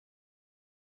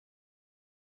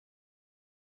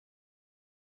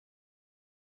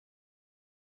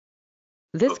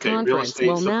This Okay, real conference estate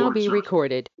will now support be service.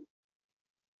 recorded.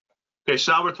 Okay,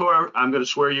 Salvatore, I'm going to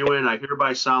swear you in. I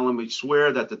hereby solemnly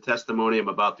swear that the testimony I'm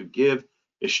about to give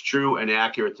is true and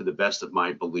accurate to the best of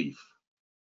my belief.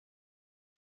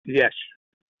 Yes.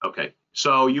 Okay,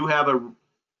 so you have a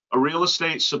real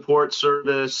estate support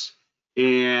service,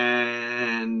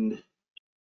 and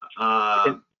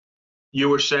you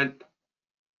were sent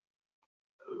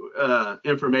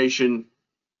information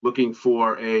looking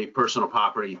for a personal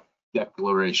property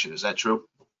declaration. Is that true?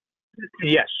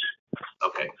 Yes.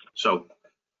 Okay, so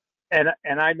And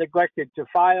I neglected to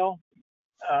file,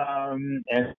 and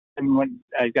when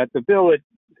I got the bill, it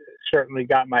certainly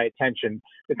got my attention.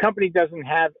 The company doesn't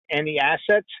have any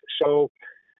assets, so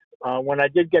when I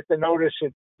did get the notice,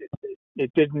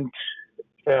 it didn't.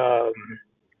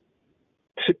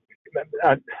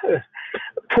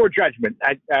 Poor judgment.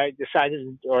 I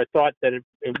decided or thought that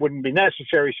it wouldn't be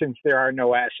necessary since there are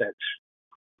no assets.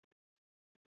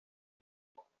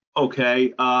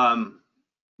 okay,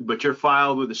 but you're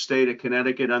filed with the state of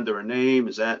Connecticut under a name.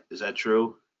 Is that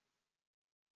true?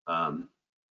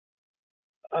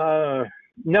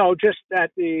 No, just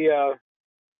at the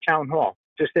town hall,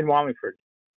 just in Wallingford.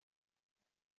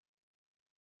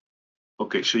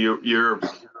 Okay, so you're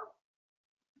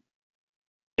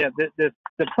Yeah, the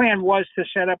plan was to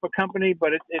set up a company,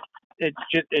 but it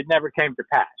never came to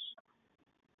pass.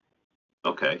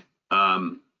 okay.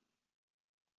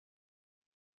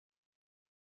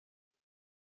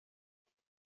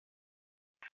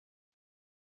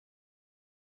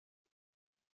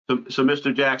 So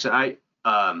Mr. Jackson,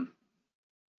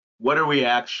 what are we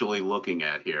actually looking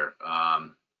at here?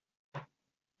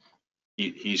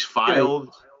 He's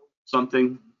filed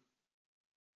something.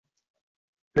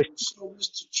 So,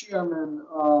 Mr. Chairman,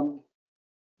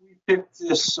 we picked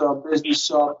this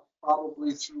business up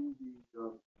probably through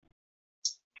the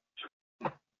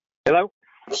Hello?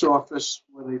 office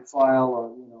where they file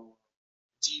a,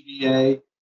 DBA,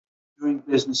 doing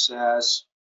business as.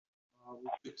 We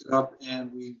picked it up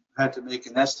and we had to make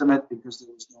an estimate because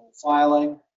there was no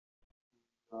filing.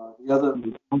 The other,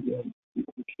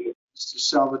 Mr.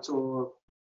 Salvatore,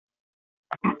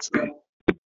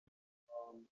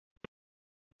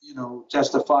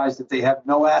 testifies that they have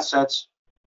no assets.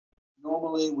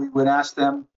 Normally, we would ask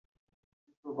them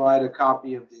to provide a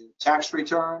copy of the tax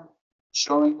return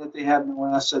showing that they have no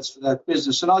assets for that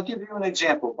business. And I'll give you an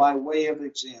example, by way of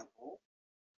example.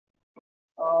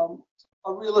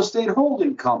 A real estate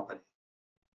holding company,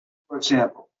 for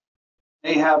example,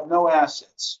 they have no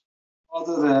assets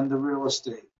other than the real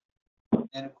estate.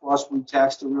 And of course, we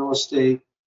tax the real estate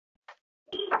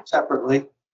separately.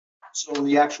 So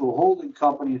the actual holding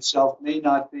company itself may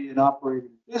not be an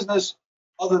operating business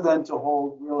other than to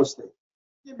hold real estate.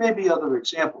 There may be other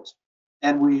examples.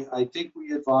 And I think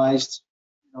we advised,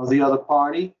 the other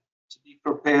party to be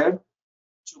prepared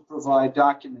to provide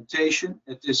documentation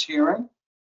at this hearing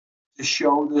to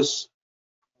show this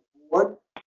board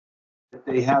that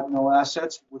they have no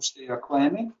assets, which they are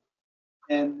claiming.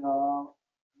 And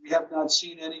we have not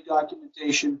seen any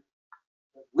documentation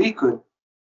that we could,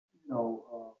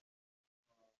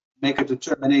 make a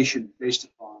determination based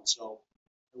upon. So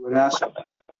I would ask the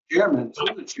chairman,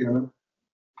 if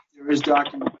there is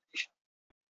documentation,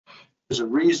 there's a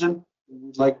reason, and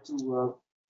we'd like to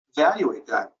evaluate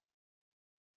that.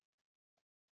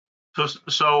 So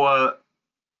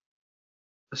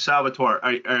Salvatore,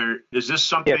 is this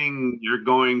something you're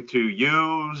going to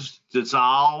use,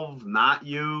 dissolve, not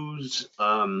use?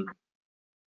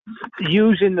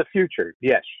 Use in the future,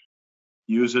 yes.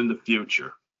 Use in the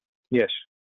future. Yes.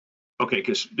 Okay,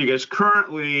 because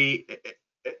currently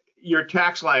your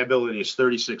tax liability is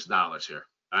 $36 here.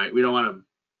 All right, we don't want to.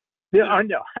 Yeah, I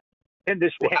know. I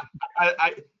understand.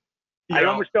 I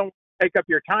almost don't take up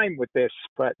your time with this,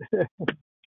 but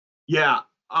yeah.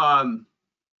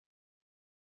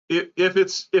 If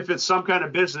it's some kind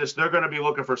of business, they're going to be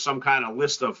looking for some kind of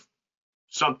list of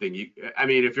something.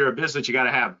 If you're a business, you got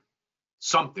to have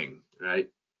something, right?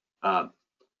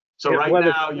 So right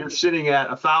now you're sitting at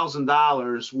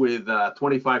 $1,000 with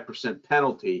 25%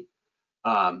 penalty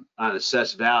on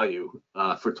assessed value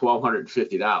for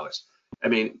 $1,250.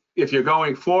 If you're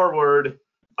going forward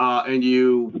and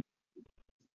you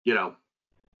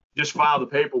just file the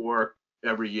paperwork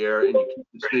every year and you keep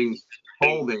this thing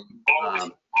holding,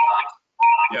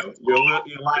 your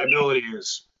liability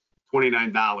is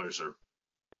 $29 or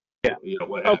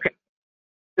what have okay.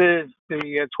 The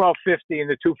 $1,250 and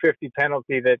the $250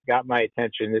 penalty that got my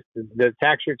attention. The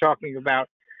tax you're talking about.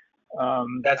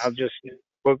 That's I'll just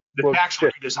the tax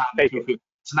rate is not $250.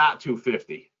 It's not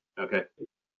 $250. Okay.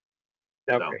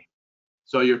 Okay.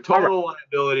 So your total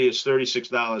liability is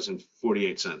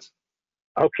 $36.48.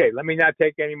 Okay, let me not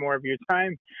take any more of your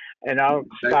time, and I'll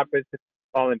stop at the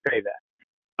call and pay that.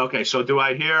 Okay, so do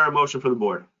I hear a motion for the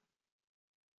board?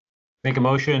 Make a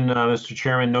motion, Mr.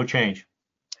 Chairman, no change.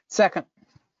 Second.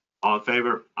 All in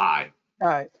favor? Aye. All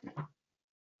right.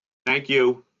 Thank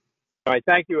you. All right,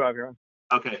 thank you, everyone.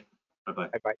 Okay, bye-bye.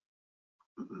 Bye-bye.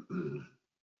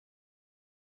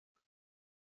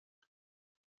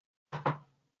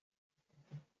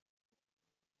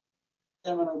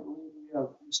 Chairman, I believe we have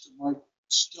Mr. Mike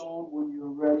Stone. When you're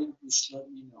ready, just let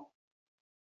me know.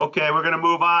 Okay, we're going to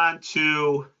move on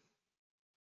to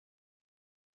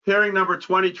hearing number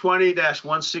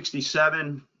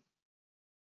 2020-167,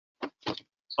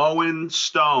 Owen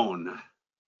Stone.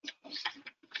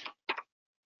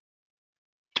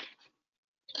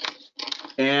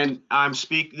 And I'm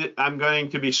going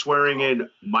to be swearing in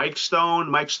Mike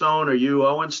Stone. Mike Stone, are you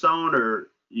Owen Stone, or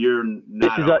you're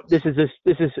not? This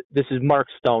is Mark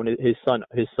Stone, his son.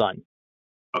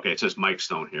 Okay, it says Mike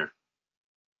Stone here.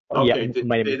 Oh, Okay, yeah,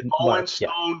 my name did is Owen Mark,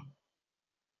 Stone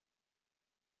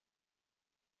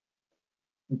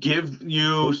yeah. give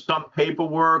you some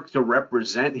paperwork to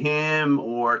represent him,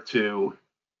 or to,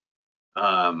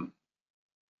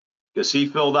 because he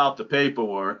filled out the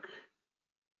paperwork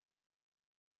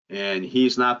and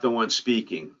he's not the one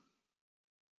speaking.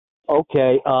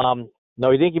 Okay. No,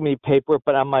 he didn't give me paperwork,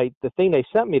 but on the thing they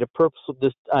sent me, the purpose of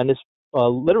this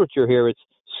literature here, it's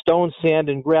Stone Sand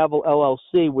and Gravel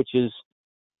LLC, which is,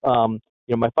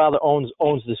 my father owns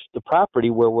the property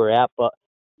where we're at, but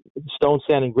Stone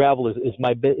Sand and Gravel is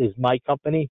my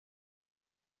company.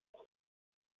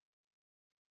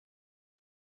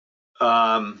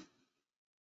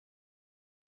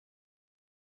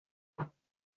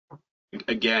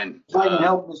 Again, If I can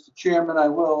help, Mr. Chairman, I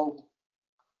will.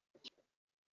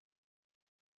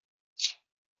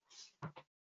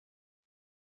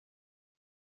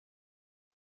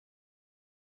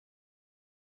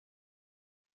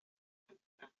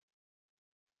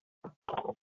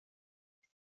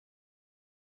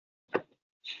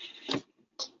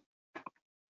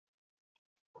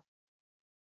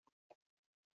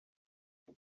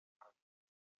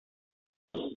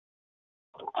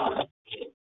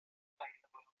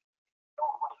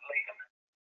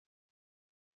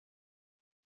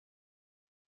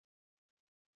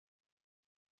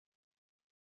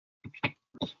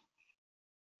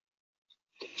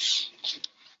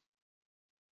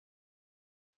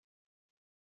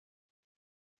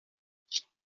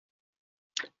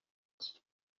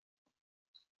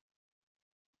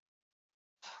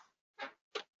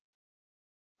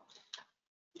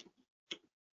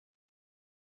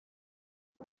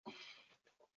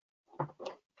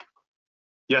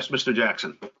 yes, Mr.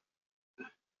 Jackson.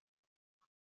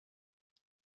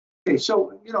 Okay,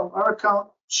 so, our account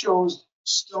shows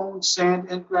Stone Sand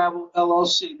and Gravel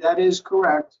LLC. That is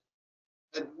correct.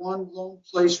 At 1 Lone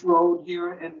Place Road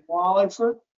here in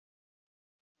Wallingford.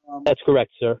 That's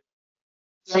correct, sir.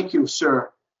 Thank you, sir.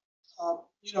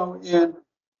 And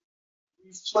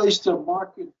we've placed a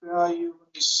market value.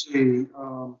 Let me see.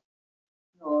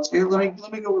 Here,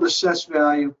 let me go with assessed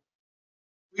value.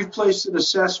 We've placed an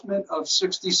assessment of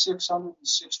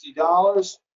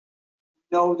 $6,660.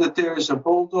 Know that there's a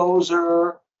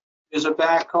bulldozer, there's a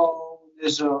backhoe,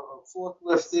 there's a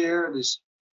forklift there, there's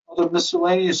other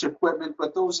miscellaneous equipment,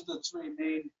 but those are the three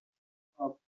main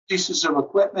pieces of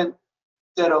equipment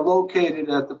that are located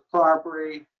at the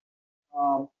property.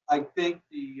 I think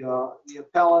the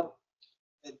appellant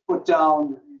had put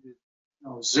down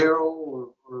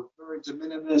zero or very de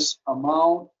minimis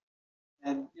amount,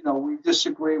 and we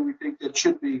disagree. We think there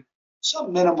should be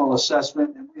some minimal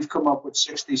assessment, and we've come up with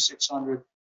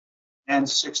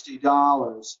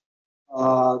 $6,660.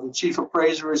 The chief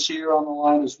appraiser is here on the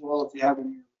line as well if you have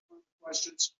any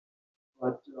questions.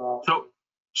 But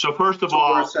so first of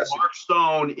all, Mark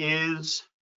Stone is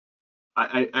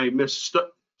I missed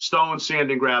Stone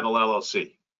Sand and Gravel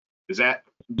LLC. Is that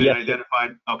been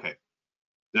identified? Sir. Okay, is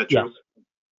that true?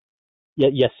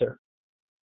 Yes. Yes, sir.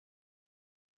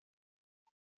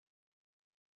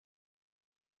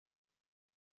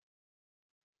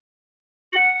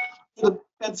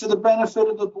 And for the benefit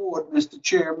of the board, Mr.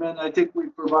 Chairman, I think we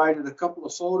provided a couple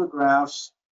of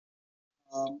photographs.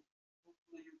 Hopefully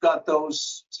you got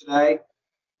those today.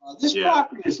 This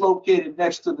property is located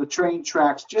next to the train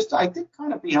tracks, just I think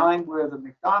kind of behind where the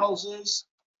McDonald's is.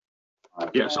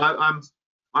 Yes, I'm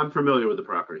familiar with the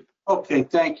property. Okay,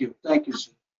 thank you,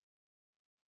 sir.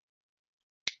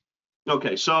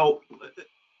 Okay, so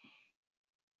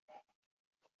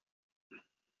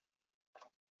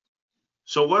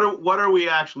what are we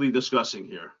actually discussing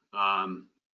here?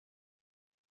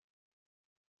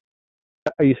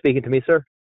 Are you speaking to me, sir?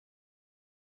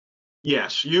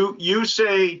 Yes, you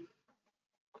say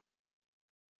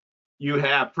you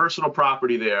have personal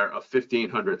property there of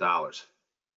 $1,500.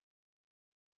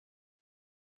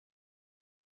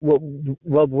 Well,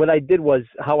 what I did was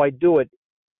how I do it.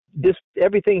 This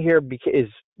everything here is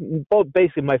both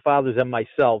basically my father's and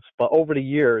myself's. But over the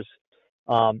years,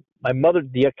 my mother,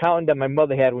 the accountant that my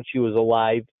mother had when she was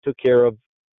alive, took care of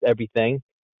everything.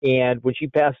 And when she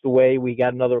passed away, we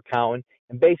got another accountant,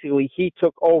 and basically he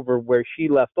took over where she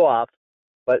left off.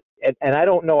 But and I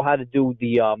don't know how to do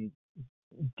the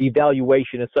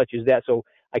evaluation and such as that, so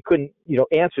I couldn't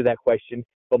answer that question.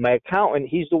 But my accountant,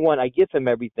 he's the one, I give him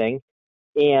everything.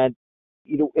 And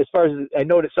as far as I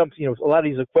noticed, some a lot of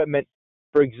these equipment,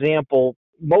 for example,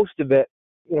 most of it,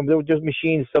 there were just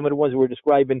machines. Some of the ones we were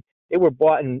describing, they were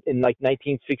bought in like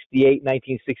 1968,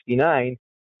 1969,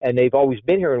 and they've always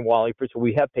been here in Wallingford, so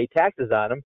we have paid taxes on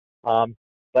them.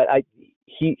 But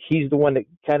he's the one that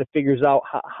kind of figures out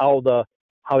how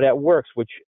that works,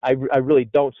 which I really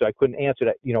don't. So I couldn't answer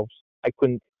that. I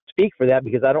couldn't speak for that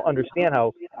because I don't understand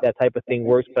how that type of thing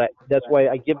works. But that's why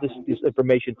I give this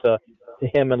information to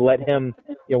him and let him,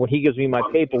 when he gives me my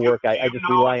paperwork, I just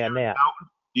rely on that.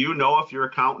 Do you know if your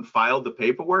accountant filed the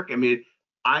paperwork? I mean,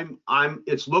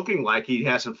 it's looking like he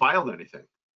hasn't filed anything.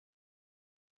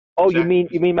 Oh, you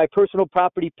mean my personal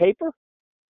property paper?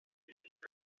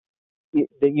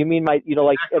 You mean my,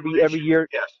 like every year?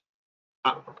 Yes.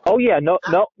 Oh yeah, no.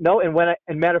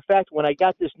 And matter of fact, when I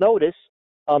got this notice,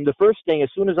 the first thing, as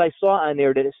soon as I saw on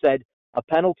there that it said a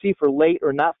penalty for late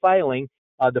or not filing,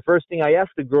 the first thing I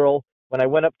asked the girl when I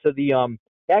went up to the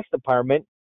tax department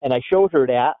and I showed her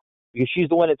that, because she's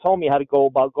the one that told me how to go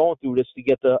about going through this to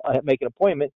get the make an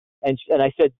appointment, and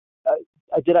I said,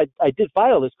 I did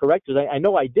file this, correct? Because I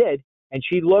know I did, and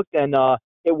she looked and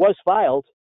it was filed,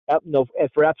 no,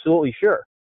 for absolutely sure.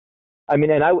 I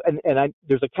mean, and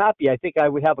there's a copy. I think I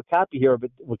would have a copy here of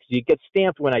it because you get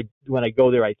stamped when I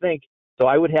go there, I think. So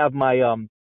I would have my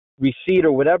receipt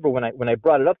or whatever when I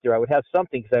brought it up there. I would have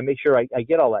something because I make sure I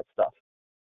get all that stuff.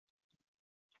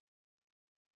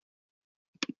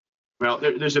 Well,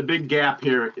 there's a big gap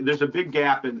here. There's a big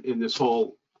gap in this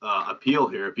whole appeal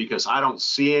here because I don't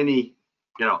see any,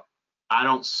 I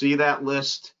don't see that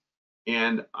list.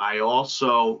 And I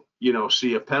also,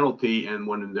 see a penalty. And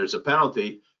when there's a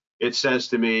penalty, it says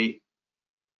to me,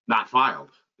 not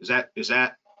filed. Is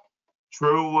that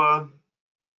true,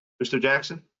 Mr.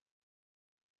 Jackson?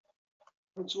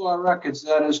 To our records,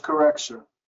 that is correct, sir.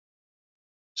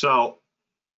 So,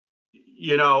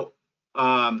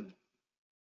 I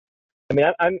mean,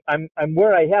 I'm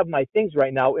where I have my things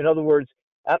right now. In other words,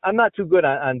 I'm not too good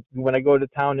on when I go to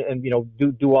town and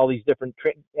do all these different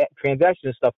transactions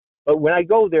and stuff. But when I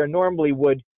go there, normally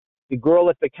would the girl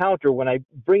at the counter, when I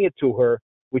bring it to her,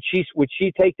 would she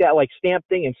take that like stamp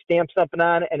thing and stamp something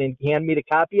on it and then hand me the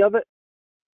copy of it?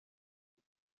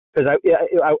 Because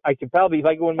I could probably, if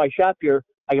I go in my shop here,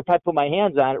 I could probably put my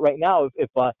hands on it right now if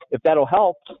that'll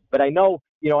help. But I know,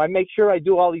 I make sure I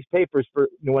do all these papers for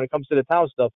when it comes to the town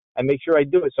stuff. I make sure I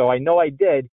do it, so I know I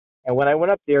did. And when I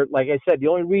went up there, like I said, the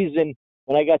only reason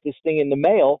when I got this thing in the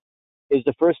mail is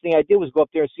the first thing I did was go up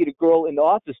there and see the girl in the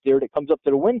office there that comes up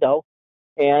to the window.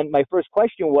 And my first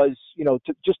question was,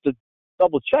 just to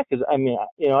double check, because I mean,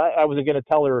 I wasn't going to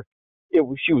tell her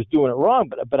she was doing it wrong,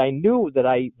 but I knew that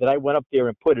I went up there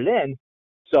and put it in.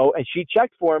 So, and she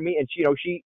checked for me, and she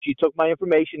took my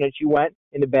information and she went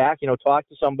in the back, talked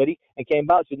to somebody and came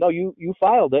out and said, no, you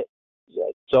filed it.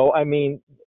 So, I mean,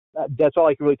 that's all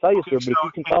I can really tell you, sir. But if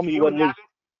you can tell me what it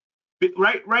is.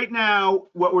 Right now,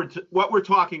 what we're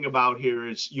talking about here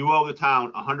is you owe the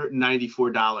town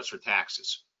 $194 for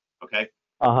taxes. Okay.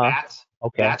 That's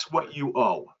what you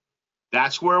owe.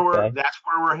 That's where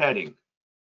we're heading.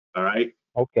 All right.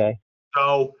 Okay.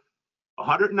 So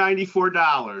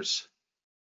 $194,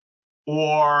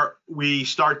 or we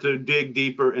start to dig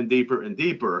deeper and deeper and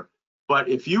deeper. But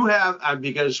if you have,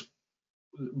 because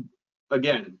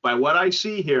again, by what I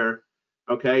see here,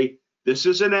 okay, this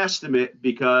is an estimate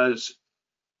because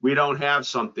we don't have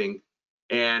something,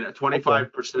 and a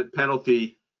 25%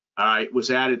 penalty, all right,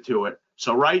 was added to it.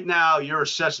 So right now, your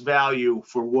assessed value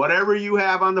for whatever you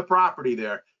have on the property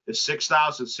there is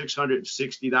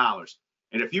 $6,660.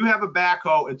 And if you have a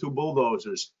backhoe and two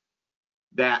bulldozers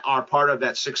that are part of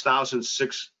that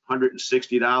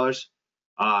 $6,660,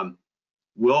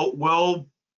 we'll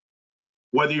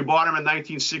whether you bought them in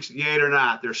 1968 or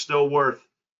not, they're still worth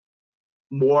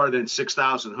more than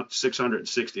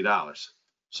 $6,660.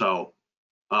 So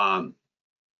I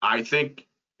think,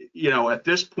 at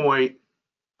this point,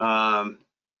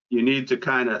 you need to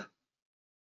kind of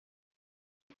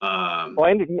Oh,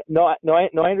 I understand what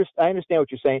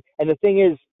you're saying. And the thing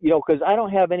is, because I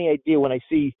don't have any idea when I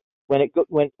see when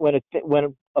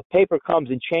a paper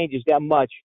comes and changes that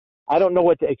much, I don't know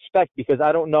what to expect because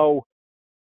I don't know.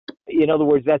 In other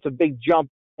words, that's a big jump,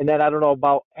 and then I don't know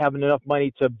about having enough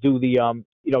money to do the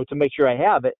to make sure I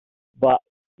have it. But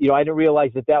I didn't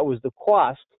realize that was the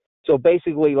cost. So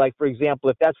basically, like for example,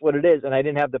 if that's what it is, and I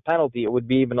didn't have the penalty, it would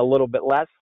be even a little bit less.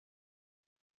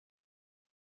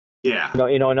 Yeah.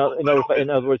 In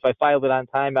other words, if I filed it on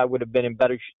time, I would have been in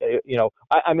better.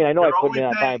 I mean, I know I put it in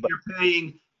on time, but you're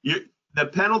paying. The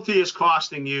penalty is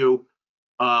costing you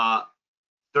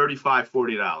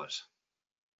 $35-40.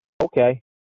 Okay.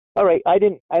 All right. I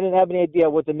didn't have any idea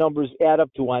what the numbers add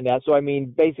up to on that. So I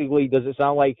mean, basically, does it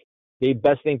sound like the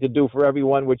best thing to do for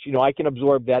everyone? Which I can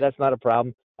absorb that. That's not a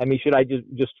problem. I mean, should I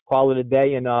just call it a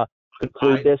day and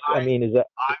conclude this? I mean, is that?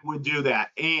 I would do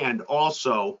that, and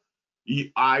also,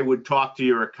 I would talk to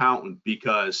your accountant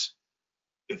because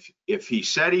if he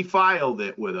said he filed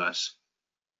it with us,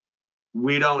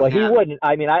 we don't. Well, he wouldn't.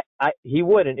 I mean, he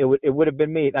wouldn't. It would have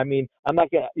been me. I mean, I'm not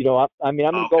gonna. I'm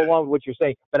gonna go along with what you're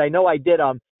saying, but I know I did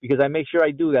because I make sure I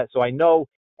do that, so I know.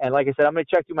 And like I said, I'm gonna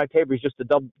check through my papers just to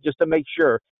make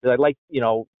sure that I like.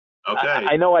 Okay.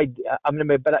 I know I'm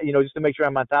gonna, but just to make sure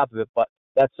I'm on top of it. But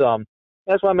that's why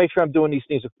I make sure I'm doing these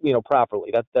things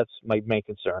properly. That's my main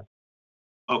concern.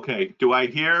 Okay. Do I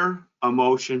hear a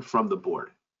motion from the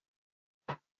board?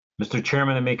 Mr.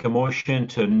 Chairman, I make a motion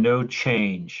to no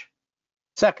change.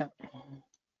 Second.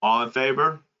 All in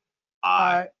favor?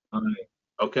 Aye. Aye.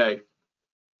 Okay.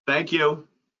 Thank you.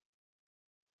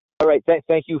 All right.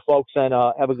 Thank you, folks, and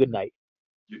have a good night.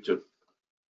 You too.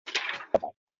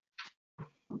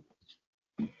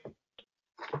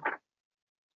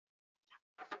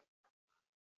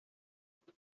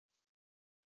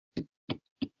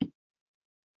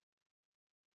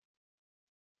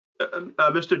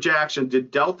 Mr. Jackson,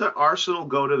 did Delta Arsenal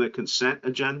go to the consent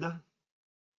agenda?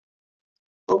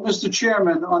 Well, Mr.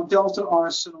 Chairman, on Delta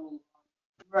Arsenal,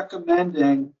 I'm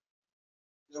recommending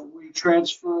that we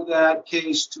transfer that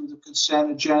case to the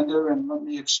consent agenda, and let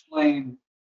me explain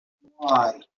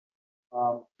why.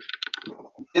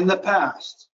 In the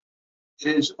past,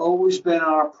 it has always been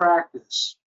our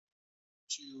practice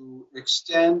to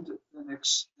extend an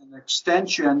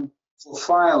extension for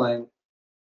filing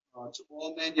to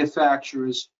all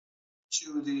manufacturers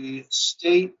to the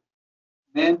state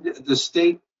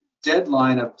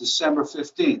deadline of December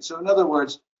 15th. So in other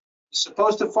words, you're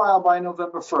supposed to file by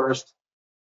November 1st,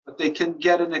 but they can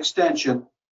get an extension.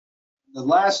 The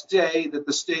last day that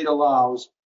the state allows,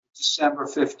 December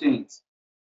 15th.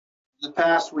 In the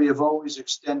past, we have always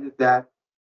extended that.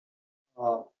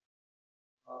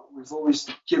 We've always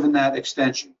given that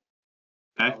extension.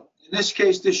 Okay. In this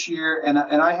case this year, and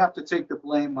I have to take the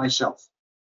blame myself,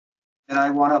 and I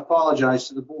want to apologize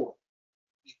to the board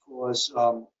because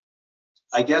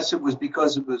I guess it was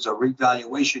because it was a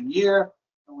revaluation year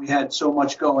and we had so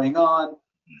much going on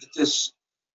that this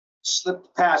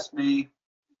slipped past me.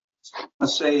 I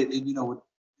say it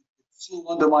flew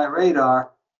under my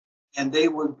radar, and they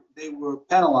were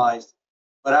penalized.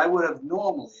 But I would have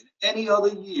normally, in any other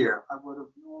year, I would have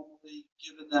normally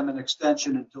given them an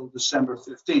extension until December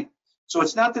 15th. So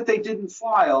it's not that they didn't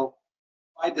file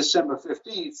by December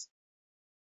 15th.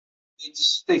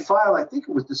 They filed, I think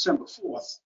it was December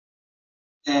 4th.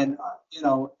 And,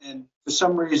 and for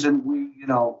some reason we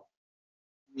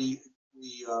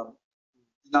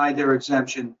denied their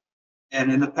exemption.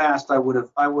 And in the past, I would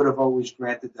have always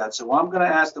granted that. So I'm going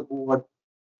to ask the board,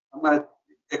 I'm going to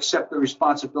accept the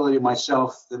responsibility of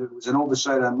myself that it was an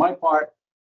oversight on my part.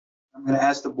 I'm going to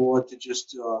ask the board to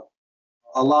just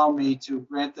allow me to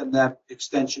grant them that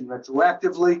extension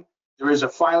retroactively. There is a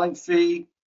filing fee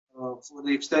for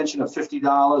the extension of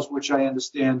 $50, which I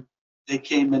understand they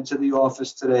came into the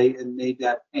office today and made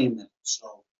that payment.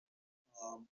 So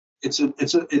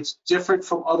it's different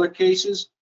from other cases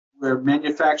where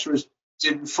manufacturers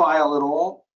didn't file at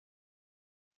all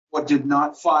or did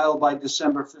not file by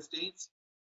December 15th.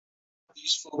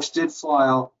 These folks did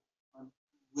file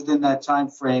within that time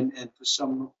frame, and for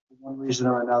one reason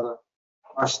or another,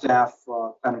 our staff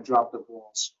kind of dropped the ball.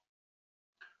 So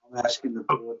I'm asking the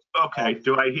board. Okay.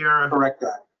 Do I hear correct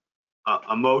that?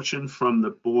 A motion from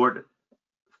the board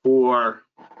for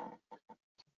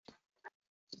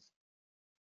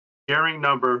hearing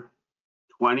number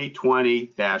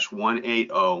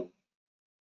 2020-180,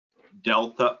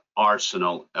 Delta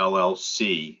Arsenal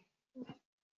LLC.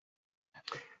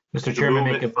 Mr. Chairman,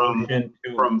 make a motion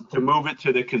to move it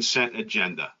to the consent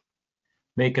agenda.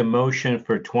 Make a motion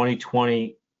for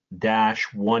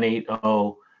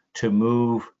 2020-180 to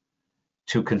move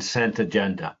to consent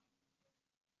agenda.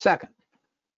 Second.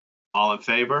 All in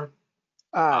favor?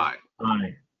 Aye.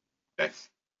 Aye. Okay,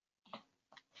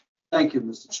 Thank you,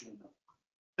 Mr. Chairman.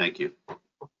 thank you.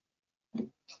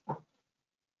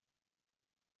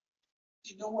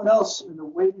 No one else in the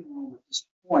waiting room at this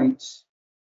point.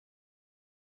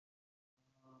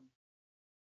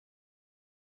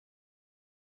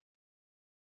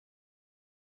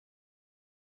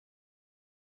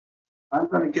 I'm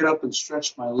going to get up and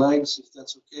stretch my legs, if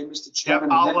that's okay, Mr. Yep,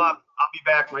 Chairman. I'll be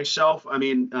back myself. I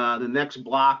mean, the next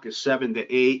block is 7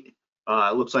 to 8.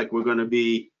 It looks like we're gonna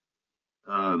be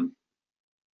a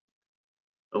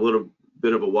little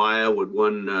bit of a while with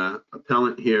one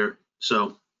appellant here.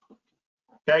 So,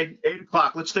 okay, 8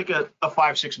 o'clock. Let's take a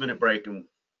 5-6 minute break and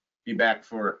be back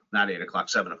for not 8 o'clock,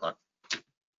 7 o'clock.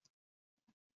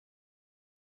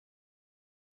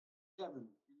 Kevin,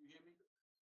 can you hear me?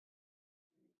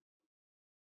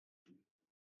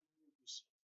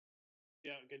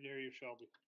 Yeah, I can hear you, Shelby.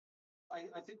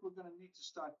 I think we're going to need to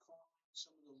start calling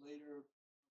some of the later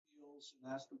appeals and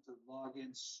ask them to log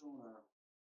in sooner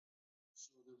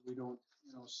so that we don't,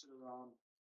 sit around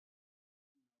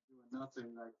doing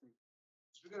nothing, I think.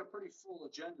 Because we got a pretty full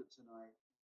agenda tonight.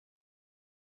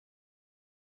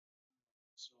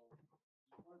 So,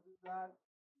 you want to do that?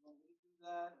 You want me to do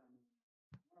that? I mean,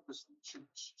 one of us should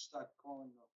start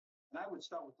calling them. And I would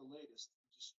start with the latest.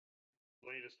 Just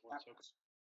Latest ones. Okay.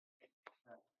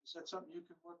 yeah. Is that something you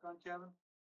can work on, Kevin?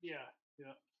 Yeah.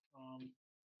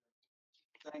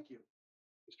 Thank you.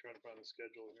 Just trying to find the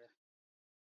schedule here.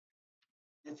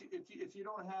 If you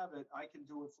don't have it, I can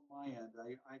do it from my end.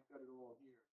 I've got it all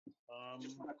here. I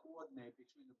just want to coordinate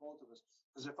between the both of us.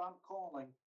 Because if I'm calling,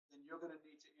 then you're going to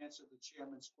need to answer the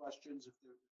chairman's questions. If the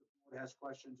board has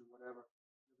questions or whatever,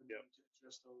 you're going to need to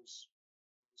address those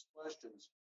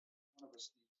questions. One of us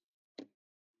needs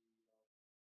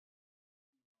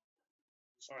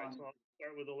to All right, respond. so I'll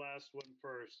start with the last one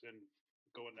first and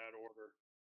go in that order.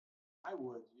 I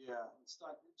would, yeah.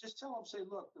 Just tell them, say,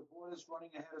 look, the board is running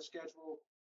ahead of schedule.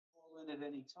 Call in at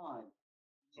any time.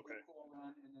 And then Okay. call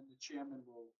in, and then the chairman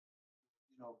will,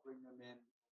 bring them in,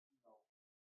 All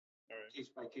right. case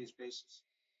by case basis.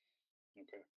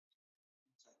 Okay.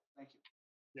 Okay, thank you.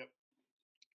 Yep.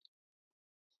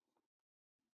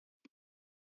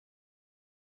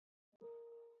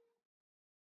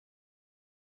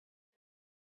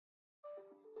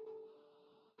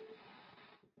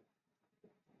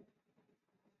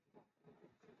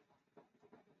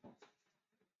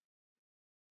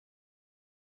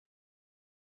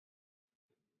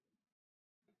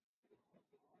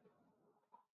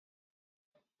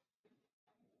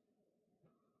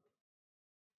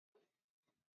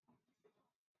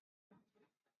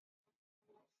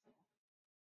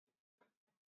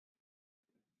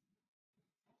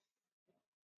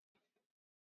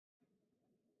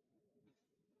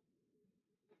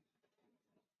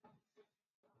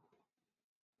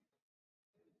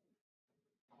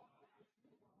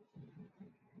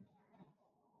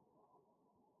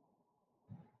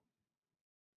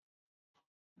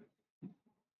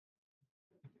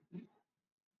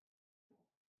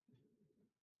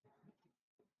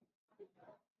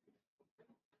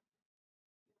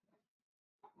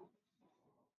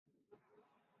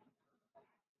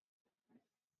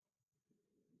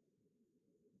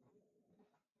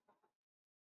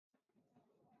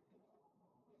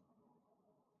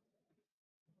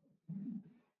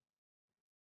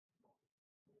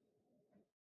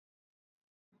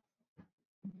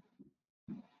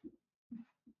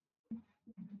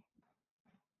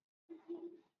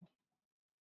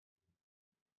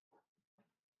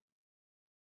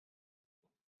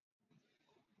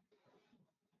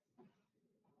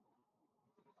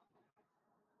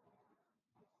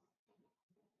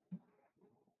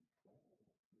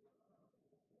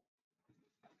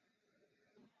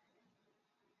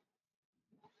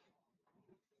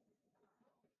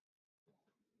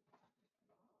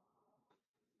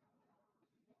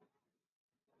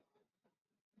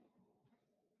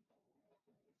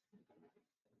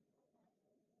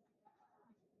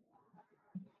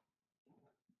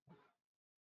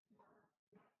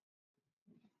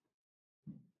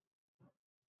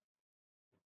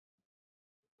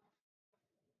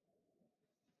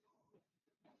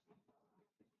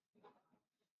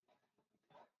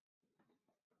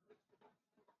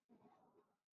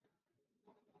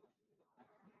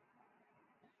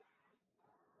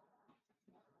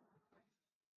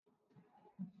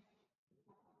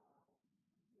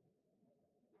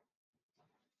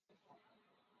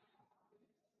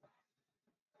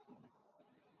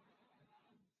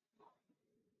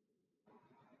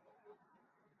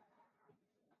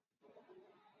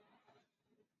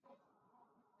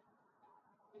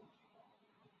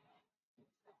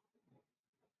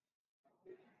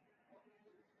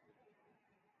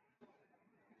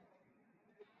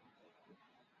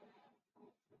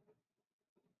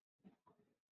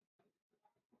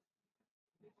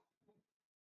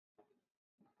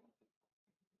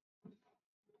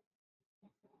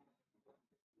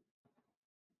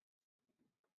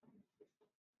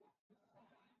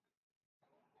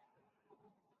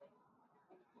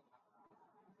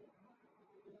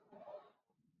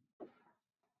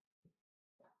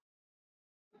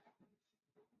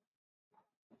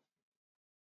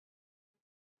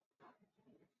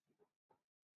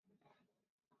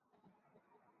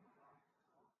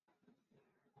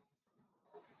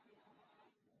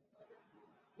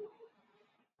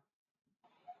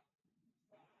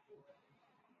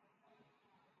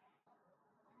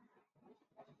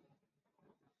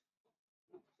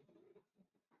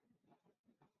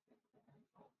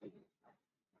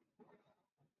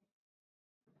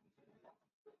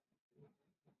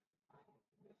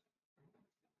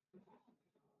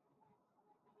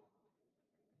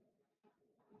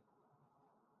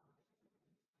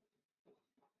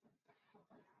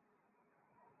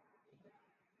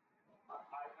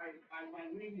 My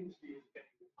leniency is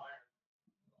getting tired.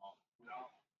 You know,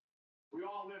 we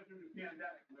all lived through the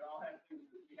pandemic. We all had things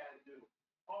that we had to do.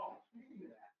 Oh, speaking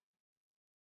of that,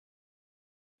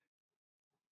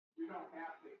 you don't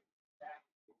have to.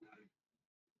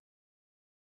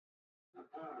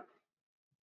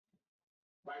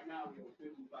 Right now, we have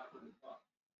 $5,500.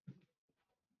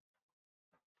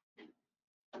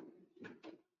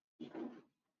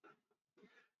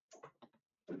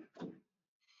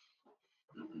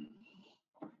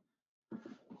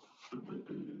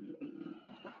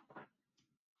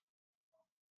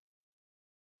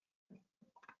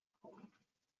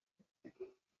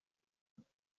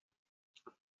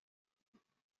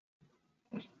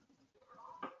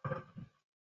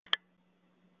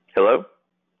 Hello?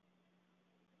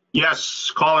 Yes,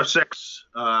 caller 6.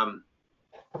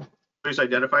 Please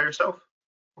identify yourself.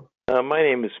 My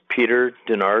name is Peter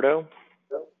DiNardo.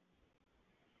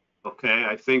 Okay,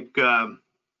 I think, are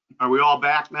we all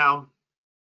back now?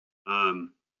 Mr.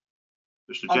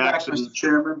 I'm back, Jackson, Mr.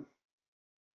 Chairman.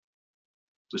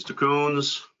 Mr.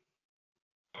 Coons.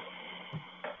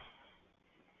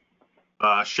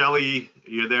 Shelley,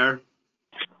 you there?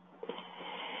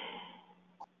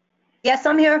 Yes,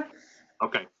 I'm here.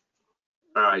 Okay.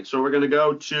 All right, so we're going to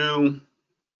go to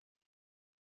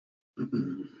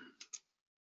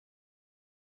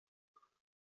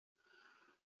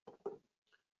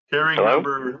hearing Hello?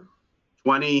 number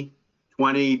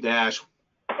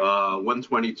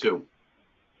 2020-122.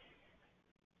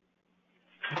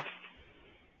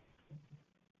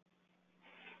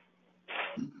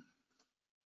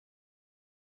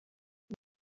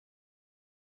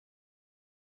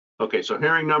 Okay, so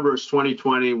hearing number is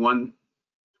 2020-122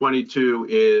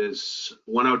 is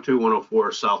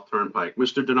 102-104 South Turnpike.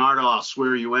 Mr. DiNardo, I'll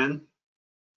swear you in.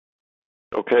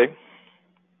 Okay.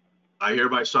 I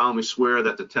hereby solemnly swear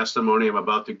that the testimony I'm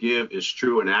about to give is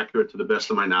true and accurate to the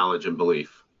best of my knowledge and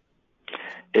belief.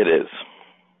 It is.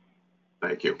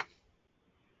 Thank you.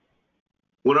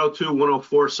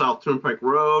 102-104 South Turnpike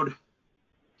Road.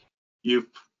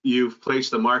 You've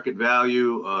placed a market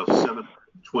value of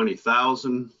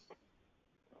 $720,000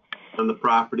 on the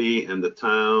property, and the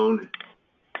town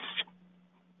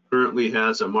currently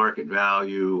has a market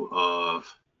value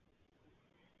of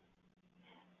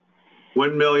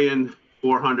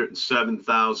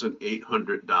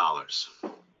 $1,407,800.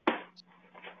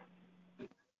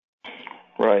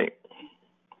 Right.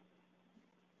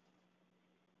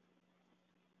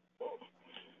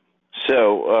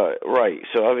 So, right.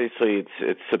 So obviously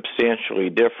it's substantially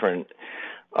different.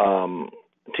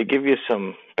 To give you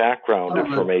some background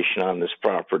information on this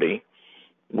property,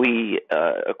 we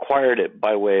acquired it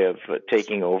by way of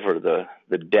taking over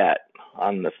the debt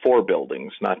on the 4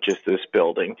 buildings, not just this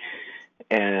building.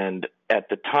 And at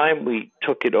the time we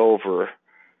took it over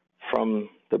from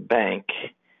the bank,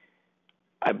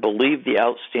 I believe the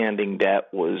outstanding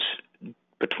debt was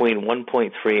between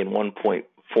 1.3 and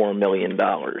 1.4 million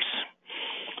dollars.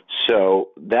 So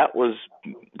that's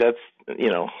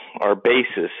our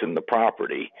basis in the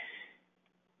property.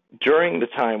 During the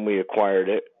time we acquired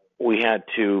it, we had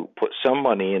to put some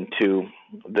money into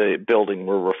the building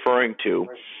we're referring to,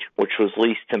 which was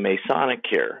leased to Masonic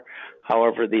Care.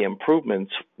 However, the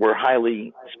improvements were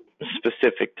highly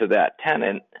specific to that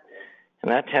tenant,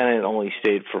 and that tenant only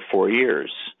stayed for 4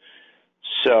 years.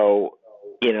 So,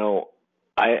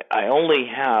 I only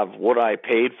have what I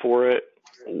paid for it,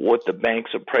 what the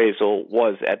bank's appraisal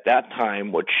was at that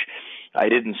time, which I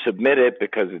didn't submit it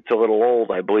because it's a little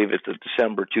old. I believe it's a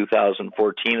December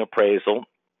 2014 appraisal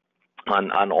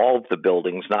on all of the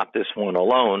buildings, not this one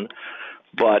alone.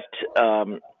 But,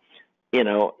 and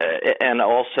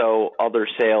also other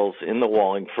sales in the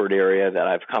Wallingford area that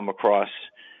I've come across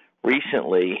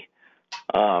recently,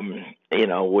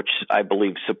 which I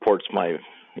believe supports my,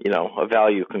 a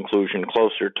value conclusion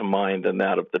closer to mine than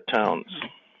that of the town's.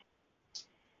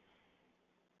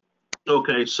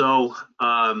 Okay, so,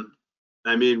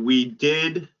 we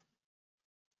did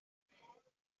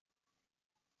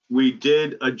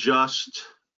adjust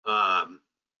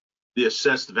the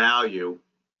assessed value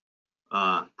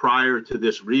prior to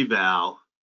this reval.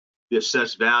 The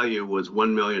assessed value was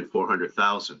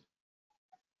 $1,400,000.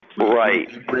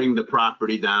 Right. We bring the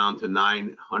property down to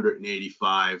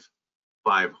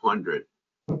 $985,500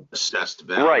 assessed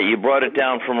value. Right. You brought it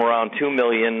down from around $2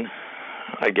 million,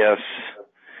 I guess.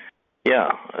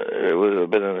 Yeah, it would have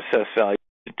been an assessed value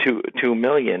to $2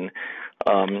 million,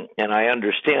 and I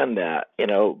understand that,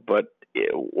 But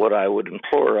what I would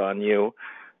implore on you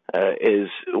is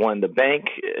when the bank,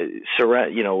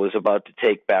 was about to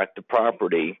take back the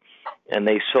property, and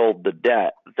they sold the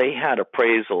debt, they had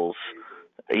appraisals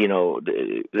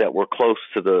that were close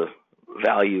to the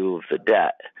value of the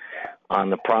debt on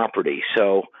the property.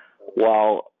 So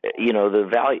while, the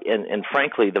value, and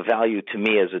frankly, the value to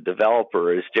me as a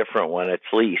developer is different when it's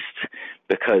leased,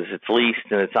 because it's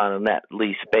leased and it's on a net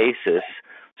lease basis.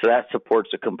 So that supports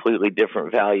a completely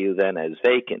different value than as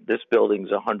vacant. This building's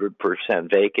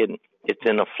 100% vacant. It's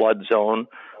in a flood zone,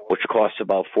 which costs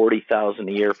about $40,000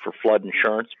 a year for flood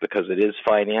insurance because it is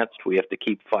financed. We have to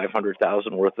keep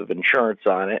 $500,000 worth of insurance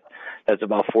on it. That's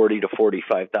about $40,000 to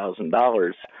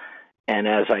 $45,000. And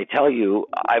as I tell you,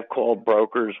 I've called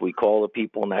brokers. We call the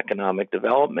people in economic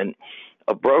development.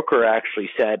 A broker actually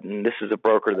said, and this is a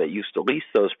broker that used to lease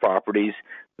those properties,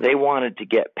 they wanted to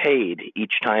get paid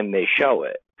each time they show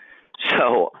it.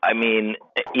 So, I mean,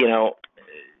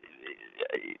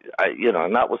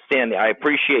 notwithstanding, I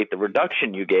appreciate the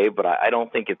reduction you gave, but I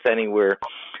don't think it's anywhere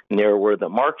near where the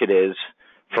market is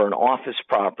for an office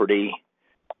property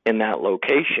in that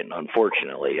location,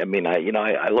 unfortunately. I mean,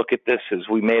 I look at this as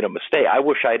we made a mistake. I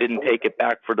wish I didn't take it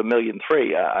back for the $1.3 million.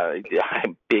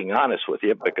 I'm being honest with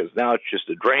you, because now it's just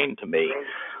a drain to me.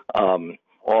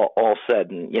 All said,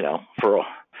 and for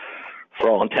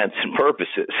all intents and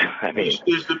purposes. I mean,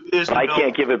 I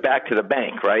can't give it back to the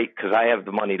bank, right? Because I have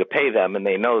the money to pay them, and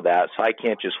they know that, so I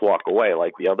can't just walk away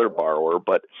like the other borrower.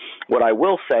 But what I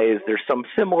will say is there's some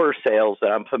similar sales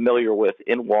that I'm familiar with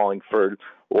in Wallingford,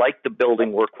 like the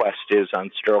building where Quest is on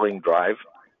Sterling Drive.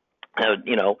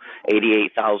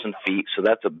 88,000 feet, so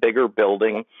that's a bigger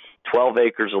building, 12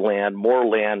 acres of land, more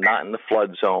land, not in the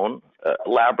flood zone,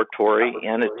 laboratory,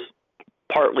 and it's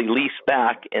partly leased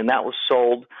back, and that was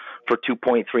sold for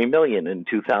 $2.3 million in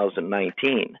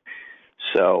 2019.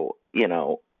 So,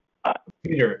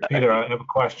 Peter, I have a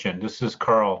question. This is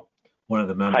Carl, one of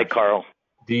the members. Hi, Carl.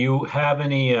 Do you have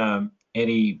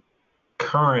any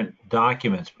current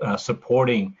documents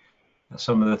supporting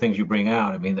some of the things you bring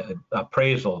out? I mean,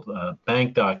 appraisal,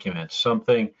 bank documents,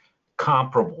 something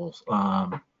comparable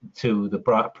to the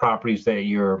properties that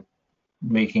you're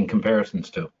making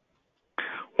comparisons to?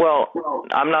 Well,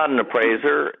 I'm not an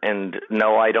appraiser, and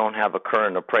no, I don't have a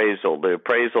current appraisal. The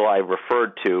appraisal I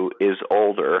referred to is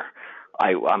older.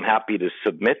 I'm happy to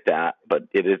submit that, but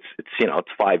it's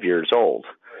 5 years old.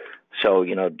 So,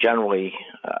 generally,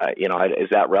 is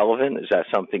that relevant? Is that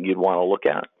something you'd want to look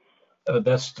at?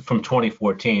 That's from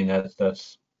 2014.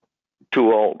 That's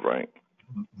too old, right?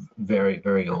 Very,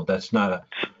 very old. That's not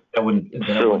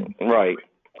right.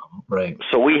 Right.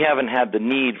 So we haven't had the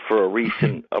need for a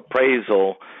recent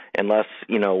appraisal unless,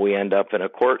 we end up in a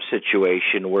court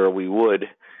situation where we would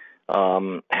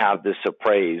have this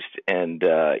appraised. And,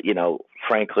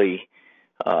 frankly,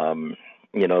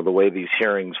 the way these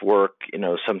hearings work,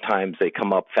 sometimes they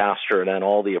come up faster, and then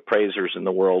all the appraisers in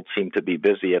the world seem to be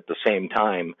busy at the same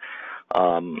time.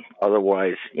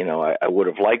 Otherwise, I would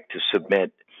have liked to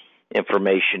submit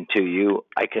information to you.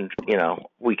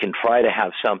 We can try to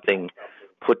have something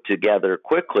put together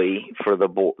quickly for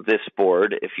this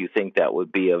board if you think that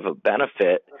would be of a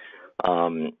benefit.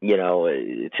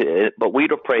 But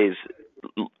we'd appraise.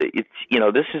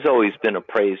 This has always been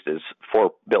appraised as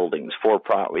 4 buildings,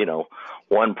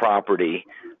 one property,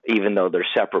 even though they're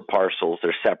separate parcels,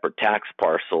 they're separate tax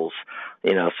parcels,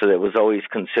 so it was always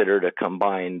considered a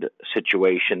combined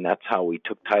situation. That's how we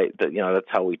took that's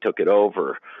how we took it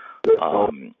over.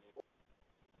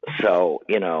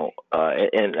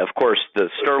 And of course,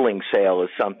 the Sterling sale is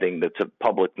something that's a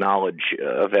public knowledge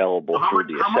available through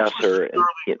the assessor.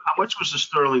 How much was the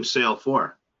Sterling sale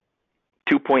for?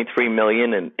 $2.3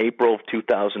 million in April of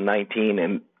 2019,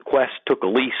 and Quest took a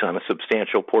lease on a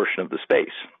substantial portion of the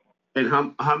space.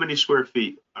 And how many square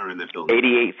feet are in that building?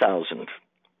 88,000.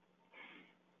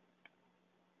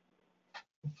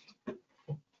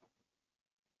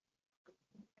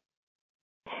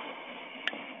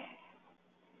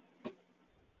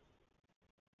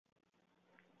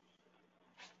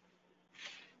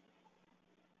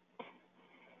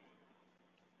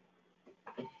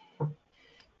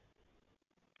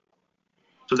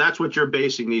 So that's what you're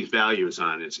basing these values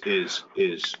on is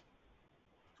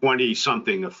 20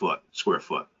 something square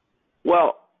foot.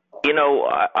 Well,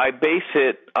 I base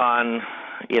it on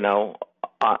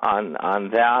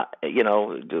that,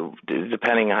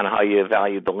 depending on how you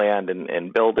value the land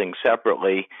and building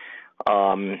separately.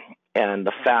 And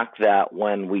the fact that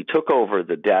when we took over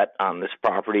the debt on this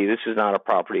property, this is not a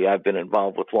property I've been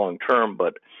involved with long term,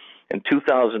 but in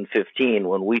 2015,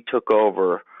 when we took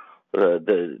over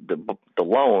the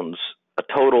loans, a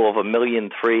total of $1.3 million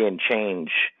and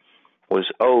change was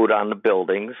owed on the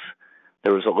buildings.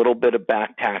 There was a little bit of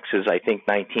back taxes, I think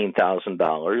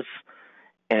 $19,000,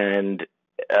 and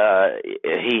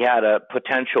he had a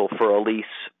potential for a lease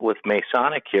with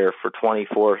Masonic here for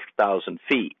 24,000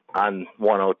 feet on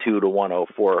 102 to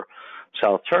 104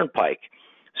 South Turnpike.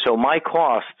 So my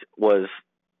cost was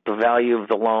the value of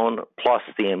the loan plus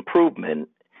the improvement.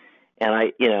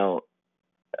 And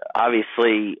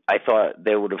obviously I thought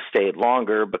they would have stayed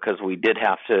longer because we did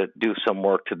have to do some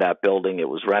work to that building. It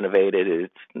was renovated.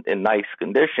 It's in nice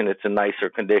condition. It's in nicer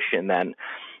condition than,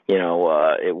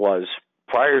 it was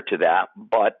prior to that,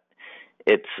 but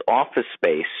it's office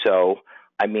space. So,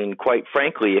 I mean, quite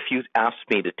frankly, if you asked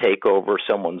me to take over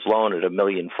someone's loan at $1.5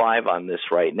 million on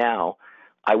this right now,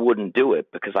 I wouldn't do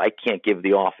it because I can't give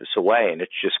the office away, and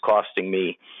it's just costing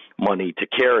me money to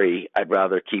carry. I'd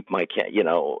rather keep my,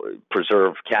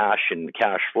 preserve cash and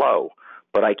cash flow,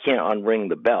 but I can't unring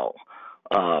the bell.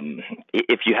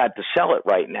 If you had to sell it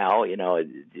right now,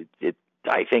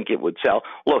 I think it would sell.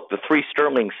 Look, the 3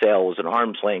 Sterling sale was an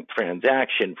arm's length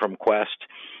transaction from Quest.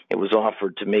 It was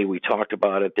offered to me. We talked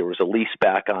about it. There was a lease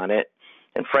back on it.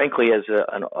 And frankly, as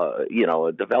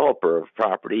a developer of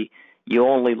property, you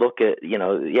only look at,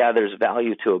 there's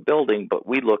value to a building, but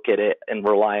we look at it and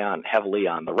rely heavily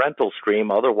on the rental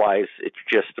stream. Otherwise, it's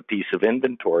just a piece of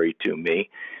inventory to me.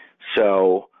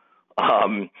 So, I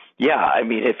mean,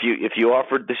 if you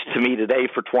offered this to me today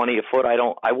for 20 a foot,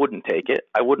 I wouldn't take it.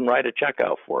 I wouldn't write a check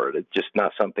out for it. It's just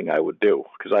not something I would do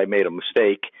because I made a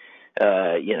mistake,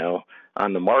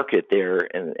 on the market there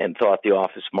and thought the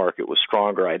office market was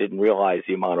stronger. I didn't realize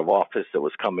the amount of office that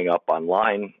was coming up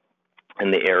online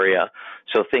in the area.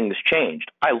 So things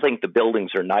changed. I think the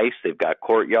buildings are nice. They've got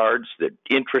courtyards. They're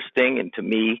interesting and to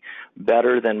me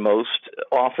better than most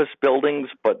office buildings,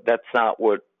 but that's not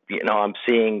what, I'm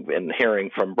seeing and hearing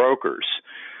from brokers.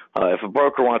 If a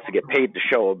broker wants to get paid to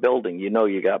show a building,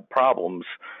 you got problems.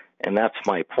 And that's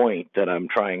my point that I'm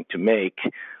trying to make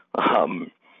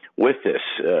with this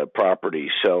property.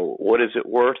 So what is it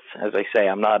worth? As I say,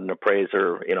 I'm not an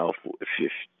appraiser.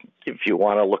 If you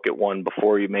want to look at one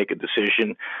before you make a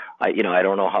decision, I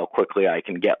don't know how quickly I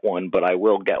can get one, but I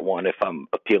will get one if I'm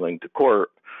appealing to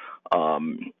court.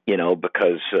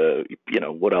 Because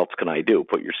what else can I do?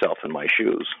 Put yourself in my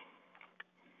shoes.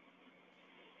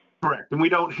 Correct. And we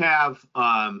don't have,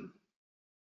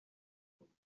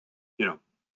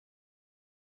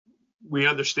 we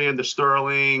understand the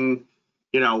Sterling,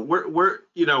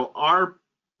 our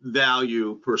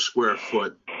value per square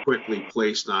foot quickly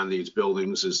placed on these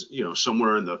buildings is,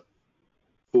 somewhere in the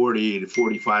 $40 to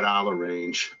 $45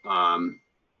 range.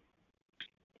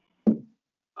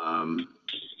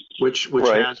 Which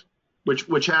right.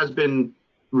 which has been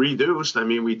reduced. I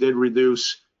mean, we did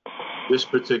reduce this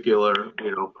particular,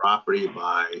 property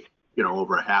by,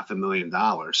 over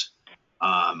 $500,000.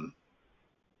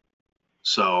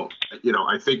 So,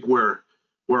 I think we're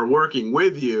working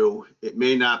with you. It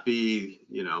may not be,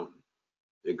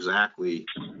 exactly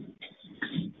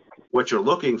what you're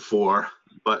looking for,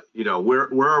 but,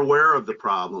 we're aware of the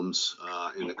problems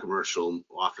in the commercial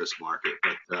office market,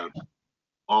 but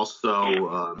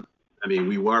also, I mean,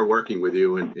 we are working with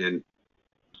you in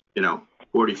 $40,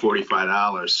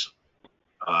 $45.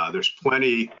 There's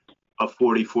plenty of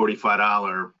 $40,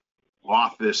 $45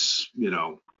 office,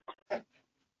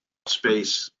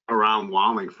 space around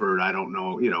Wallingford. I don't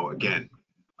know, again,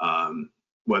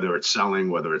 whether it's selling,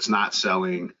 whether it's not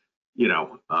selling,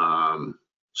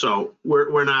 so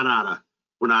we're not out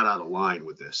of line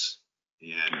with this.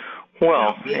 And,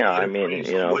 well, I mean,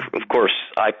 of course,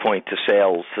 I point to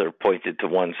sales that are pointed to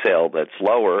one sale that's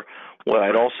lower. What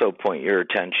I'd also point your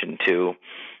attention to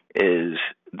is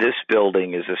this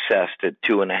building is assessed at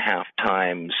 2.5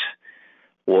 times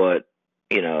what,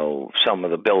 some of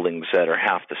the buildings that are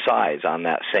half the size on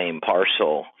that same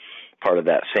parcel, part of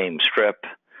that same strip,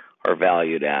 are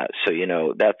valued at. So,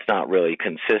 that's not really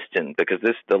consistent because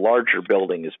the larger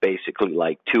building is basically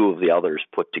like 2 of the others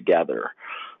put together.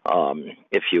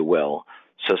 If you will.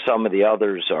 So some of the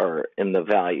others are in the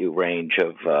value range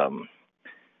of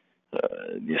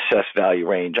the assessed value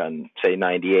range on, say,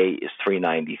 98 is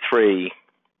 393,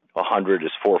 100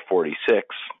 is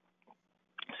 446.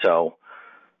 So,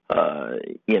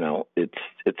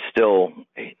 it's still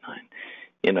 8,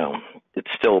 9,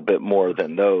 it's still a bit more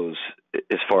than those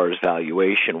as far as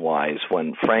valuation wise.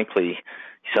 When frankly,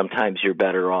 sometimes you're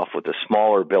better off with a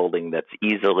smaller building that's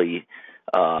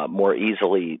more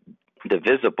easily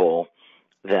divisible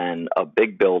than a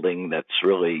big building that's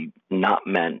really not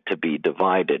meant to be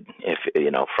divided. If,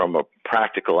 from a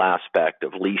practical aspect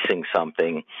of leasing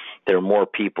something, there are more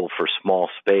people for small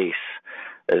space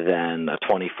than a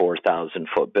 24,000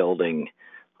 foot building,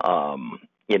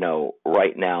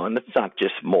 right now. And it's not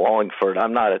just Wallingford.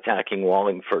 I'm not attacking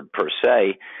Wallingford per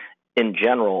se. in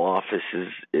general, office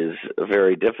is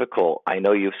very difficult. I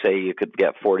know you say you could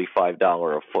get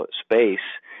 $45 a foot space,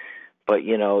 but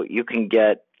you can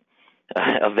get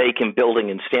a vacant building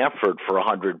in Stamford for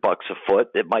 $100 a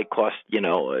foot. It might cost,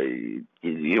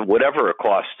 whatever it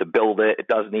costs to build it. It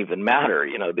doesn't even matter.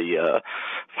 The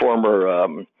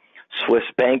former Swiss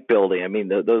bank building. I mean,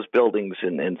 those buildings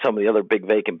and some of the other big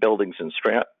vacant buildings in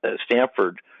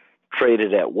Stamford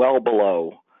traded at well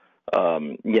below,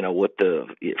 what the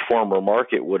former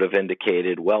market would have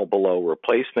indicated, well below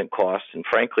replacement costs. And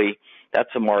frankly,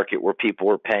 that's a market where people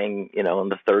were paying, in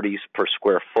the 30s per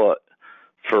square foot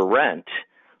for rent.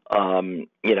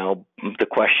 The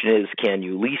question is, can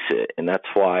you lease it? And that's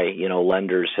why,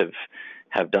 lenders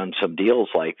have done some deals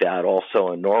like that.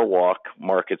 Also in Norwalk,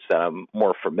 markets that I'm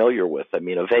more familiar with. I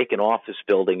mean, a vacant office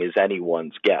building is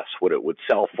anyone's guess what it would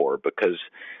sell for, because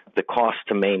the cost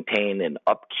to maintain and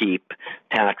upkeep,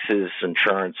 taxes,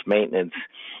 insurance, maintenance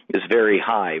is very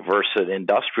high versus an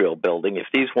industrial building. If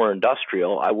these were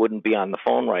industrial, I wouldn't be on the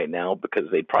phone right now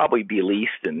because they'd probably be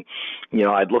leased, and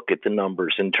I'd look at the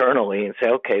numbers internally and say,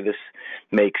 okay, this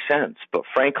makes sense. But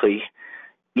frankly,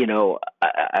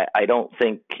 I don't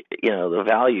think the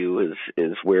value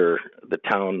is where the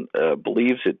town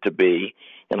believes it to be,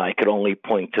 and I could only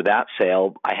point to that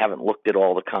sale. I haven't looked at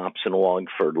all the comps in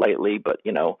Wallingford lately, but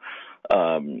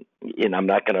I'm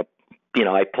not going to.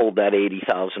 I pulled that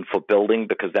 80,000 foot building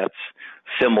because that's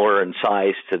similar in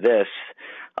size to this.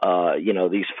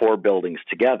 These four buildings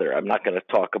together. I'm not going to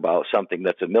talk about something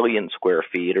that's 1 million square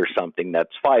feet or something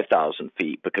that's 5,000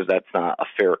 feet, because that's not a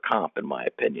fair comp in my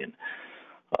opinion.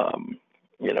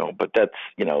 But that's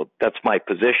my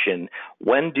position.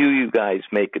 When do you guys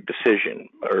make a decision,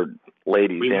 or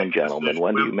ladies and gentlemen,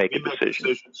 when do you make a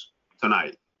decision?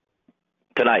 Tonight.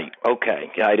 Tonight. Okay.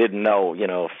 I didn't know,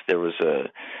 if there was a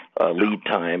lead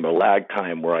time or lag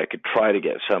time where I could try to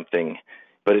get something,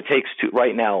 but it takes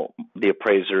right now, the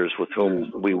appraisers with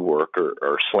whom we work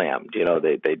are slammed.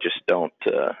 They just don't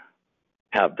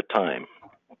have the time.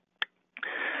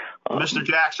 Mr.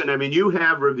 Jackson, I mean, you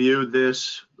have reviewed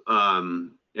this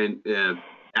and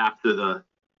after the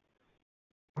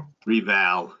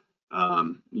reval,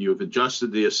 you've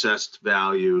adjusted the assessed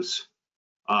values.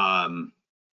 I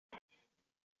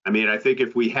mean, I think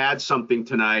if we had something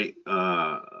tonight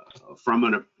from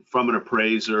an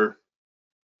appraiser,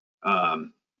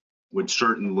 would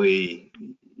certainly,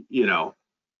 the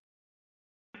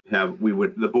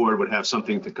board would have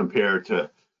something to compare to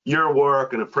your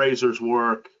work and appraiser's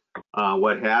work,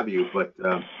 what have you. But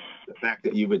the fact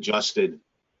that you've adjusted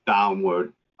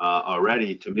downward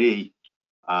already, to me,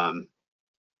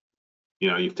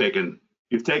 you've taken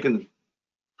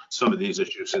some of these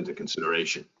issues into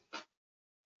consideration.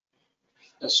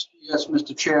 Yes,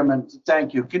 Mr. Chairman,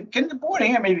 thank you. Can the board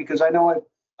hear me? Because I know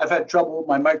I've had trouble with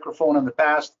my microphone in the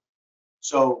past.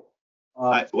 So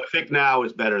I think now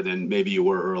is better than maybe you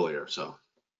were earlier. So.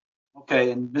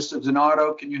 Okay, and Mr.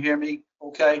 Donato, can you hear me?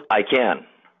 Okay. I can.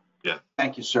 Yeah.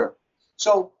 Thank you, sir.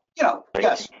 So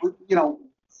yes,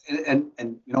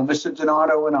 Mr.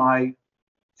 Donato and I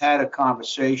had a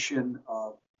conversation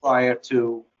prior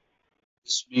to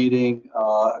this meeting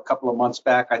a couple of months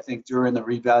back, I think, during the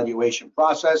revaluation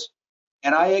process.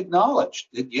 And I acknowledged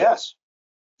that, yes,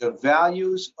 the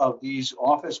values of these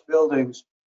office buildings,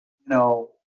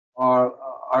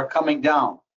 are coming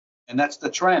down. And that's the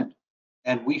trend.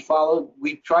 And we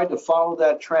tried to follow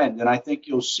that trend. And I think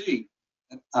you'll see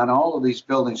on all of these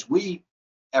buildings, we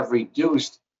have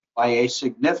reduced by a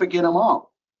significant amount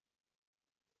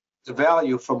the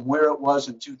value from where it was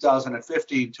in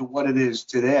 2015 to what it is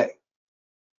today.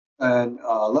 And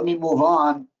let me move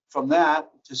on from that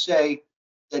to say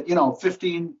that,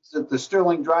 the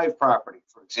Sterling Drive property,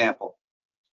 for example,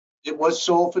 it was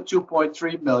sold for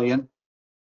 $2.3 million.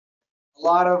 A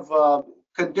lot of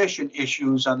condition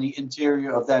issues on the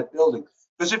interior of that building.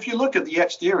 Because if you look at the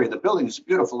exterior, the building is a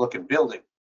beautiful looking building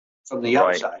from the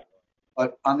outside.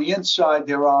 But on the inside,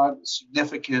 there are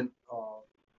significant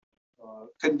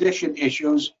condition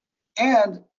issues.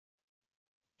 And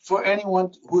for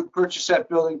anyone who would purchase that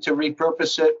building to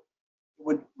repurpose it,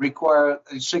 would require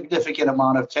a significant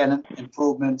amount of tenant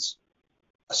improvements,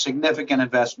 a significant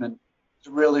investment to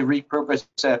really repurpose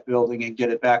that building and get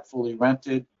it back fully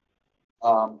rented.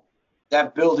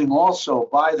 That building also,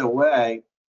 by the way,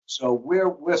 so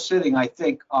we're sitting, I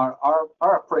think, our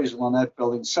appraisal on that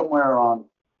building somewhere on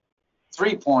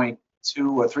 3.2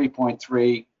 or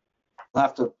 3.3. I'll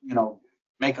have to,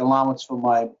 make allowance for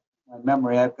my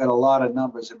memory. I've got a lot of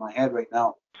numbers in my head right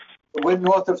now. But we're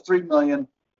north of $3 million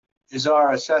is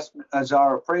our assessment, as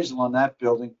our appraisal on that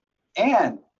building.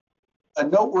 And a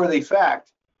noteworthy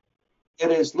fact, it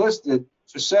is listed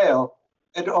for sale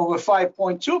at over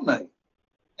 5.2 million.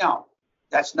 Now,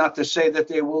 that's not to say that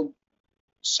they will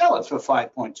sell it for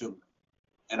 5.2 million,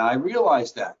 and I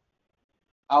realize that.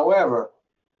 However,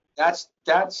 that's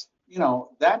you know,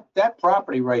 that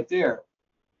property right there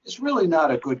is really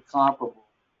not a good comparable.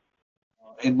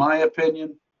 In my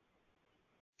opinion,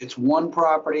 it's one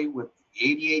property with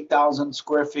 88,000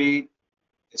 square feet.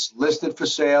 It's listed for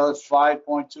sale at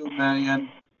 5.2 million.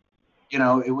 You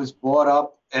know, it was bought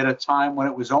up at a time when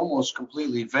it was almost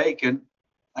completely vacant.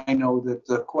 I know that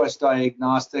the Quest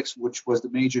Diagnostics, which was the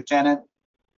major tenant,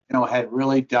 you know, had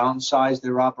really downsized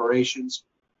their operations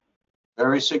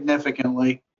very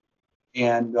significantly,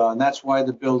 and that's why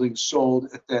the building sold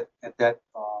at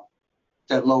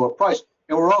that lower price.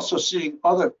 And we're also seeing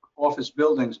other office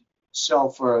buildings sell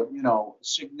for, you know,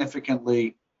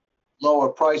 significantly lower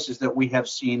prices that we have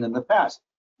seen in the past.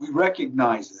 We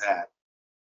recognize that.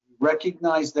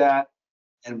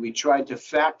 And we tried to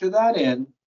factor that in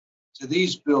to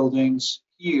these buildings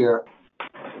here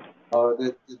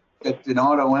that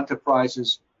Donato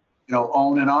Enterprises, you know,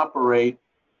 own and operate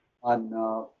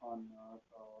on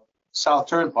South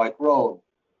Turnpike Road.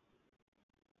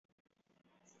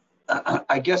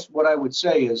 I guess what I would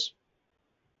say is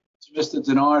to Mr.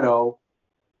 Donato,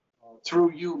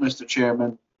 through you, Mr.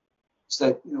 Chairman, is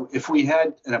that, you know, if we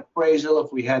had an appraisal,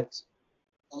 if we had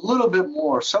a little bit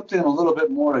more, something a little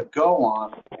bit more to go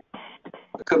on,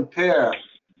 to compare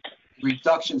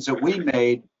reductions that we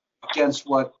made against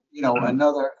what, you know,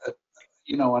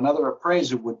 another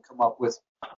appraiser would come up with,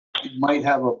 we might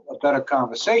have a better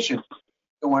conversation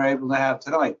than we're able to have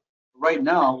tonight. Right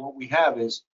now, what we have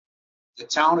is the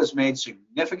town has made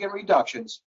significant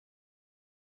reductions,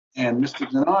 and Mr.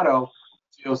 Donato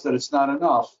feels that it's not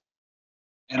enough,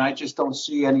 and I just don't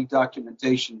see any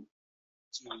documentation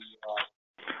to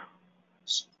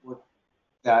support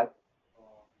that.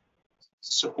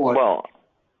 Well,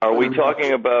 are we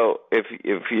talking about, if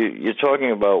you're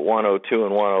talking about 102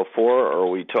 and 104, or are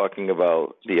we talking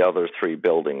about the other three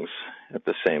buildings at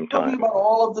the same time? Talking about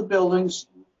all of the buildings,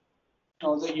 you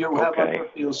know, that you have under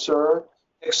appeal, sir,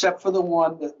 except for the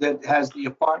one that has the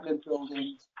apartment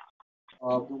buildings,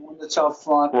 the one that's out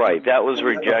front. Right, that was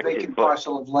rejected. A vacant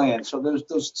parcel of land. So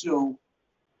those two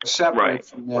are separate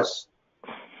from this.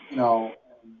 You know,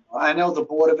 I know the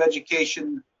Board of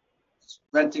Education is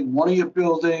renting one of your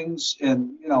buildings,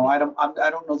 and you know, I don't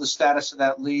know the status of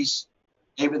that lease.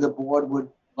 Maybe the board would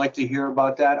like to hear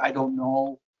about that. I don't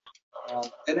know.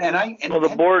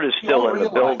 The board is still in the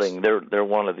building. They're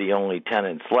one of the only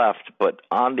tenants left. But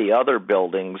on the other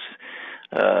buildings,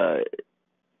 the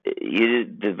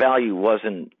value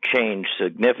wasn't changed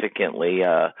significantly.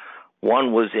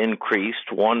 One was increased.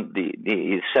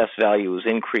 The assessed value was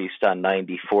increased on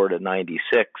 94 to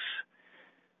 96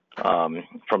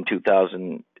 from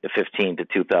 2015 to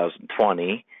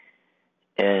 2020.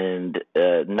 And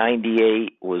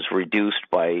 98 was reduced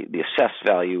by, the assessed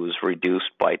value was reduced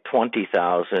by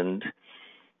 20,000,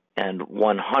 and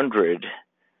 100,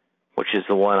 which is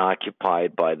the one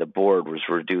occupied by the board, was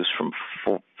reduced from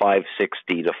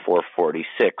 560 to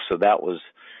 446. So that was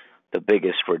the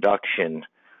biggest reduction,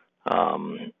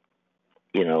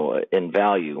 you know, in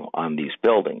value on these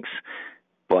buildings.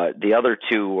 But the other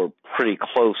two were pretty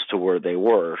close to where they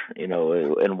were, you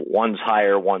know, and one's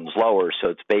higher, one's lower. So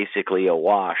it's basically a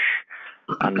wash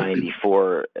on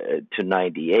 94 to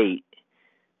 98.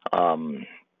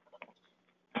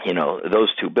 You know,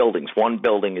 those two buildings. One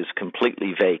building is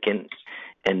completely vacant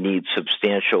and needs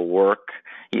substantial work.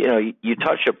 You know, you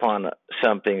touch upon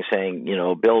something saying, you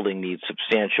know, a building needs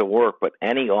substantial work, but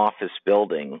any office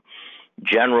building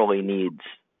generally needs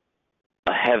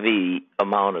a heavy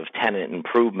amount of tenant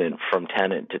improvement from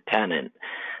tenant to tenant.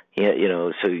 You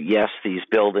know, so yes, these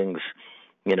buildings,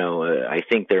 you know, I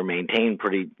think they're maintained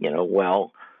pretty, you know,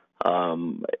 well.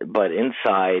 But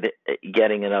inside,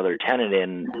 getting another tenant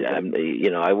in,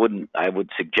 you know, I would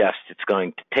suggest it's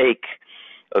going to take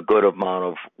a good amount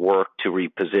of work to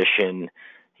reposition.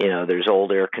 You know, there's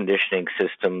old air conditioning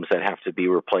systems that have to be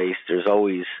replaced. There's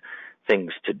always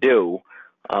things to do.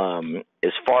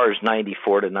 As far as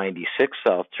 94 to 96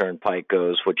 South Turnpike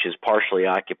goes, which is partially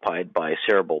occupied by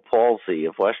Cerebral Palsy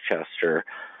of Westchester,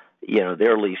 you know,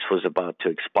 their lease was about to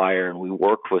expire, and we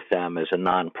worked with them as a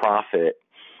nonprofit.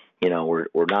 You know,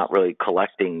 we're not really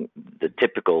collecting the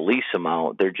typical lease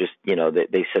amount. They're just, you know,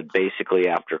 they said basically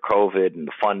after COVID and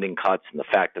the funding cuts and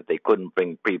the fact that they couldn't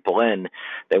bring people in,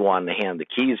 they wanted to hand the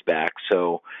keys back.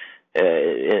 So,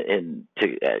 in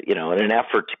an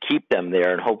effort to keep them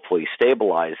there and hopefully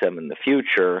stabilize them in the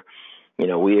future, you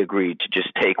know, we agreed to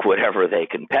just take whatever they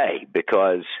can pay,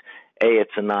 because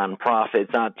it's a nonprofit.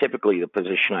 It's not typically the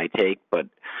position I take, but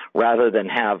rather than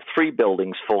have 3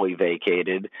 buildings fully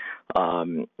vacated,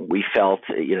 we felt,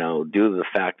 due to the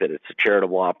fact that it's a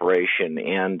charitable operation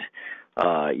and,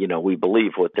 we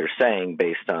believe what they're saying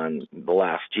based on the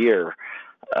last year,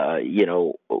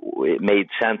 it made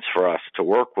sense for us to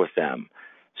work with them.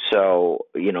 So,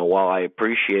 while I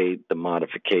appreciate the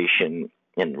modification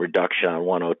and reduction on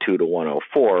 102 to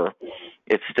 104,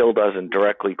 it still doesn't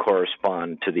directly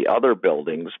correspond to the other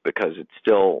buildings because it's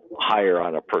still higher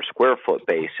on a per square foot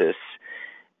basis,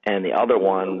 and the other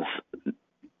ones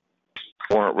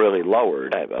weren't really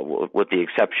lowered, with the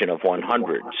exception of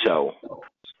 100. So,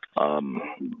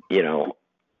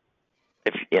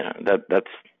 that's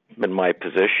been my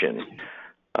position.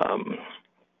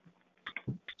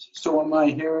 So am I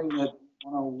hearing that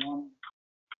 101,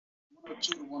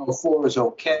 102 to 104 is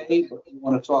okay, but you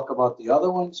want to talk about the other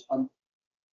ones? And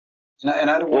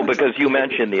I don't want because you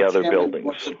mentioned the other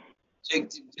buildings.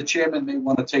 The chairman may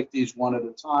want to take these one at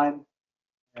a time.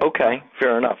 Okay,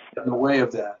 fair enough. In the way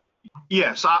of that.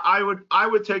 Yes, I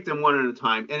would take them one at a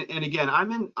time. And again,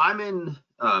 I'm in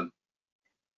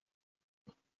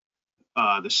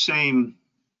the same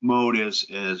mode as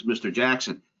Mr.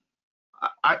 Jackson.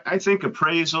 I think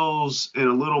appraisals and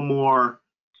a little more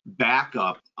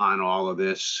backup on all of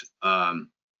this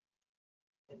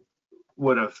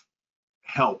would have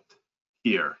helped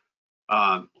here,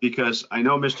 because I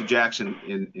know Mr. Jackson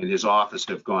in his office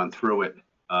have gone through it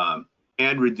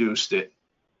and reduced it,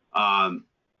 and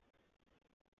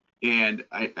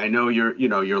I know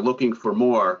you're looking for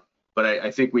more, but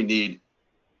I think we need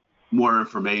more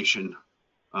information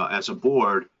as a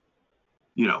board,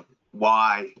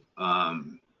 why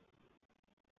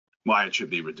it should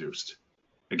be reduced.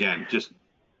 Again,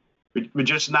 we're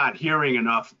just not hearing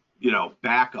enough,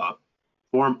 backup,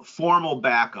 formal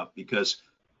backup, because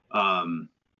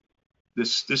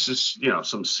this is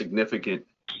some significant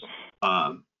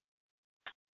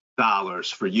dollars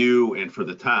for you and for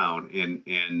the town,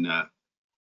 and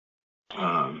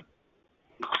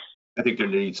I think there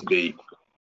needs to be,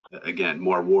 again,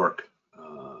 more work.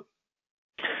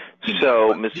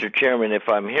 So, Mr. Chairman, if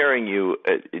I'm hearing you,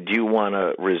 do you want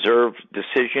a reserve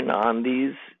decision on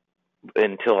these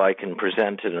until I can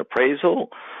present an appraisal,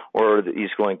 or are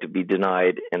these going to be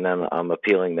denied and then I'm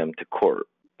appealing them to court?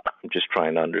 I'm just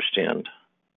trying to understand.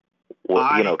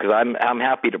 Because I'm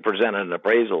happy to present an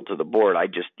appraisal to the board. I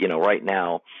just, right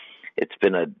now, it's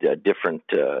been a different,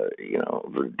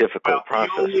 difficult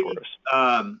process for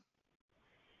us.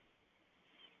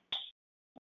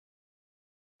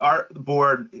 Our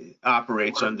board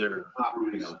operates under,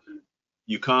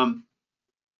 you come,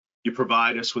 you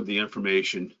provide us with the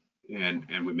information,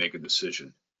 and we make a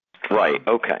decision. Right.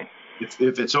 Okay.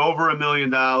 If it's over $1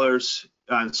 million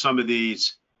on some of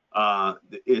these,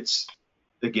 it's,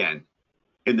 again,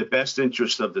 in the best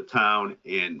interest of the town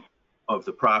and of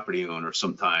the property owner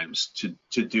sometimes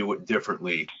to do it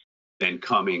differently than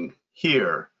coming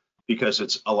here, because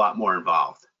it's a lot more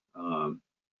involved.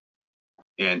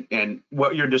 And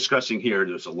what you're discussing here,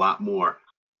 there's a lot more.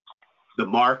 The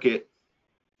market,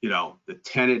 the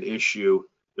tenant issue,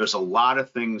 there's a lot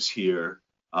of things here,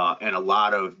 and a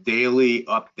lot of daily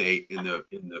update in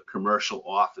the commercial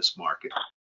office market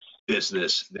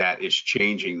business that is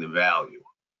changing the value.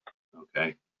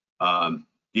 Okay.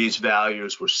 These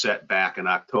values were set back in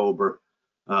October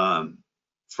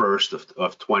 1st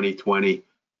of 2020.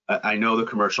 I know the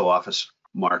commercial office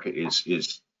market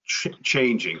is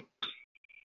changing,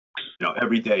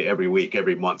 every day, every week,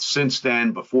 every month since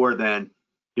then, before then,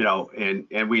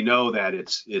 and we know that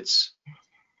it's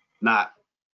not,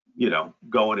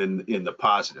 going in the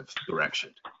positive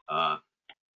direction.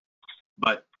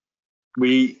 But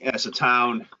we, as a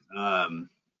town,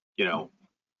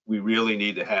 we really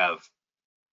need to have,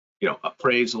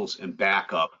 appraisals and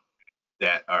backup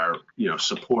that are,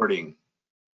 supporting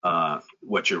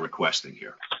what you're requesting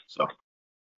here.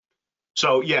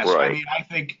 So yes, right. I mean,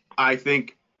 I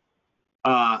think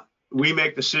we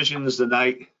make decisions the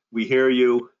night we hear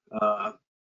you,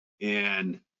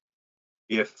 and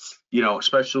if,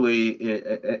 especially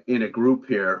in a group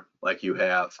here like you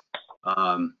have,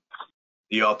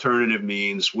 the alternative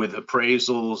means with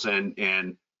appraisals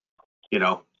and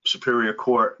Superior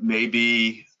Court may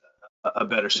be a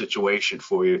better situation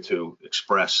for you to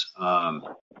express,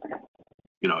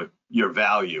 your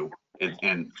value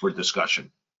and for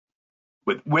discussion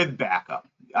with backup.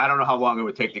 I don't know how long it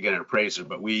would take to get an appraiser,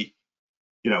 but we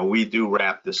do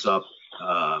wrap this up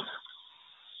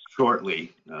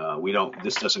shortly.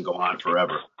 This doesn't go on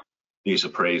forever, these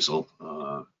appraisal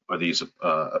or these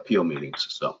appeal meetings.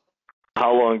 So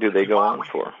how long do they go on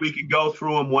for? We could go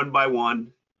through them one by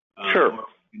one. Sure.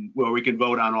 Where we can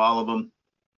vote on all of them.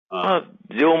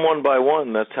 Do them one by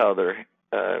one. That's how they're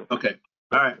Okay.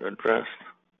 All right. addressed.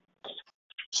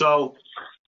 So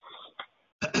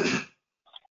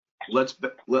let's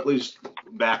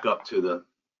back up to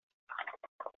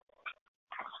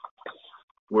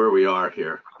where we are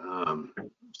here.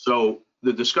 So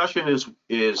the discussion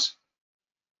is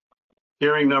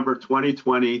hearing number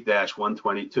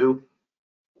 2020-122.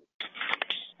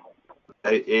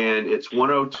 And it's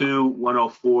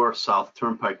 102-104 South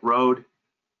Turnpike Road.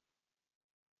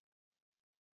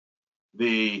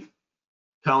 The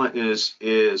appellant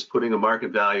is putting a market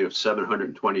value of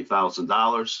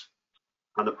 $720,000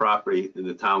 on the property, and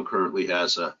the town currently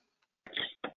has a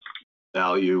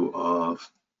value of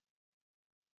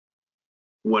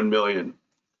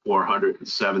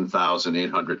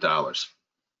 $1,407,800.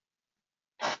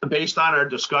 Based on our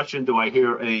discussion, do I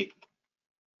hear a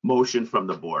motion from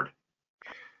the board?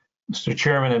 Mr.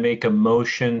 Chairman, I make a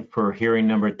motion for hearing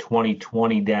number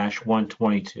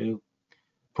 2020-122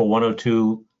 for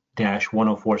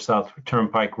 102-104 South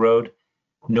Turnpike Road.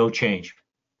 No change.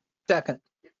 Second.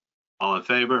 All in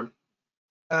favor?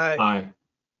 Aye. Aye.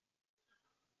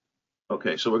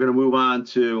 Okay, so we're going to move on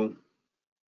to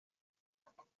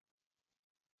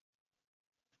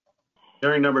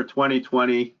hearing number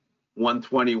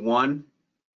 2020-121.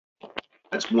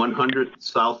 That's 100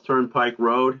 South Turnpike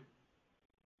Road.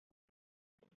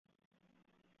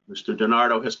 Mr.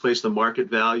 DiNardo has placed a market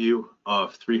value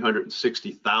of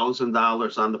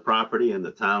 $360,000 on the property, and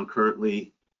the town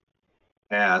currently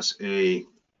has a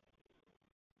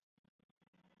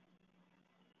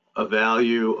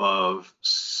value of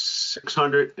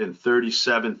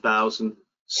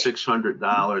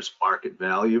 $637,600 market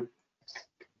value.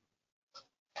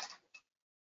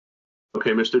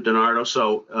 Okay, Mr. DiNardo,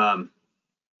 so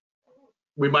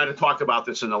we might have talked about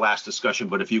this in the last discussion,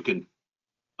 but if you can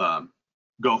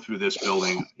go through this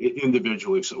building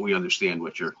individually so we understand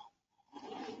what your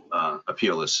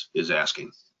appeal is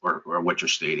asking or what you're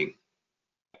stating.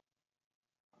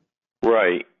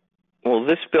 Right. Well,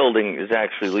 this building is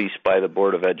actually leased by the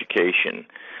Board of Education.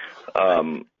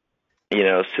 So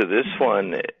this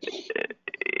one,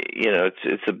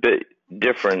 it's a bit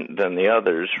different than the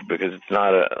others because it's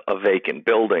not a vacant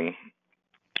building.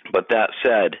 But that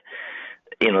said,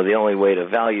 the only way to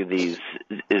value these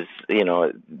is,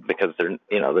 because they're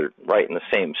right in the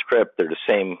same script. They're the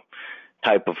same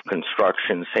type of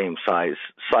construction, same size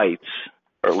sites,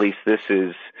 or at least this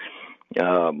is,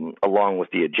 along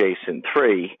with the adjacent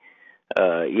three.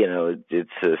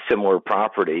 It's a similar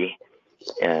property.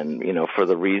 And, for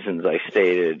the reasons I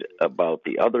stated about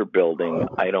the other building,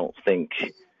 I don't think,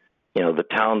 the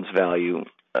town's value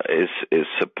is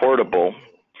supportable.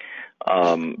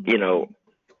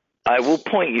 I will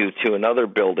point you to another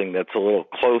building that's a little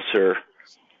closer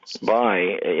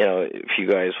by, if you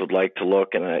guys would like to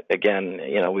look. And again,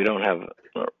 we don't have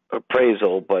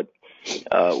appraisal, but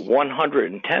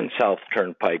 110 South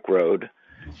Turnpike Road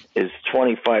is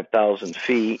 25,000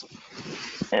 feet,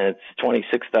 and it's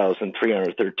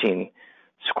 26,313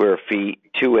 square feet,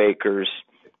 2 acres,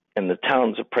 and the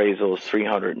town's appraisal is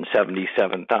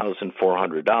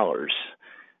 $377,400.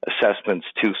 Assessment's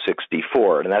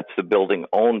 $264, and that's the building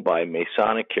owned by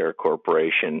Masonic Care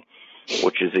Corporation,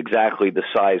 which is exactly the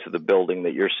size of the building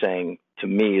that you're saying to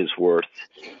me is worth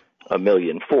 $1.4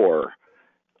 million.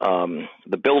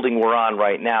 The building we're on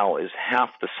right now is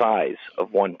half the size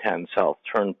of 110 South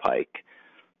Turnpike.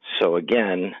 So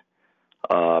again,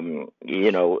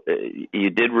 you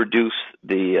did reduce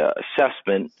the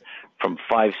assessment from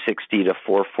 560 to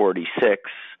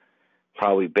 446.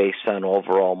 Probably based on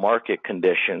overall market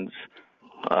conditions.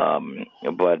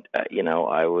 But,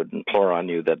 I would implore on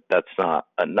you that that's not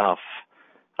enough,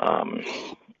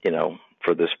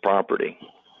 for this property.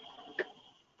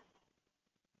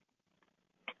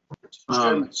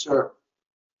 Sir.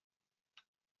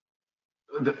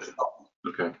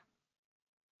 Okay.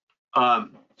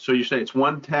 So you say it's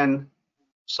 110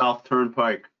 South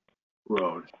Turnpike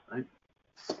Road, right?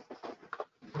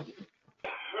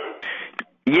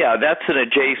 Yeah, that's an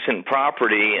adjacent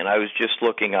property, and I was just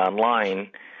looking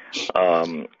online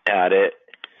at it.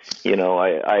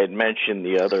 I had mentioned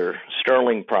the other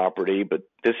Sterling property, but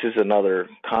this is another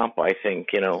comp, I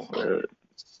think,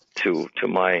 to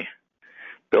my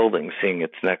building, seeing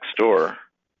it's next door.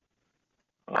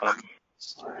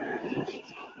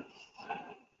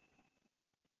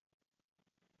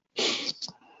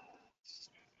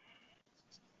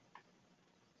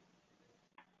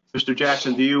 Mr.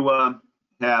 Jackson, do you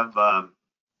have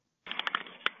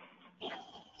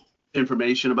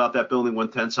information about that building,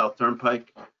 110 South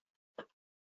Turnpike?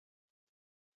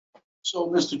 So,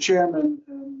 Mr. Chairman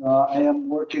and I am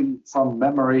working from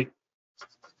memory,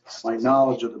 my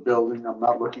knowledge of the building. I'm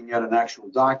not looking at an actual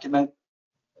document.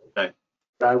 Okay.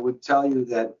 But I would tell you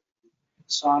that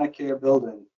Sonicare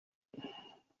building,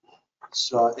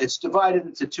 so it's divided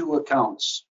into two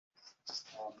accounts.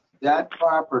 That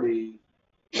property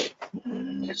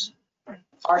is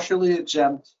partially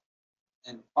exempt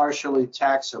and partially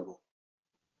taxable.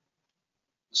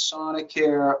 The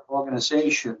Sonicare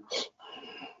organization,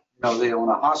 they own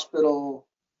a hospital,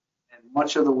 and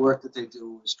much of the work that they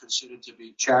do is considered to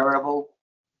be charitable.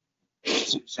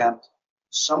 It's exempt.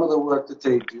 Some of the work that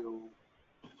they do,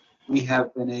 we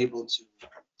have been able to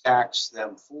tax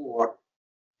them for,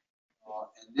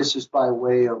 and this is by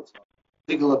way of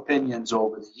legal opinions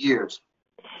over the years.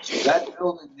 So that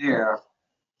building there,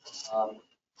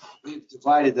 we've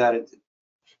divided that into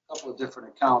a couple of different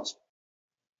accounts,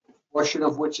 a portion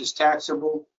of which is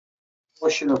taxable, a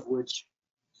portion of which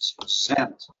is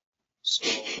exempt. So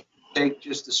take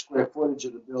just the square footage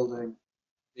of the building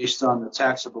based on the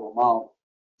taxable amount.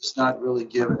 It's not really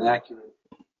give an accurate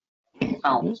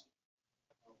count of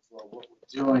what we're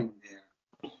doing there.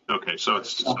 Okay, so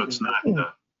it's not.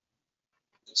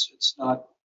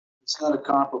 It's not a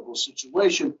comparable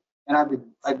situation, and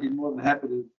I'd be more than happy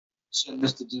to send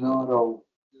Mr. Donato.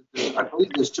 I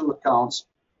believe there's two accounts,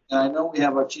 and I know we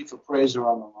have our chief appraiser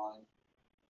on the line.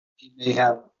 He may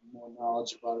have more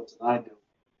knowledge about it than I do.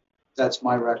 That's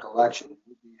my recollection.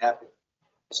 We'd be happy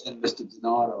to send Mr.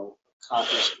 Donato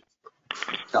copies of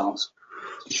accounts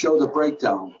to show the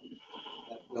breakdown of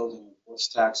that building and what's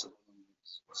taxable.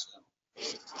 So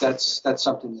that's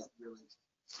something that really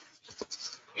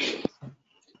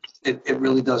it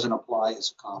really doesn't apply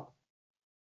as a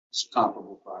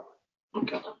comparable property.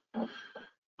 Okay.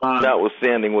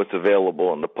 Notwithstanding what's available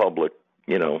on the public,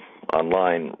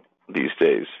 online these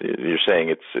days, you're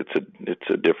saying it's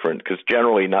a different, because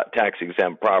generally not tax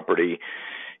exempt property,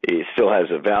 it still has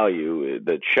a value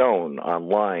that's shown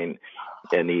online,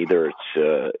 and either it's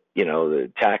the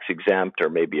tax exempt or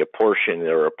maybe a portion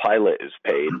or a pilot is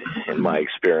paid in my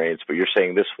experience. But you're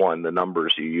saying this one, the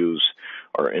numbers you use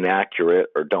are inaccurate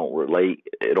or don't relate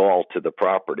at all to the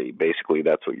property. Basically,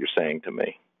 that's what you're saying to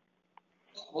me.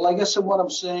 Well, I guess what I'm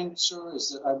saying, sir,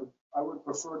 is that I would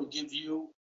prefer to give you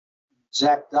an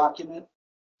exact document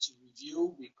to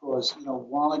review because,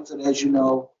 Wallingford, as you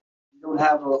know, we don't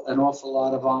have an awful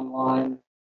lot of online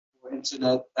or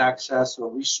internet access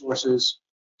or resources.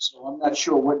 So I'm not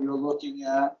sure what you're looking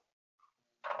at.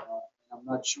 I'm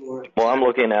not sure. Well, I'm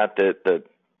looking at it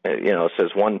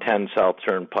says 110 South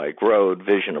Turnpike Road,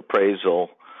 Vision Appraisal.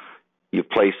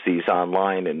 You've placed these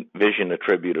online, and Vision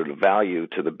attributed a value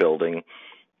to the building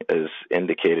as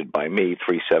indicated by me,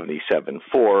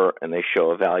 377.4, and they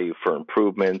show a value for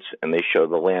improvements, and they show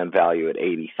the land value at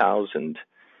 80,000,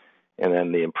 and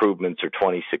then the improvements are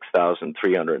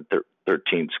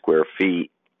 26,313 square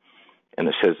feet, and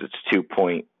it says it's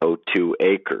 2.02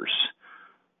 acres.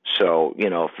 So,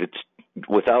 if it's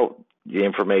without the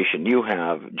information you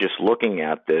have, just looking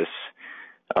at this,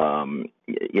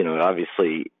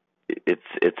 obviously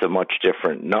it's a much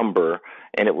different number,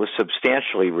 and it was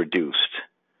substantially reduced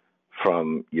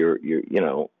from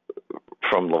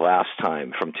from the last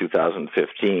time, from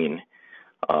 2015.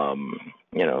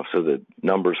 So the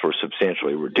numbers were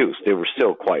substantially reduced. They were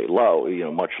still quite low,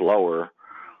 much lower,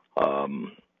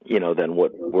 than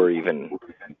what we're even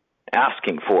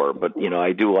asking for. But,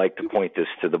 I do like to point this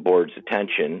to the board's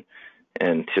attention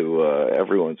and to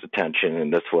everyone's attention,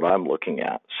 and that's what I'm looking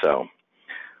at. So,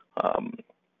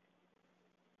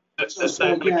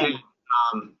 So again,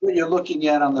 what you're looking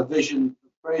at on the Vision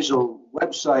Appraisal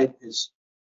website is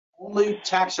only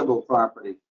taxable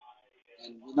property,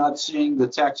 and we're not seeing the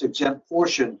tax exempt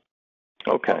portion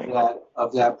of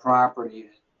that property.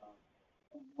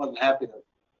 I'm more than happy to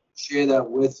share that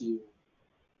with you.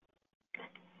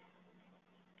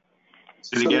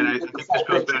 And again, I think this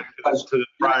goes back to the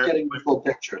prior. Getting the full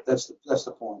picture. That's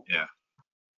the point. Yeah.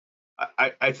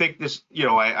 I think this,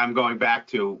 I'm going back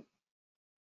to,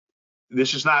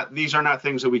 these are not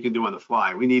things that we can do on the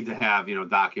fly. We need to have,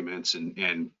 documents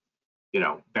and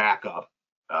backup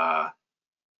to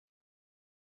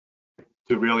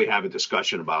really have a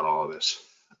discussion about all of this.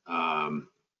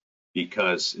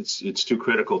 Because it's too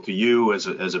critical to you as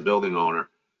a building owner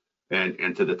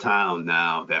and to the town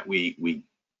now that we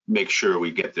make sure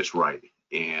we get this right.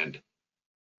 And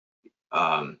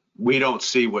we don't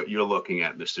see what you're looking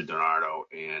at, Mr. Donato,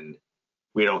 and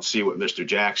we don't see what Mr.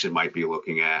 Jackson might be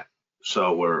looking at.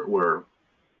 So we're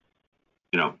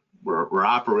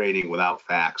operating without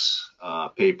facts,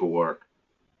 paperwork,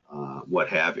 what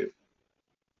have you.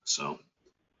 So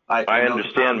I know the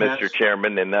understand, town has- Mr.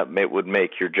 Chairman, and that would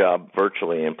make your job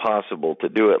virtually impossible to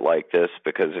do it like this,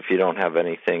 because if you don't have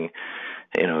anything,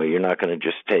 you're not going to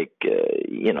just take,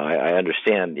 I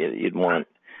understand you'd want,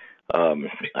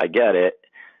 I get it.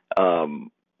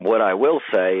 What I will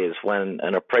say is when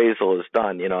an appraisal is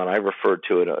done, and I referred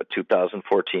to it a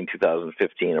 2014,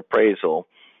 2015 appraisal,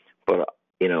 but,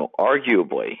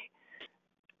 arguably,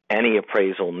 any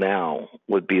appraisal now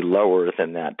would be lower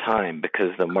than that time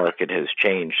because the market has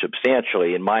changed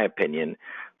substantially, in my opinion,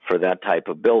 for that type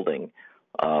of building.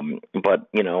 But,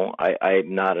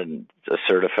 I'm not a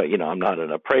certified, I'm not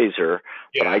an appraiser,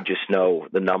 but I just know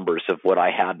the numbers of what I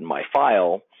had in my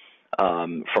file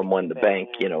from when the bank,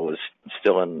 was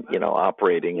still in,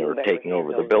 operating or taking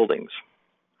over the buildings.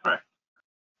 Right.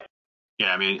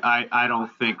 Yeah, I mean, I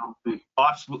don't think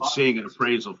us seeing an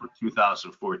appraisal for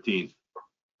 2014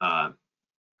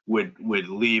 would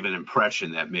leave an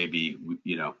impression that maybe,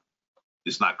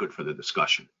 is not good for the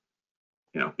discussion,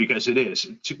 because it is,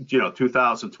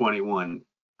 2021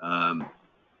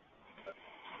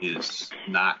 is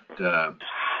not going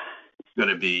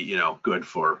to be, good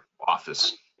for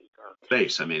office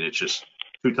space. I mean, it's just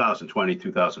 2020,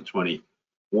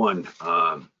 2021.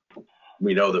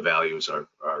 We know the values are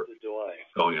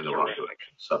going in the wrong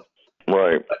direction. So,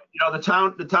 right.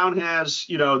 The town has,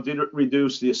 did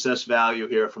reduce the assessed value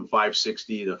here from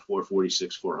 560 to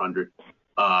 446, 400.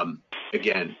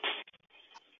 Again,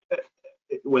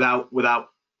 without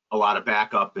a lot of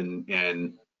backup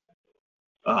and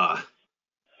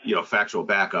factual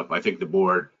backup, I think the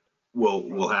board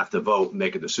will have to vote and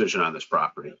make a decision on this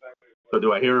property. So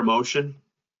do I hear a motion?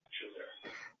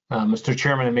 Mr.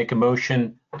 Chairman, I make a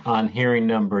motion on hearing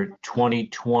number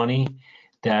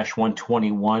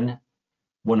 2020-121,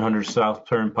 100 South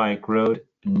Turnpike Road,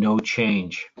 no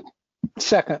change.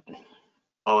 Second.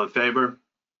 All in favor?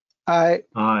 Aye.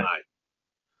 Aye.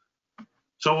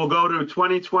 So we'll go to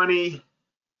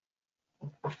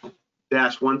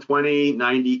 2020-120,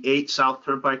 98 South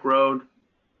Turnpike Road.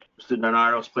 Mr.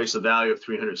 Donaro's placed a value of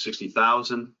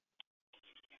 $360,000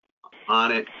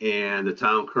 on it, and the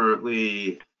town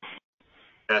currently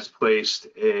has placed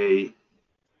a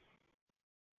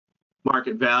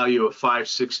market value of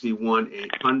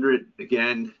 $561,800.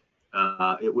 Again,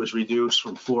 it was reduced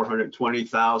from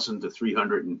 $420,000 to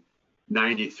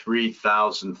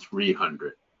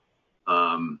 $393,300.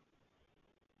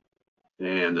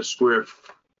 And the square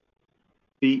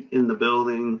feet in the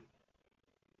building,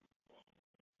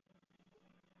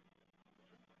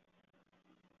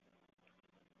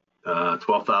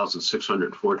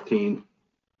 $12,614.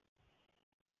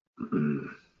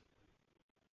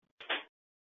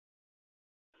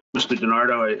 Mr.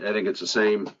 DiNardo, I think it's the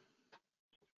same.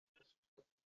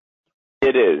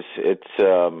 It is. It's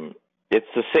the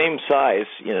same size,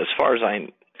 as far as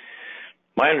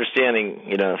my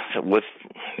understanding, with,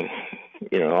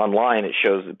 online it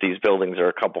shows that these buildings are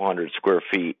a couple hundred square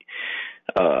feet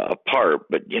apart,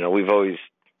 but, we've always,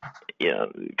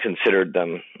 considered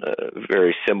them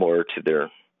very similar to their,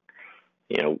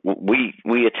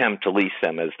 we attempt to lease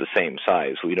them as the same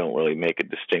size. We don't really make a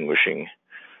distinguishing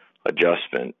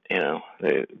adjustment.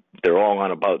 They're all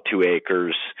on about 2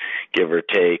 acres, give or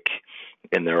take,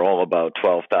 and they're all about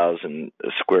 12,000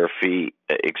 square feet,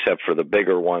 except for the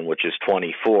bigger one, which is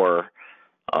 24.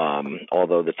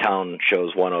 Although the town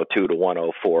shows 102 to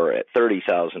 104 at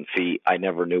 30,000 feet, I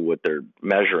never knew what they're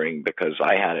measuring because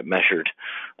I had it measured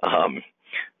by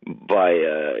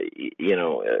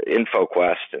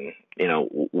InfoQuest, and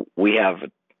we have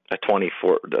a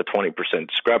 20%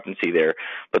 discrepancy there.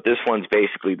 But this one's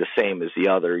basically the same as the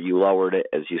other. You lowered it,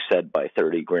 as you said, by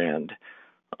 $30,000.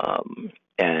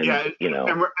 And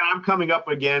I'm coming up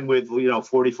again with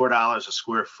 $44 a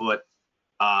square foot,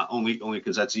 only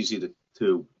because that's easy to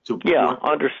yeah,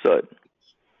 understood.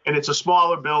 And it's a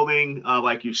smaller building,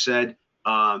 like you said,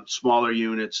 smaller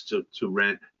units to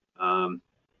rent,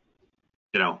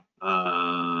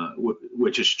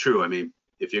 which is true. I mean,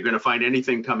 if you're going to find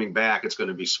anything coming back, it's going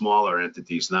to be smaller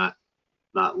entities, not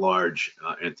large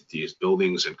entities.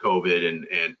 Buildings and COVID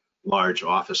and large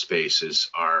office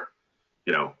spaces are,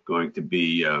 going to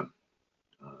be.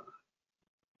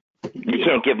 You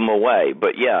can't give them away,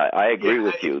 but yeah, I agree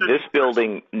with you. This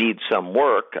building needs some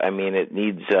work. I mean, it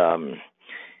needs, an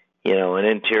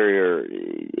interior.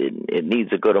 It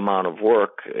needs a good amount of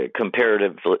work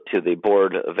comparative to the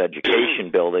Board of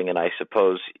Education building, and I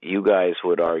suppose you guys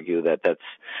would argue that that's,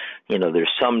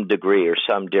 there's some degree or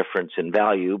some difference in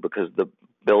value because the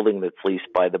building that's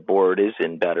leased by the board is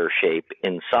in better shape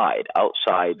inside.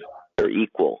 Outside, they're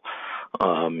equal.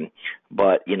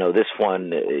 But, this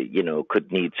one,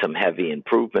 could need some heavy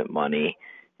improvement money.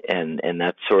 and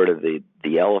that's sort of the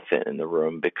elephant in the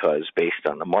room, because based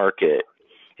on the market,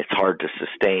 it's hard to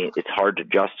sustain, it's hard to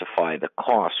justify the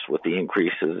costs with the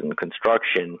increases in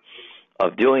construction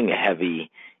of doing a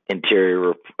heavy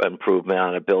interior improvement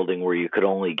on a building where you could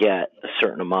only get a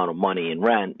certain amount of money in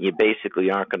rent. You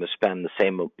basically aren't going to spend the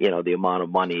same, the amount of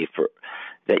money for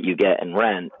that you get in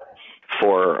rent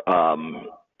for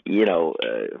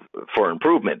for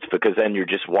improvements, because then you're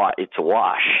just it's a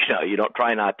wash. You don't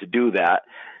try not to do that,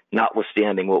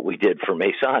 notwithstanding what we did for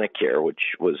Masonic Care,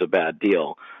 which was a bad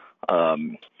deal.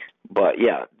 But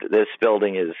yeah, this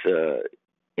building is, it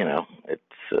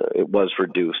was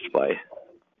reduced by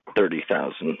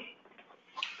 30,000.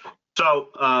 So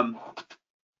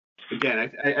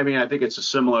again, I think it's a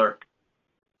similar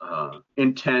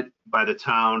intent by the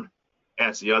town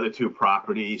as the other two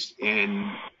properties, and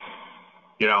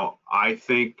I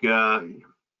think you're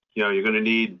going to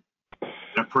need an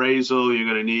appraisal. You're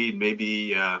going to need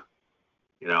maybe a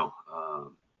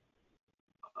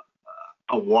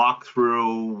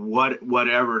walkthrough,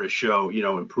 whatever to show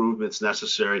improvements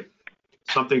necessary,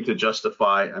 something to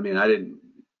justify. I mean, I didn't,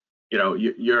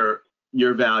 your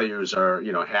values are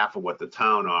half of what the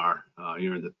town are.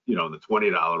 You're in the the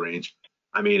 $20 range.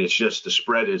 I mean, it's just the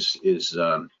spread is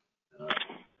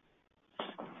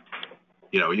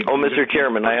Mr.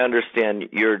 Chairman, I understand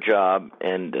your job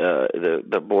and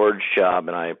the board's job,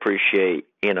 and I appreciate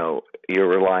your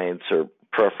reliance or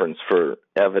preference for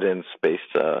evidence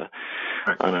based on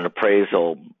an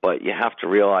appraisal. But you have to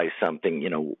realize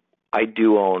something. I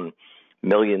do own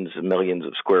millions and millions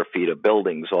of square feet of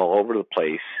buildings all over the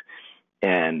place,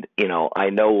 and I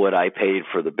know what I paid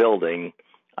for the building.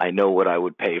 I know what I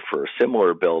would pay for a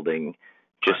similar building,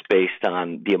 just based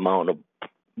on the amount of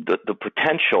the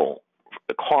potential.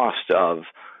 The cost of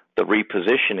the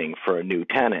repositioning for a new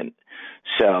tenant.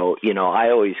 So, I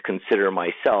always consider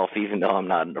myself, even though I'm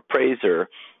not an appraiser,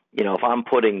 if I'm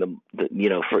putting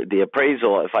for the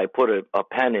appraisal, if I put a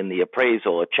pen in the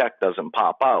appraisal, a check doesn't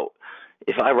pop out.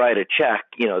 If I write a check,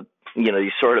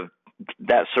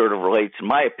 that sort of relates, in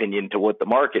my opinion, to what the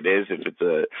market is. If it's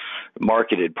a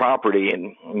marketed property,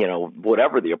 and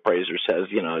whatever the appraiser says,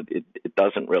 it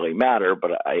doesn't really matter.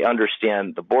 But I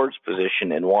understand the board's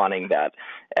position in wanting that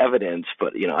evidence.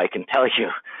 But I can tell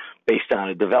you, based on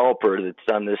a developer that's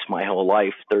done this my whole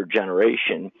life, third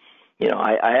generation,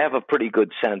 I have a pretty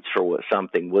good sense for what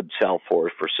something would sell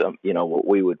for some, what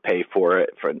we would pay for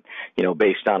it for,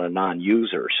 based on a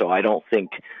non-user. So I don't think,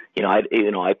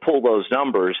 I pull those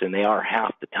numbers, and they are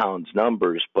half the town's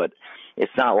numbers, but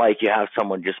it's not like you have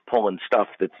someone just pulling stuff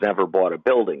that's never bought a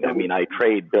building. I mean, I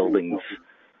trade buildings,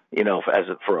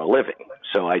 for a living.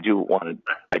 So I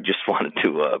just wanted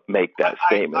to make that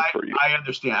statement for you. I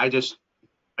understand.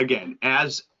 Again,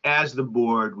 as the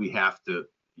board, we have to,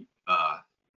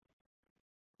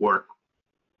 work,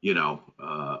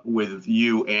 with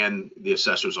you and the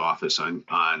assessor's office on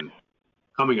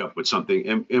coming up with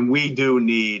something, and we do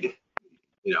need,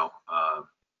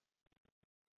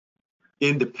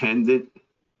 independent,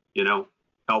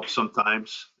 help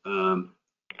sometimes.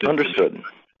 Understood.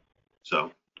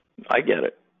 So I get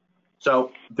it.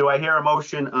 So do I hear a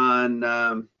motion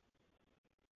on?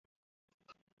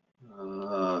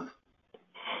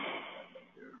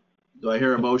 Do I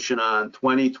hear a motion on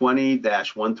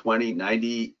 2020-120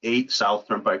 98 South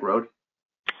Turnpike Road?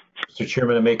 Mr.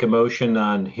 Chairman, I make a motion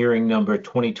on hearing number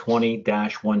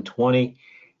 2020-120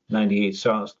 98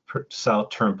 South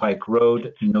Turnpike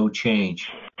Road, no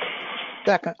change.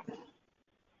 Second.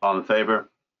 All in favor?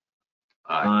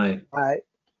 Aye. Aye.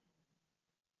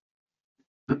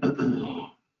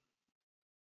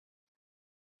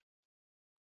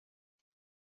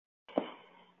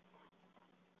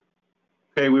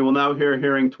 Okay, we will now hear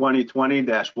hearing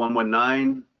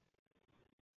 2020-119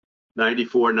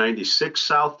 9496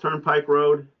 South Turnpike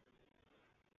Road.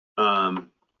 Mr.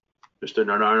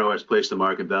 Narnardo has placed a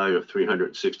market value of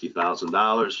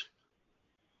 $360,000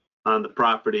 on the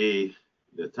property.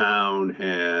 The town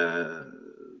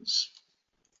has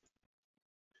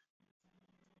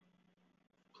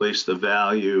placed the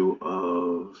value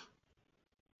of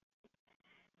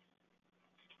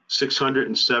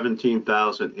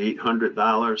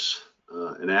 $617,800,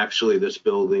 and actually this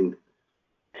building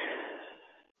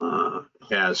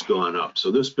has gone up.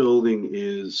 So this building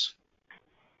is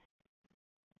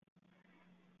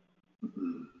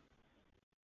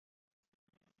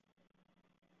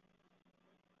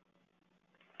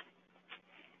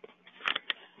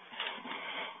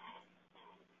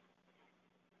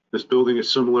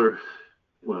similar,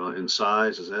 well, in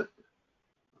size. Is that?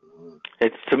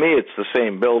 To me, it's the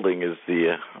same building as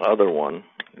the other one.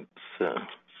 It's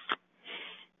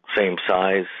Same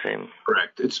size, same.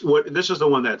 Correct. It's what, this is the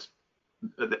one that's,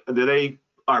 they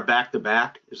are back to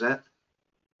back. Is that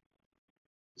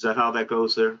how that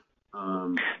goes there?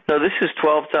 No, this is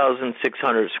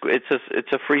 12,600 square.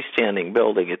 It's a freestanding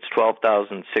building. It's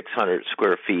 12,600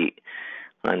 square feet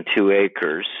on 2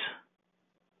 acres.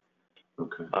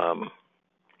 Okay.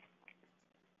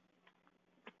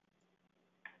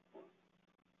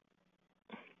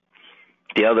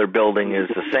 The other building is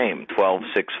the same,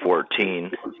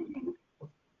 12,614.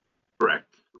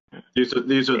 Correct. These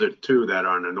are the two that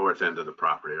are on the north end of the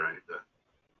property, right?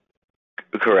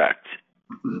 Correct.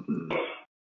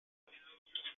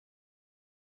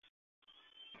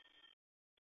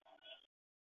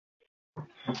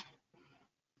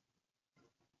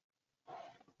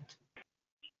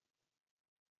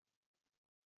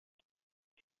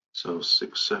 So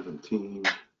 617.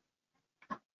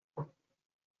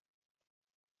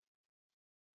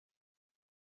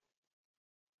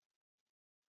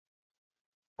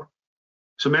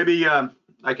 So maybe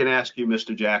I can ask you,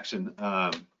 Mr. Jackson,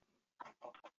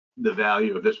 the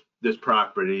value of this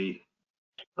property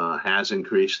has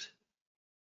increased.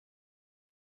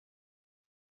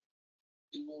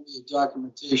 Over the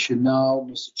documentation now,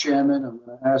 Mr. Chairman, I'm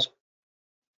going to ask,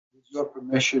 with your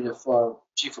permission, if our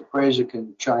chief appraiser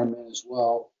can chime in as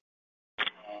well.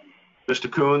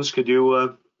 Mr. Coons, could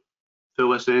you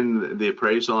fill us in the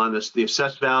appraisal on this? The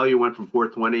assessed value went from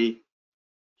 420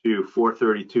 to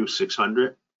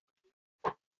 432,600.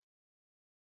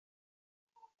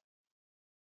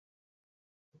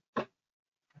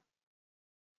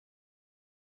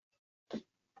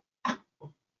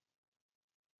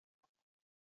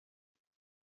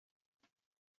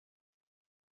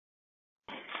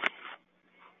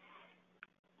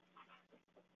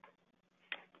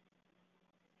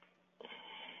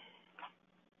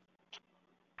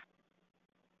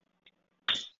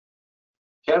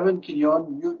 Kevin, can you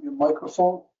unmute your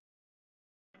microphone?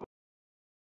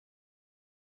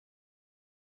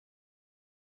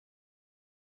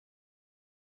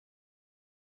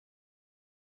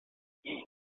 There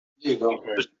you go.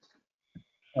 Okay.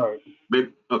 All right.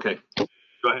 Maybe, okay. Go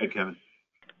ahead, Kevin.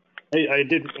 I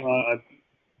did. I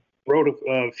wrote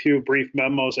a few brief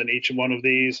memos on each one of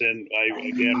these, and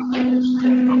You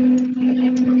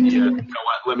know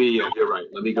what? Let me. You're right.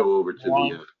 Let me go over to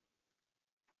the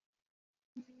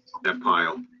that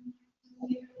pile.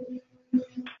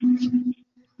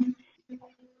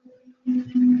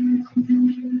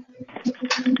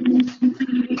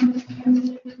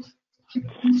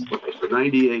 Okay, so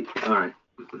 98. All right.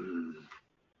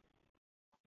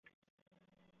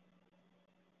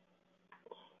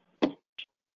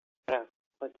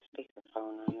 Put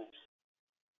speakerphone on this.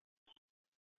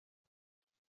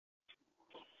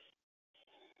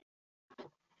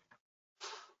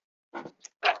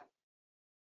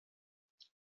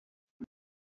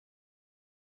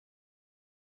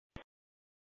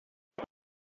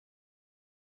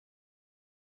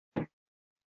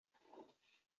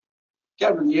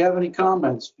 Kevin, do you have any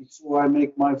comments before I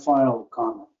make my final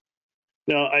comment?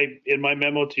 no. In my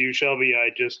memo to you, Shelby,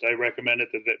 I recommended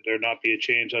that there not be a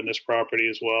change on this property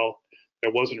as well.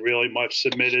 There wasn't really much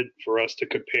submitted for us to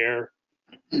compare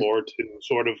or to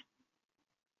sort of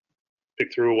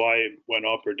pick through why it went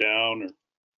up or down.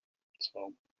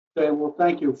 So. Okay, well,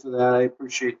 thank you for that. I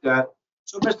appreciate that.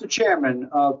 So, Mr. Chairman,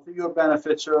 for your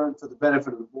benefit, sir, and for the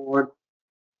benefit of the board,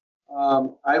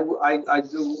 I'm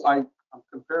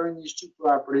comparing these two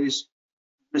properties.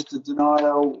 Mr.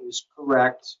 Donato is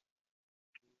correct.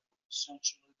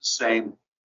 Essentially the same.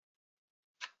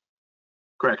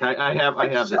 Correct. I have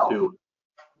the two.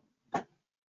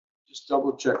 Just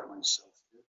double check myself.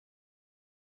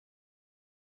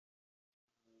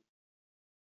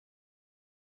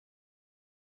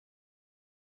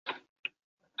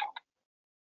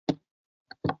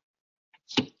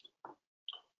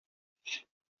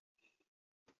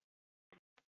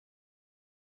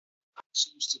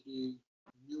 Seems to be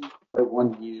new by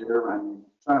 1 year. I'm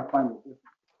trying to find a different.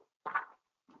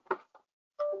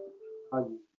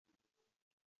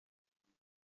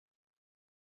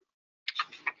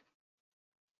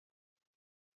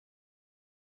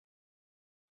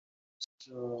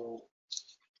 So,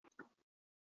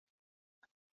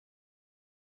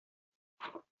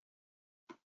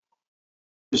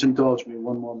 just indulge me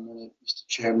one more minute, Mr.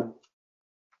 Chairman.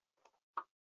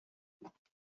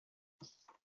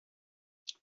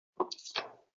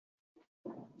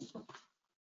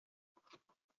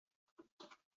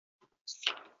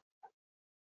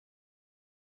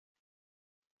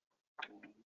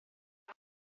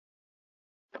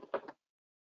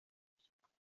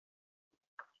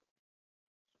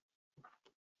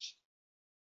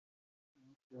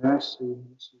 I see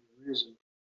the reason.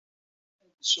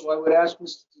 So I would ask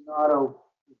Mr. Donato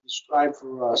to describe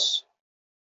for us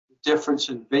the difference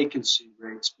in vacancy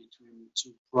rates between the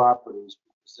two properties,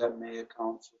 because that may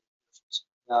account for the difference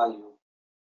in value.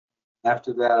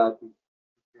 After that, I'd be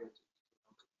prepared to.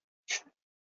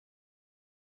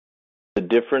 The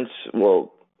difference,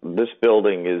 well, this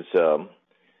building is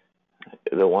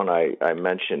the one I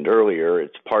mentioned earlier.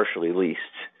 It's partially leased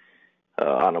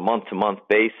on a month-to-month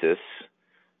basis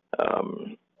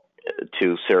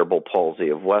to Cerebral Palsy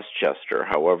of Westchester.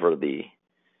 However, the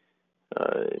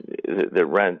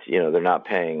rent, they're not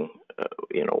paying,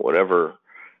 whatever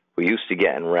we used to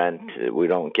get in rent, we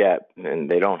don't get, and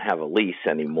they don't have a lease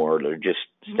anymore. They're just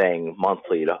staying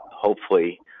monthly to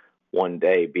hopefully one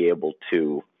day be able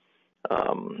to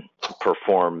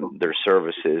perform their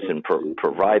services and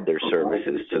provide their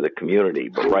services to the community.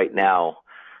 But right now,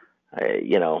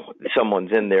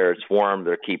 someone's in there, it's warm,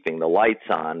 they're keeping the lights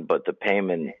on, but the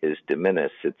payment is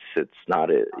diminished. It's not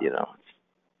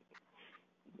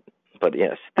But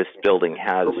yes, this building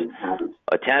has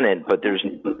a tenant, but there's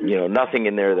nothing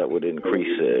in there that would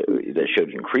increase that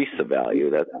should increase the value.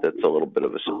 That's a little bit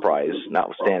of a surprise.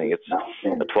 Notwithstanding, it's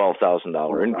a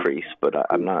 $12,000 increase, but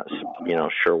I'm not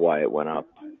sure why it went up.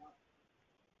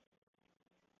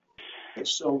 Okay,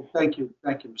 so thank you,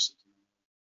 Mr.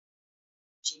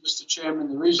 So, Mr. Chairman,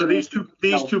 the reason So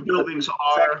these two buildings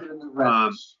are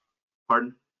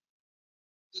pardon?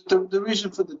 The reason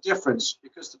for the difference,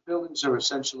 because the buildings are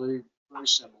essentially very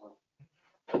similar.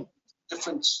 The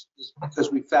difference is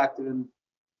because we factored in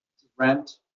the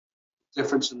rent,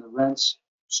 difference in the rents.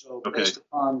 So based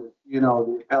upon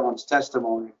the appellant's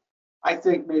testimony, I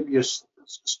think maybe a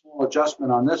small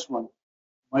adjustment on this one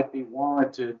might be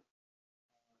warranted.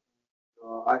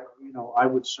 I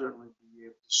would certainly be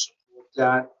able to support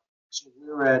that. So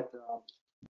we're at.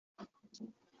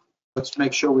 Let's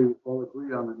make sure we all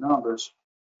agree on the numbers.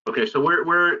 Okay, so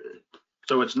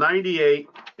so it's 98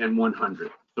 and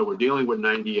 100. So we're dealing with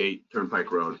 98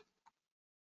 Turnpike Road.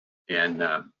 And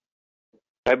I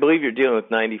believe you're dealing with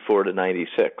 94 to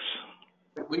 96.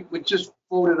 We just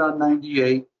voted on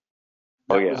 98.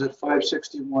 That was at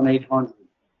 561,800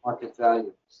 market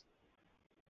value.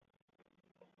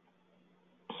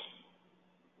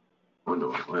 Oh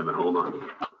no, wait a minute, hold on.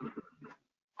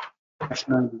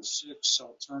 96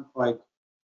 South Turnpike,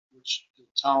 which the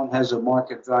town has a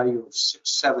market value of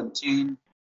 617.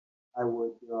 I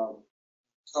would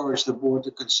encourage the board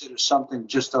to consider something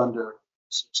just under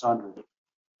 600.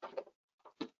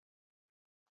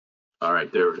 All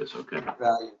right, there it is. Okay.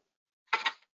 Value.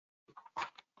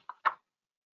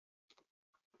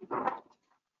 And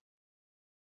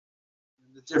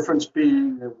the difference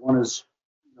being that one is,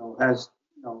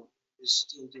 is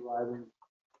still deriving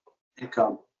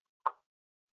income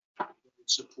that would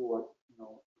support, the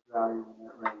value in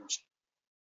that range.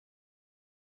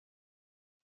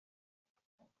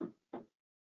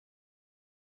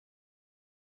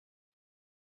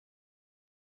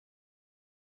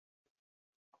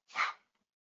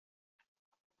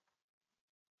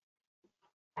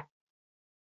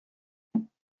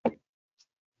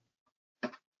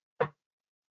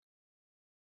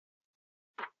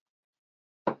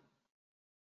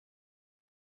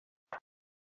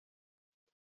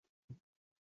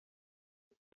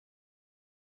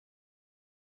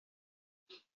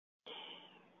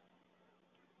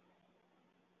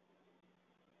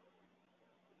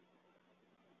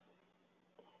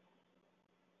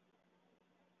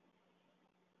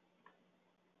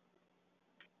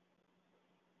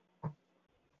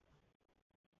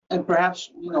 And perhaps,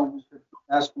 we could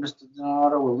ask Mr.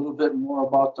 Donato a little bit more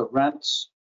about the rents,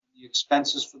 the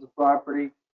expenses for the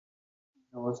property.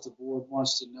 If the board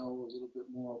wants to know a little bit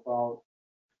more about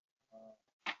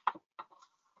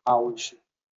how we should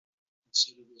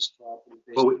consider this property.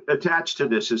 Well, attached to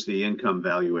this is the income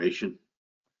valuation.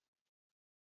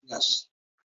 Yes.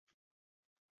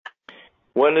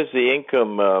 When is the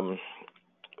income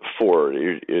for?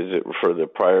 Is it for the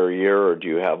prior year, or do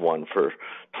you have one for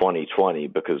 2020?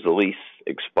 Because the lease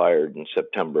expired in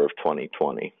September of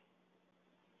 2020.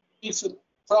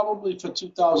 Probably for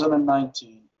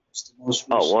 2019. It's the most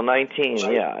recent. Oh, well, 19,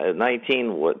 yeah.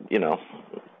 19,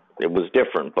 it was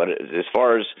different. But as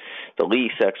far as the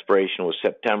lease expiration was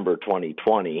September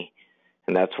 2020,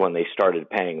 and that's when they started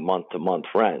paying month-to-month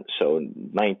rent. So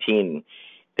in 19,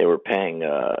 they were paying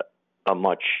a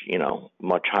much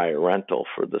higher rental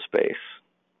for the space.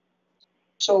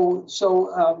 So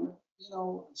for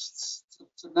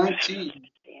 19,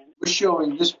 we're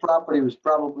showing this property was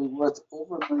probably worth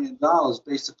over $1 million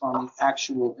based upon the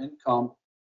actual income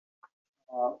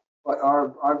But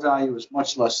our value is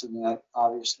much less than that,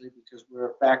 obviously, because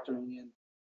we're factoring in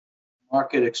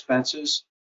market expenses,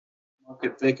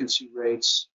 market vacancy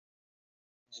rates,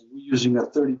 and we're using a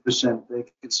 30%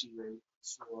 vacancy rate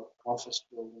for office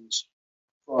buildings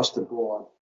across the board.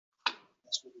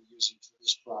 That's what we're using for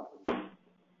this property.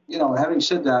 You know, having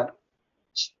said that,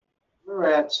 we're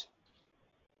at,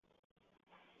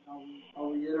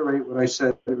 I'll reiterate what I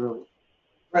said earlier.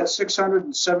 We're at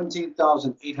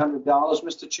 $617,800,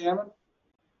 Mr. Chairman.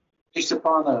 Based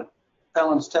upon the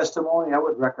appellant's testimony, I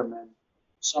would recommend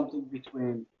something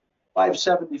between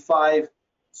 575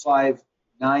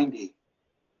 590 in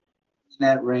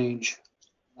that range.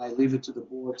 And I leave it to the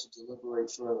board to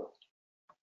deliberate further.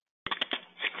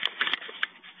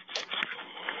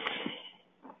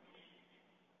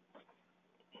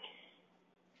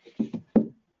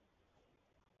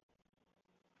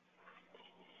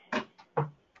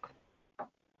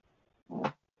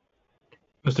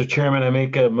 Mr. Chairman, I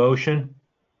make a motion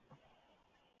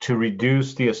to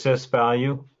reduce the assessed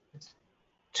value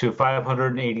to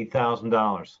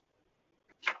 $580,000.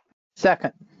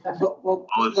 Second. Well,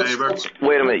 All in favor?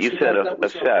 Wait a minute, you said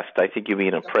assessed. I think you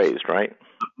mean appraised, right? It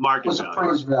Market was value,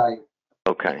 appraised value.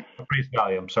 Okay. Appraised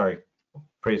value, I'm sorry.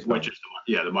 Appraised value. which is,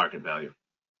 the market value.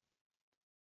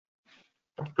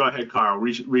 Go ahead, Carl,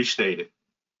 restate it.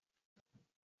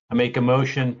 I make a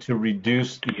motion to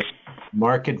reduce the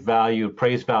market value,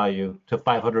 appraised value to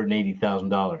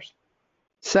 $580,000.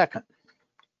 Second.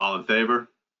 All in favor?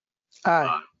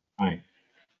 Aye. Aye.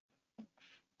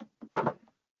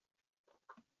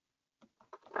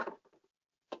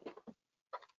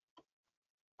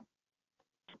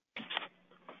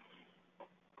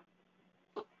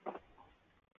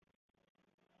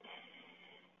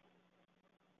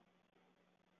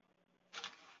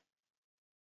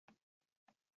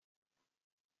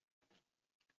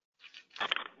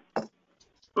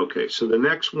 Okay, so the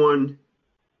next one,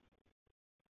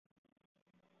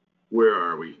 where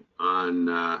are we? On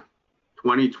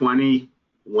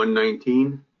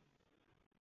 2020-119? Is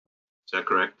that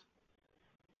correct?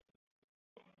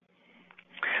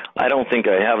 I don't think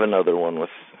I have another one with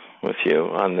you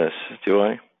on this, do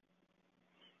I?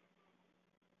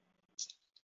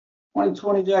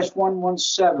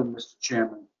 2020-117, Mr.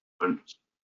 Chairman.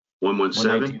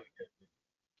 117?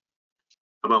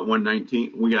 How about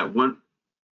 119? We got one.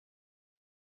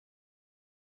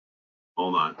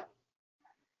 Hold on.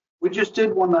 We just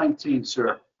did 119,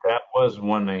 sir. That was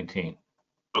 119.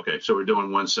 Okay, so we're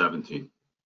doing 117.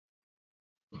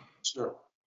 Sir.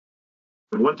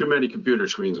 One too many computer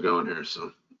screens going here,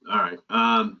 so, all right.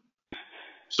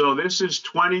 So this is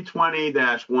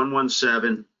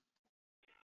 2020-117.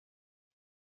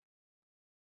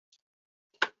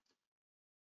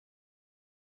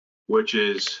 Which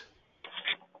is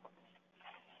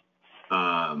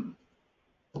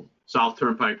South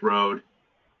Turnpike Road,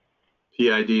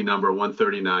 PID number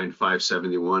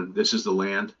 139-571. This is the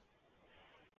land.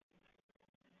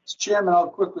 Mr. Chairman, I'll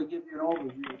quickly give you an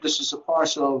overview. This is a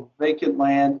parcel of vacant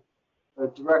land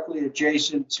directly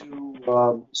adjacent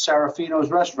to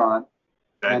Serafino's restaurant,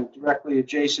 Okay. and directly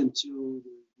adjacent to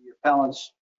the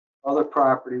appellant's other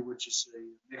property, which is a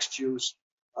mixed-use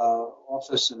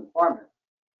office and apartment.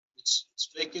 It's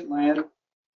vacant land.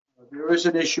 There is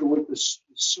an issue with the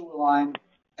sewer line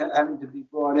having to be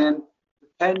brought in,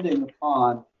 depending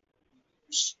upon the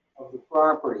use of the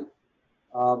property.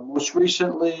 Most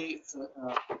recently,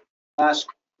 last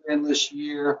and this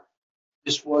year,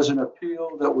 this was an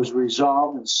appeal that was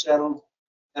resolved and settled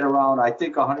at around, I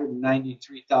think,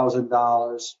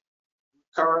 $193,000.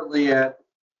 Currently at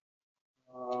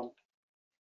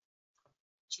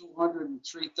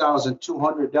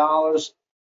 $203,200.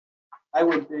 I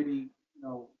would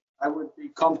be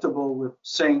comfortable with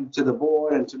saying to the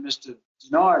board and to Mr.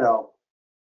 DiNardo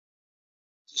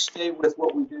to stay with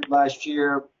what we did last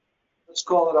year. Let's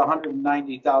call it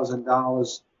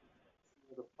 $190,000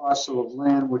 for the parcel of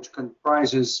land, which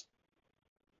comprises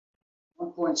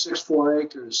 1.64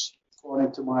 acres,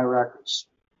 according to my records.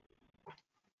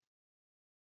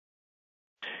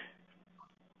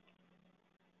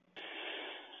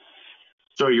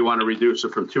 So you want to reduce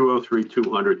it from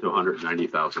 $203,200 to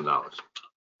 $190,000.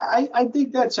 I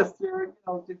think that's a fair,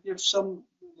 to give some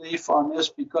relief on this,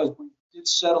 because we did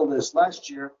settle this last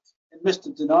year, and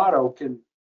Mr. DiNardo can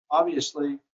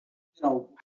obviously,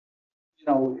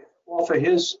 offer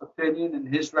his opinion and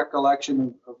his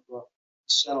recollection of the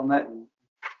settlement,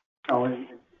 and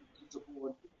give the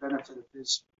board the benefit of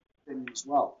his opinion as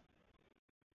well.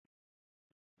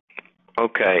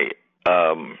 Okay.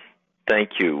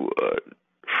 Thank you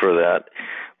for that.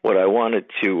 What I wanted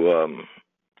to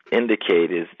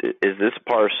indicate is this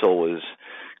parcel is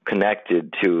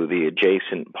connected to the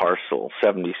adjacent parcel,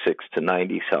 76 to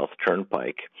 90 South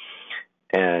Turnpike.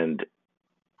 And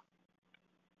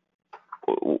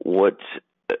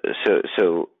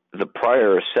so the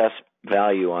prior assessed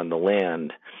value on the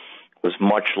land was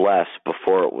much less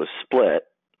before it was split.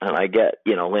 And I get,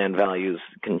 land values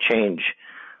can change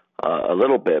a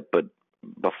little bit, but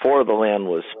before the land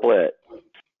was split,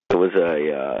 it was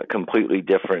a completely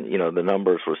different, the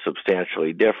numbers were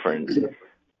substantially different.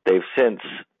 They've since,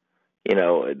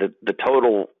 the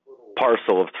total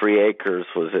parcel of 3 acres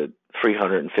was at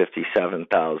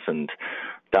 $357,000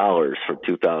 for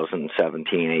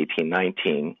 2017, 18,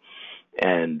 19.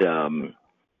 And,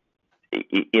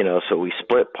 so we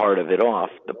split part of it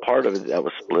off. The part of it that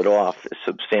was split off is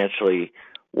substantially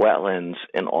wetlands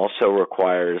and also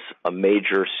requires a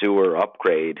major sewer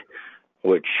upgrade,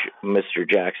 which Mr.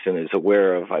 Jackson is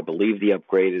aware of. I believe the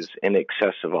upgrade is in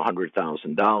excess of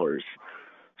 $100,000.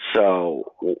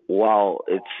 So while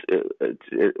it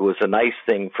was a nice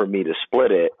thing for me to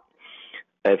split it,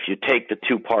 if you take the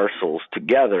two parcels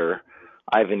together,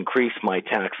 I've increased my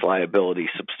tax liability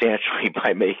substantially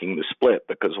by making the split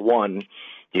because, one,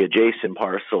 the adjacent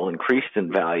parcel increased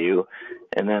in value,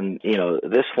 and then,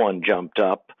 this one jumped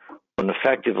up, and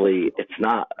effectively it's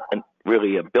not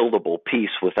really a buildable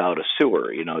piece without a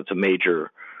sewer. It's a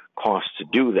major cost to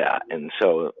do that. And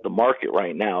so the market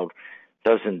right now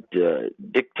doesn't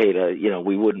dictate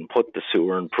we wouldn't put the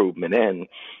sewer improvement in. And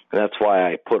that's why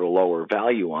I put a lower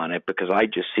value on it, because I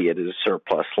just see it as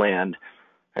surplus land,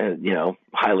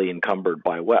 highly encumbered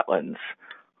by wetlands.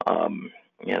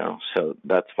 So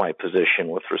that's my position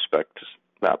with respect to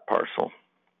that parcel.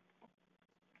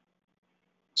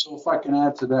 So if I can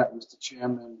add to that, Mr.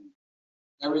 Chairman,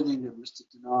 everything that Mr.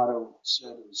 Donato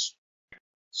said is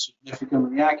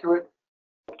significantly accurate.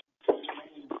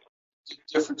 The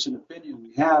difference in opinion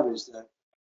we have is that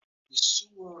the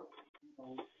sewer,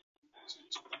 to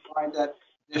provide that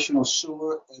additional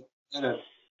sewer at a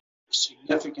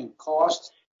significant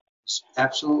cost is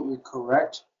absolutely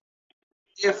correct.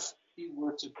 If he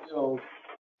were to build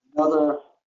another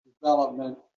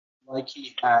development like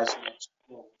he has next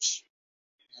door,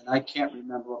 and I can't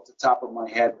remember off the top of my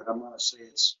head, but I'm going to say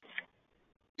it's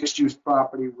mixed-use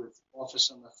property with office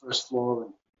on the first floor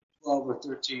and 12 or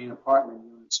 13 apartment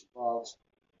units above.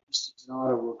 Mr.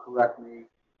 Donato will correct me.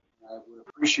 I would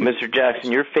appreciate it. Mr.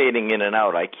 Jackson, you're fading in and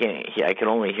out. I can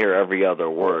only hear every other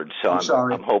word. So I'm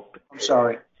sorry. I'm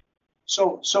sorry.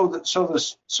 So the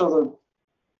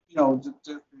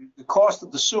cost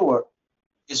of the sewer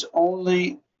is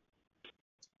only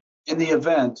in the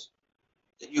event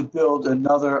that you build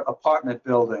another apartment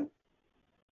building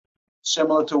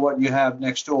similar to what you have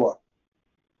next door.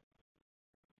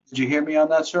 Did you hear me on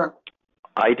that, sir?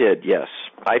 I did, yes.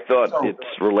 I thought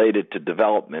it's related to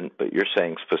development, but you're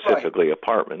saying specifically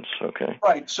apartments. Okay.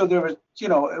 Right. So there was,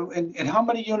 and how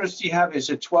many units do you have?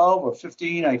 Is it 12 or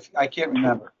 15? I can't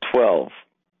remember. 12.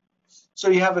 So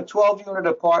you have a 12-unit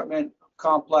apartment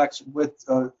complex with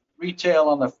retail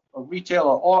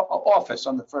or office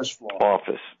on the first floor.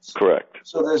 Office, correct.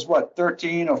 So there's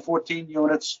 13 or 14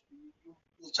 units?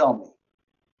 You tell me.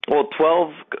 Well,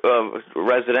 12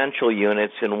 residential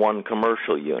units and 1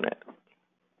 commercial unit.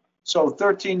 So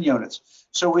 13 units.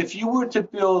 So if you were to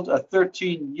build a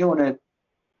 13-unit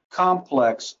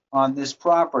complex on this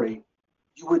property,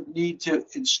 you would need to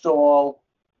install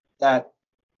that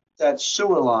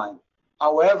sewer line.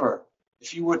 However,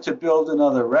 if you were to build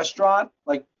another restaurant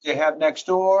like they have next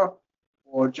door,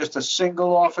 or just a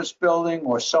single office building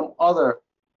or some other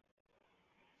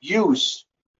use,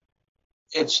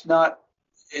 it's not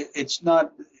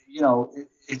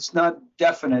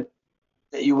definite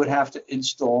that you would have to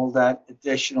install that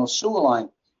additional sewer line.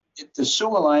 The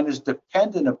sewer line is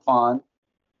dependent upon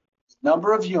the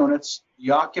number of units,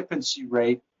 the occupancy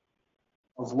rate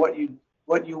of what you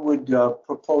would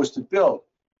propose to build,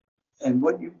 and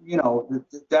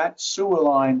that sewer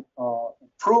line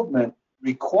improvement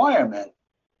requirement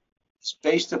is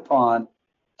based upon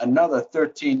another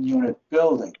 13-unit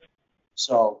building.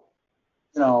 So,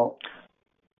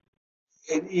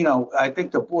 I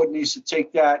think the board needs to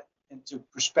take that into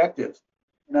perspective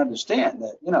and understand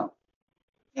that,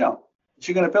 if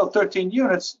you're going to build 13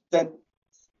 units, then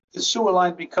the sewer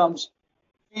line becomes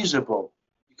feasible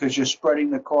because you're spreading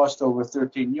the cost over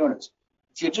 13 units.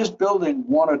 If you're just building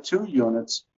 1 or 2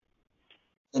 units,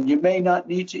 then you may not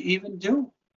need to even do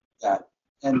that.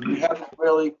 And we haven't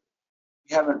really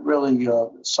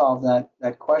solved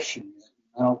that question yet.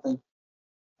 I don't think.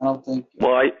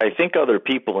 Well, I think other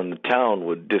people in the town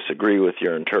would disagree with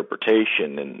your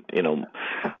interpretation, and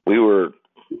we were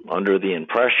under the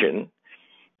impression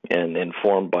and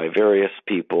informed by various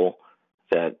people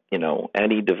that,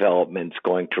 any development's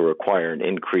going to require an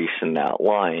increase in that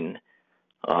line,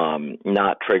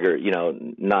 not trigger,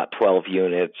 not 12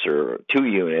 units or 2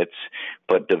 units,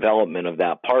 but development of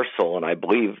that parcel. And I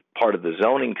believe part of the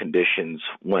zoning conditions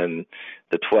when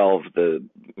the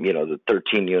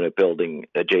 13 unit building,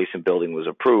 adjacent building was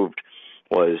approved,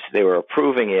 was they were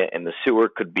approving it and the sewer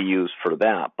could be used for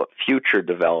that, but future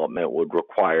development would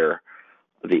require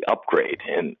the upgrade.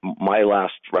 And my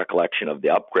last recollection of the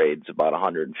upgrade is about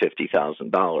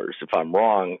 $150,000. If I'm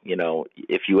wrong,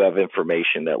 if you have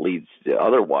information that leads to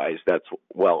otherwise, that's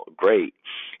great.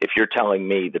 If you're telling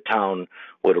me the town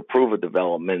would approve a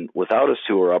development without a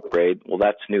sewer upgrade, well,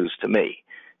 that's news to me.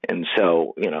 And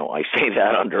so, I say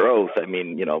that under oath. I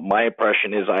mean, my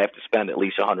impression is I have to spend at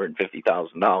least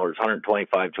 $150,000,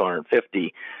 $125,000 to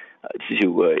 $150,000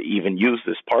 to even use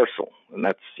this parcel. And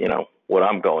that's, what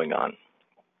I'm going on.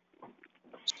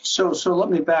 So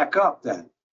let me back up then.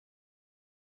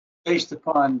 Based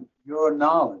upon your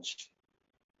knowledge,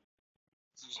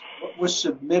 what was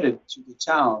submitted to the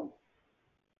town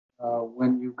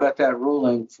when you got that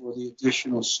ruling for the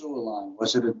additional sewer line?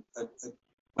 Was it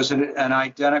an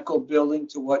identical building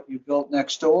to what you built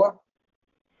next door?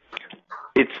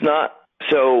 It's not.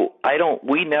 So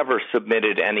we never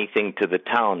submitted anything to the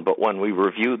town, but when we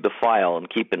reviewed the file, and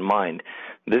keep in mind,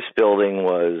 this building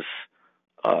was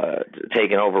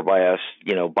taken over by us,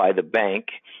 by the bank,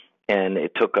 and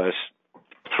it took us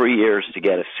 3 years to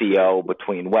get a CO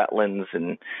between wetlands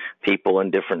and people in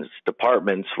different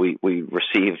departments. We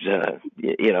received, a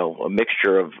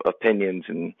mixture of opinions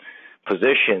and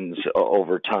positions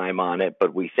over time on it,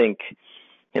 but we think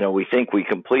we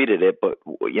completed it, but,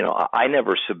 I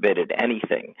never submitted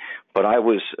anything. But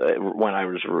when I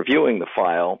was reviewing the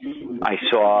file, I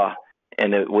saw,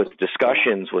 and with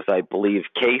discussions with, I believe,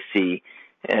 Casey,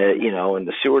 in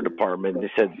the sewer department,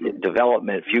 they said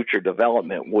future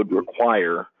development would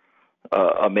require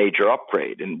a major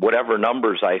upgrade. And whatever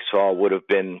numbers I saw would have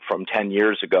been from 10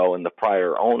 years ago and the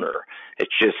prior owner.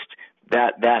 It's just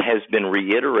that has been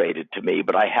reiterated to me,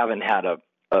 but I haven't had a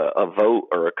vote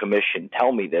or a commission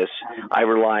tell me this. I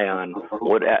rely on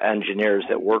what engineers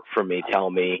that work for me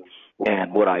tell me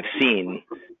and what I've seen,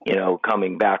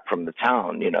 coming back from the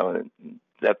town,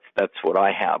 That's what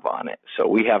I have on it. So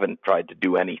we haven't tried to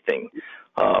do anything.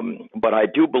 But I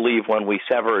do believe when we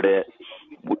severed it,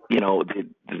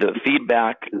 the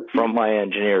feedback from my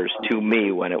engineers to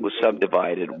me when it was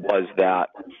subdivided was that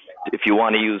if you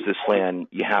want to use this land,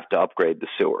 you have to upgrade the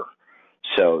sewer.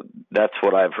 So that's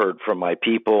what I've heard from my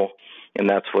people, and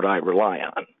that's what I rely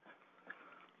on.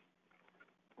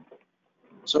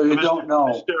 So you don't know.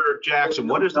 Mr. Jackson,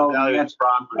 what is the value of the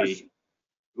property?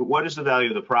 What is the value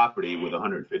of the property with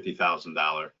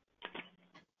 $150,000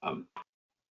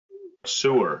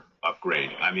 sewer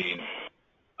upgrade? I mean,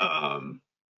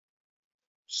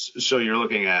 so you're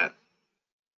looking at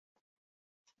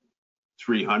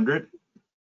 300,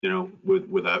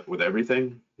 with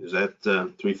everything. Is that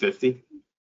 350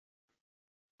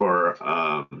 for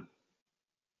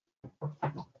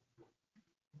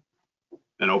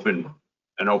an open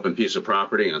piece of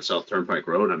property on South Turnpike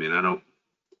Road? I mean, I don't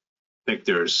think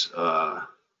there's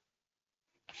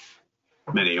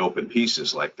many open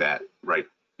pieces like that right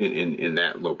in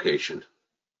that location.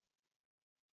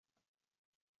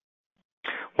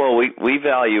 Well, we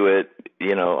value it,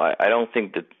 I don't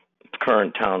think that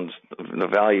current town's the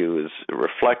value is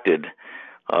reflected,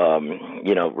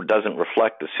 doesn't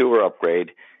reflect the sewer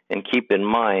upgrade. And keep in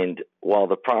mind, while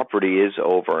the property is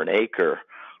over an acre,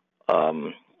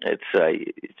 it's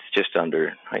just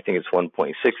under, I think it's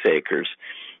 1.6 acres.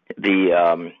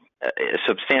 The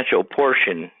substantial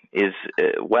portion is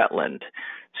wetland.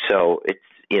 So it's,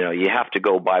 you have to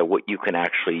go by what you can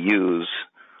actually use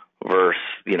versus,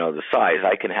 the size.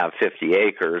 I can have 50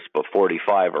 acres, but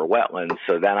 45 are wetlands.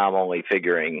 So then I'm only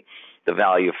figuring the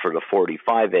value for the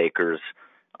 45 acres.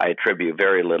 I attribute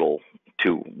very little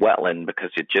to wetland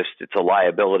because it's a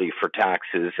liability for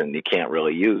taxes and you can't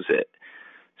really use it.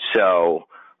 So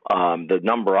the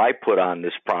number I put on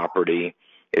this property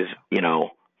is,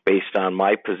 based on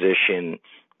my position.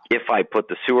 If I put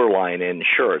the sewer line in,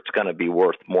 sure, it's going to be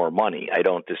worth more money. I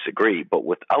don't disagree. But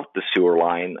without the sewer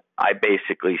line, I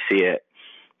basically see it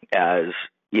as,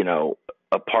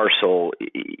 a parcel,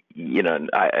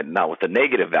 not with a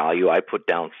negative value. I put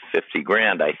down 50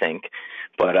 grand, I think.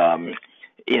 But,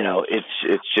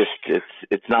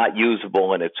 it's not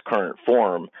usable in its current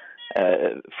form.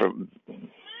 And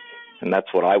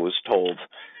that's what I was told.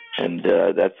 And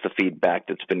that's the feedback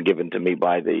that's been given to me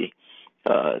by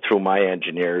through my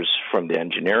engineers from the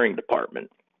engineering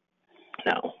department.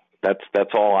 Now,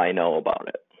 that's all I know about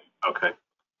it. Okay.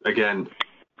 Again,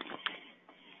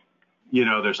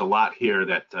 there's a lot here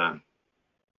that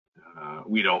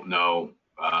we don't know.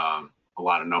 A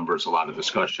lot of numbers, a lot of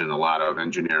discussion, a lot of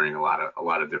engineering, a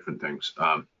lot of different things.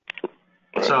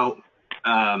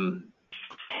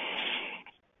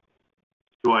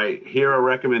 Do I hear a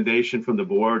recommendation from the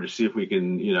board to see if we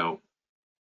can,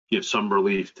 give some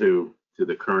relief to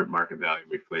the current market value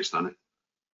we've placed on it?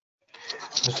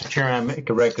 Mr. Chairman, I make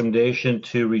a recommendation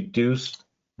to reduce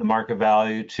the market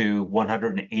value to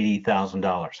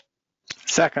 $180,000.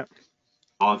 Second.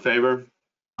 All in favor?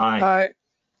 Aye. Aye.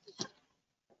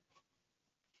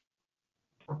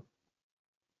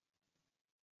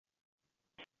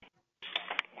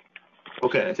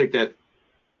 Okay, I think that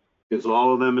is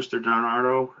all of them, Mr.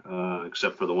 Donardo,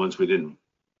 except for the ones we didn't.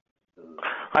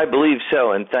 I believe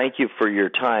so, and thank you for your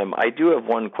time. I do have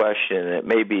one question, and it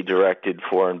may be directed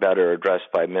for and better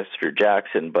addressed by Mr.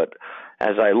 Jackson, but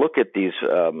as I look at these,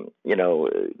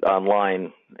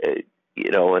 online,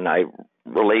 and I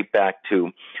relate back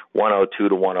to 102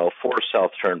 to 104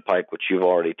 South Turnpike, which you've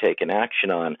already taken action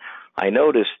on, I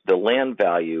noticed the land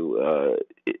value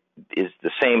is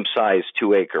the same size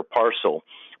 2-acre parcel,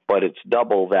 but it's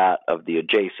double that of the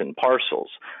adjacent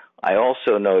parcels. I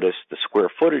also noticed the square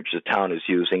footage the town is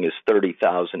using is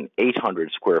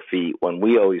 30,800 square feet when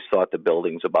we always thought the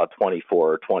building's about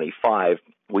 24 or 25.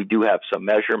 We do have some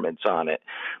measurements on it,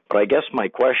 but I guess my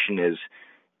question is,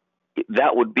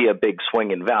 that would be a big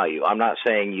swing in value. I'm not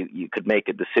saying you could make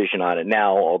a decision on it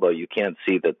now, although you can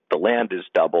see that the land is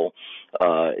double,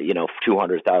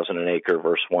 200,000 an acre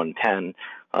versus 110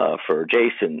 for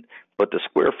adjacent. But the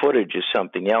square footage is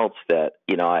something else that,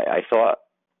 I thought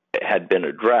had been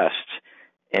addressed,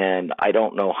 and I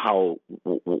don't know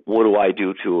what do I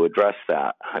do to address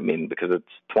that? I mean, because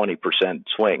it's 20%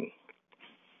 swing.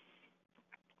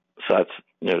 So that's,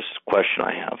 just a question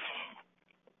I have.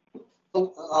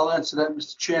 I'll answer that,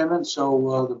 Mr. Chairman.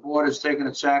 So the board has taken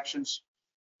its actions.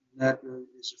 That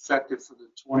is effective for the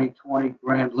 2020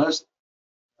 grand list.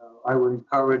 I would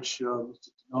encourage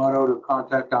Mr. Donato to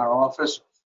contact our office,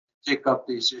 take up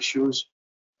these issues,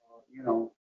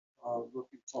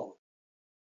 looking forward.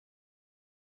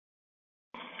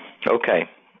 Okay.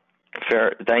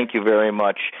 Fair. Thank you very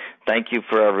much. Thank you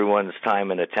for everyone's time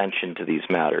and attention to these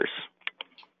matters.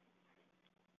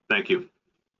 Thank you.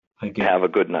 Thank you. Have a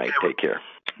good night. Take care.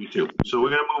 You too. So we're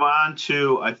going to move on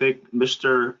to, I think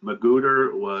Mr.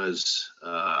 Magooter was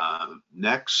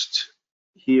next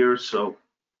here. So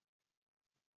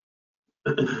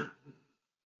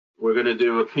we're going to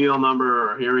do appeal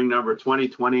number or hearing number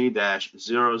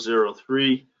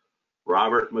 2020-003,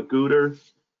 Robert Magooter.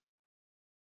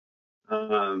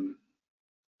 I'm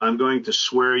going to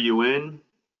swear you in.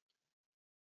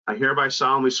 I hereby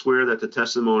solemnly swear that the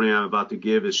testimony I'm about to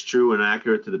give is true and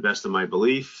accurate to the best of my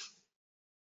belief.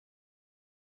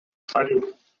 I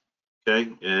do.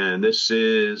 Okay, and this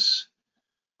is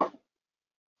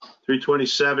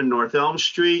 327 North Elm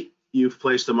Street. You've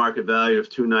placed a market value of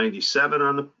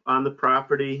 $297 on the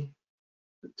property.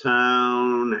 The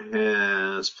town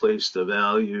has placed a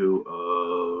value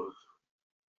of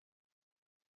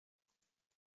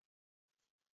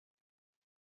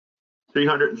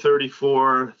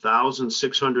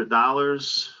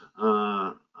 $334,600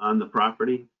 on the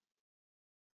property,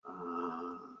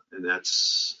 and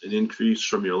that's an increase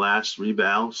from your last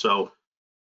reval. So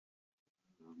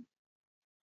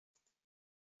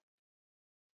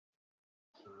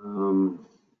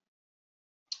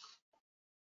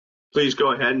please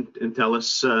go ahead and tell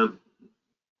us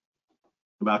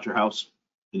about your house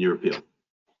and your appeal.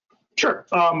 Sure.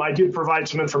 I did provide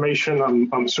some information.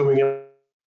 I'm assuming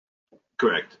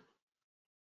Correct.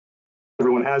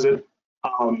 Everyone has it.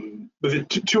 The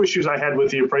two issues I had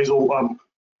with the appraisal,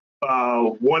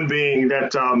 one being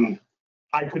that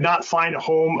I could not find a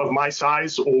home of my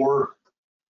size or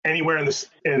anywhere in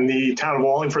the town of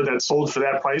Wallingford that sold for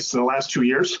that price in the last 2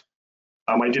 years.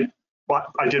 I did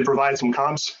provide some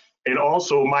comps, and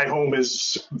also my home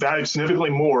is valued significantly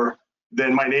more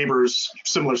than my neighbor's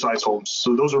similar size homes.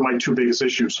 So those are my two biggest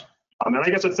issues. And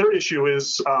I guess the third issue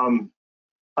is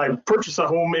I purchased a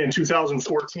home in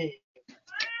 2014.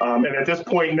 And at this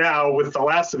point now, with the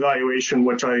last evaluation,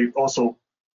 which I also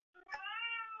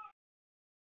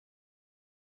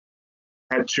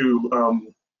had to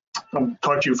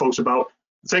talk to you folks about,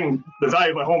 saying the value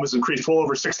of my home has increased well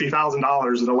over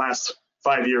 $60,000 in the last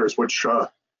 5 years, which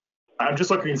I'm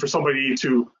just looking for somebody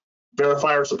to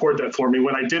verify or support that for me.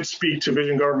 When I did speak to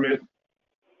Vision Government,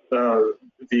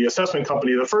 the assessment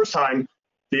company, the first time,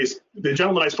 the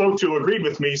gentleman I spoke to agreed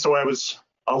with me, so I was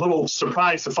a little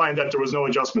surprised to find that there was no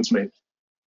adjustments made.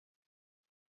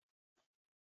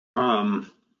 So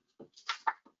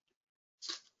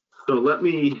let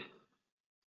me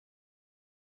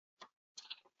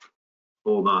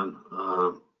hold on.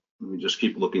 Let me just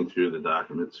keep looking through the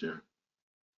documents here.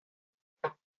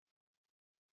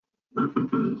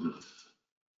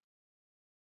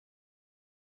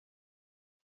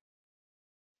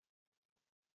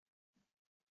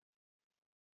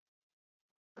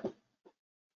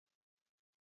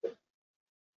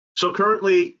 So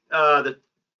currently,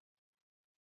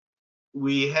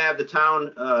 we have the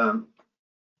town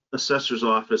assessor's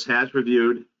office has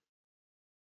reviewed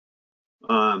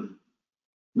the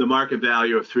market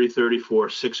value of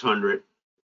 334,600,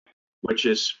 which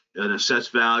is an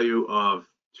assessed value of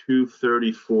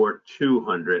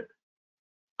 234,200.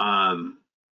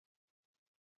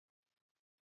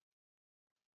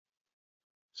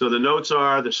 So the notes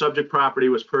are the subject property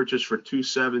was purchased for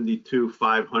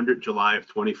 272,500 July of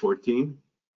 2014.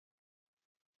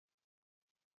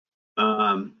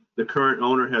 The current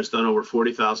owner has done over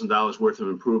 $40,000 worth of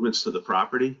improvements to the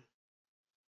property.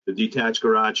 The detached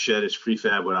garage shed is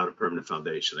prefab without a permanent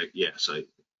foundation.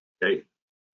 Okay.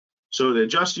 So to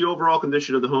adjust the overall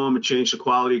condition of the home and change the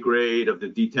quality grade of the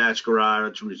detached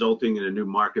garage, resulting in a new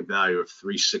market value of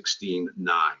 $316,900.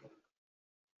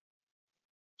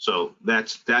 So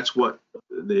that's what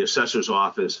the assessor's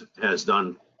office has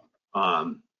done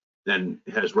and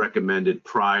has recommended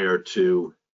prior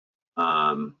to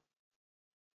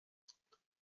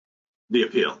the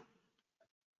appeal.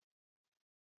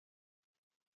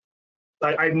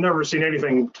 I've never seen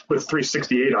anything with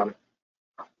 368 on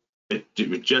it.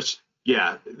 It just,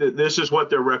 yeah, this is what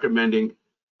they're recommending,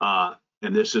 and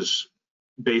this is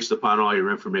based upon all your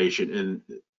information, and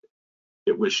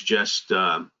it was just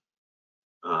done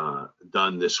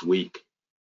this week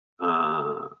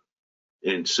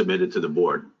and submitted to the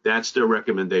board. That's their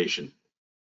recommendation.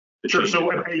 Sure.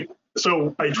 So a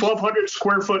 1,200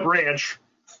 square foot ranch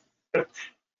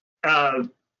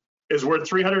is worth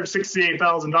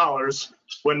 $368,000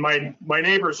 when my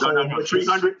neighbor's home, which is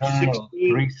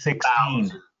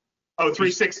 316. Oh,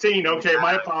 316. Okay,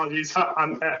 my apologies.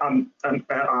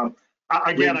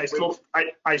 Again,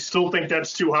 I still think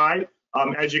that's too high.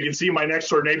 As you can see, my next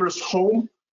door neighbor's home,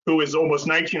 who is almost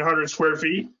 1,900 square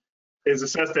feet, is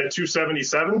assessed at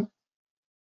 277.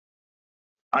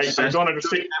 I don't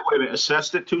understand. Wait a minute,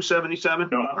 assessed at 277?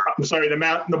 No, I'm sorry. The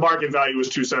market value is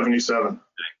 277. Okay.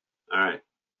 All right.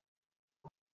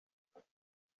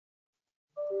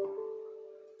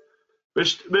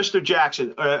 Mr.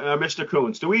 Jackson, Mr.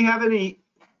 Coons, do we have any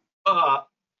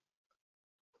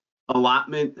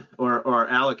allotment or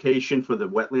allocation for the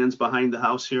wetlands behind the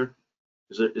house here?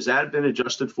 Is that been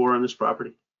adjusted for on this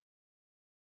property?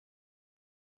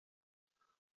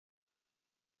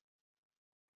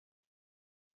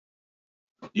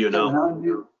 You know.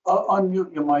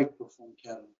 Unmute your microphone,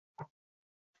 Kevin.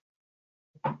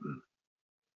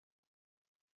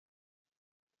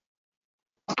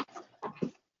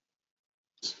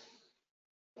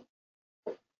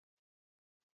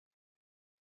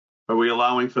 Are we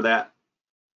allowing for that?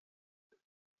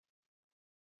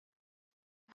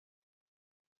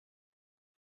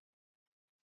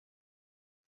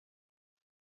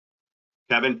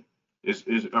 Kevin,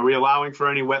 are we allowing for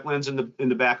any wetlands in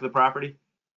the back of the property?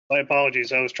 My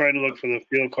apologies. I was trying to look for the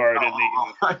field card in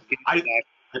the. I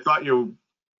thought you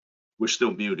were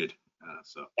still muted.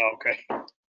 Okay.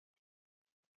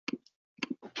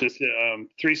 Just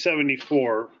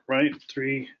 374, right?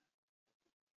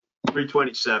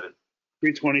 327.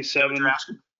 327.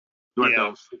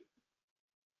 Yeah.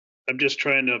 I'm just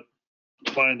trying to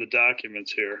find the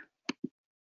documents here,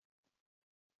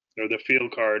 or the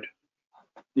field card.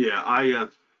 Yeah,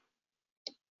 I'm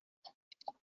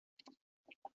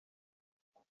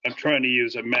trying to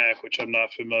use a Mac, which I'm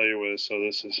not familiar with, so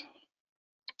this is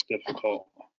difficult.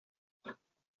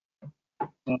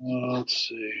 Let's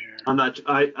see here.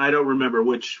 I don't remember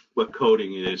what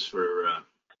coding it is for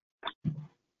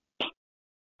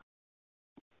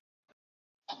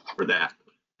that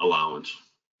allowance.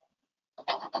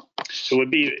 So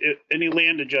would be any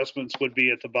land adjustments would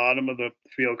be at the bottom of the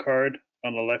field card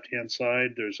on the left-hand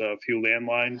side. There's a few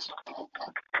landlines.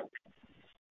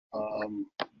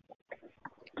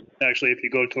 Actually, if you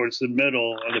go towards the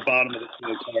middle on the bottom of the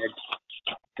field card,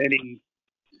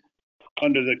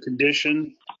 under the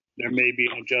condition, there may be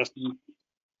an adjustment.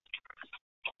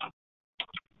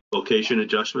 Location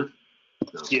adjustment?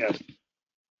 No. Yeah.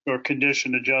 Or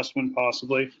condition adjustment,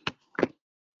 possibly.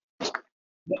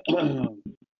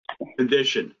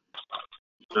 Condition.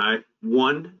 All right.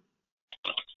 One.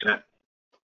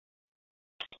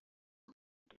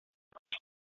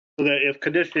 So that if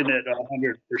conditioned at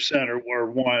 100% or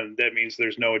 1, that means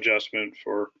there's no adjustment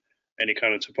for any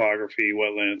kind of topography,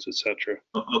 wetlands, etc.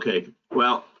 Okay.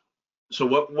 Well, so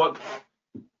what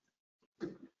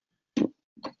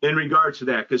in regards to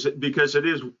that, because it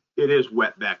is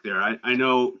wet back there. I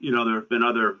know, there have been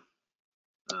other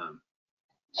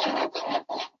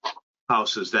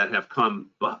houses that have come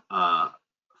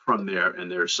from there,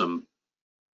 and there's some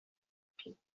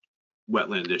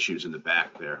wetland issues in the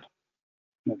back there.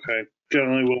 Okay.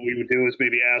 Generally, what we would do is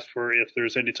maybe ask for if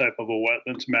there's any type of a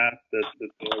wetlands map that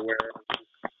they're aware of.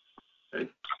 Okay.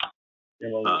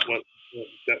 What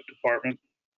that department?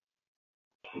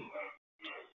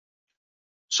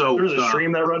 So there's a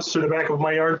stream that runs through the back of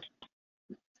my yard.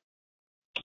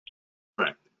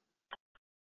 Right.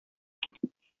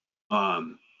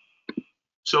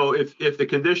 So if the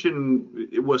condition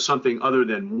was something other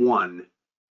than one,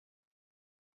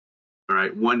 all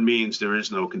right, one means there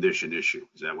is no condition issue.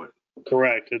 Is that what?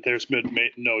 Correct. That there's been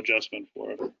no adjustment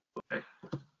for it. Okay.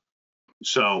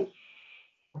 So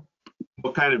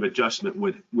what kind of adjustment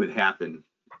would happen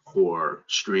for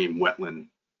stream wetland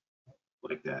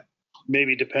like that?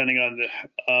 Maybe depending on the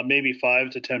maybe 5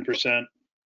 to 10%.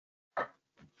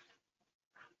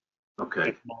 Okay.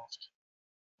 At most.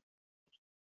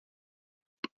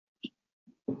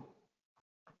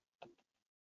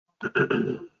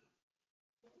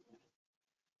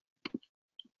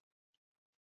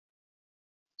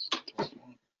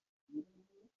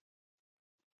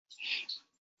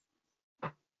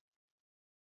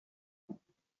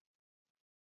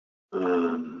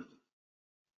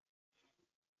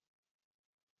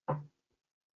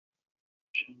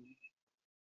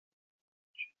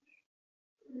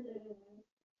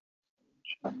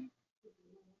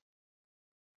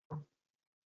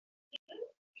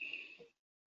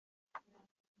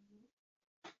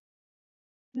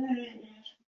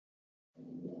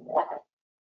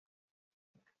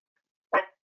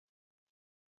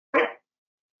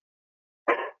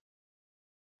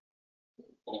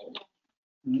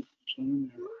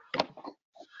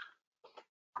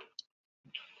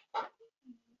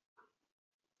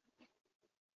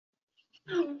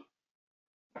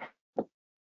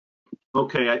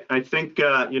 Okay, I think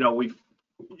we've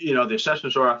the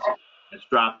assessors office has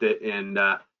dropped it, and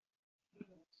I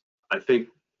think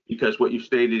because what you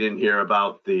stated in here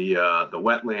about the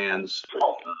wetlands,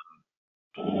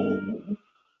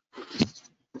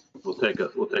 we'll take a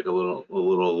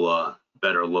little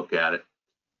better look at it.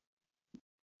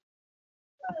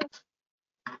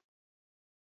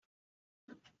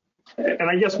 And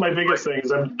I guess my biggest thing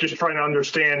is I'm just trying to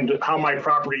understand how my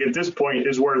property at this point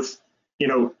is worth,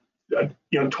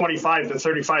 $25,000 to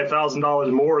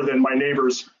 $35,000 more than my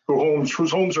neighbors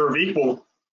whose homes are of equal,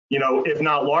 if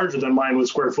not larger than mine with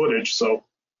square footage. So,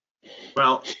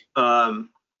 well,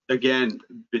 again,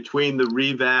 between the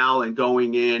reval and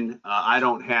going in, I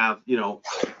don't have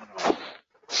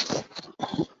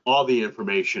all the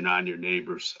information on your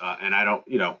neighbors, and I don't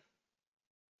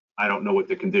know what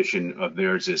the condition of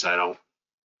theirs is. I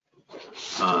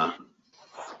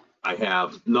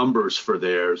have numbers for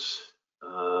theirs.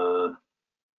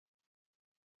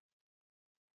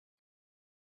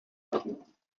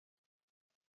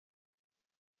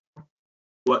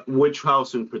 Which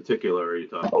house in particular are you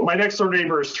talking about? My next door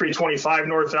neighbor is 325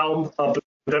 North Elm, but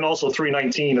then also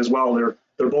 319 as well. They're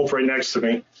both right next to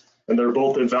me, and they're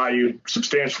both in value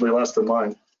substantially less than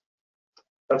mine.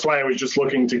 That's why I was just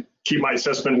looking to keep my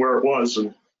assessment where it was,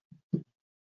 and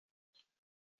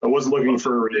I wasn't looking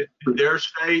for. Did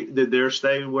theirs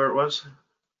stay where it was?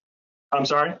 I'm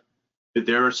sorry? Did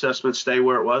their assessment stay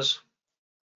where it was?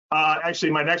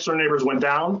 Actually, my next door neighbors went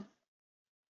down.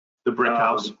 The brick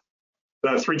house?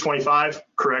 The 325,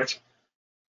 correct.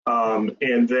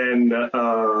 And then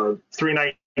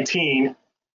 319,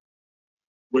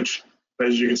 which,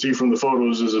 as you can see from the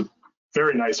photos, is a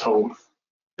very nice home.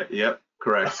 Yep,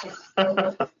 correct.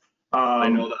 I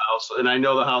know the house, and I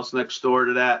know the house next door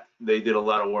to that. They did a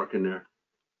lot of work in there.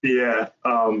 Yeah,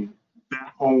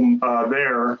 that home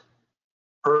there,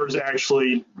 hers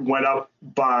actually went up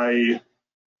by, it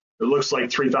looks like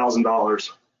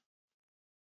 $3,000.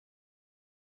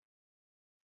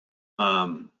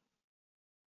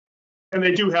 And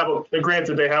they do have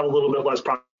granted, they have a little bit less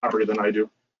property than I do.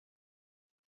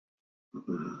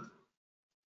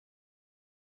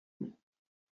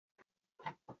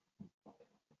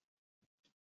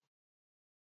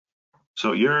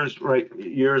 So yours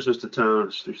is the town,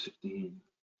 it's 316.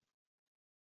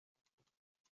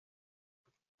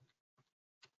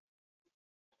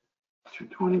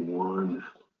 $221.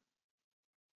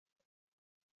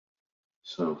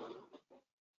 So.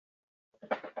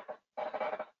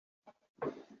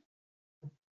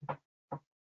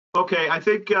 Okay, I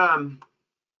think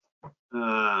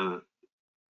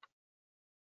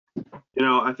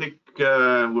I think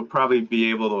we'll probably be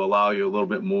able to allow you a little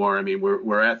bit more. I mean,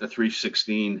 we're at the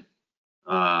 316,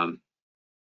 9,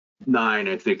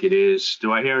 I think it is.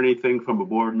 Do I hear anything from a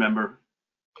board member?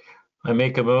 I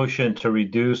make a motion to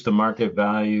reduce the market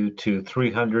value to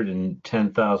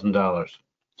 $310,000.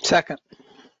 Second.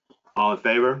 All in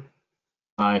favor?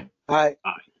 Aye. Aye.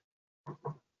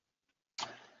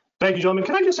 Thank you, gentlemen.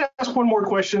 Can I just ask one more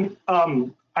question?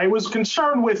 I was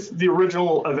concerned with the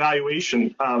original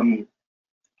evaluation. I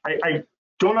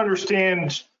don't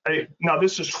understand. Now,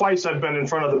 this is twice I've been in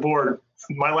front of the board,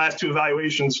 my last two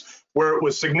evaluations, where it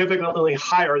was significantly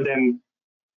higher than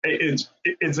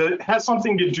it has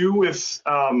something to do with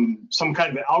some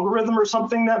kind of algorithm or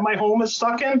something that my home is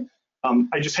stuck in.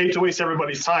 I just hate to waste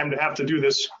everybody's time to have to do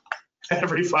this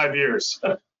every 5 years.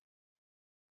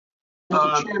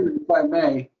 Mr. Chairman, if I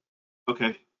may.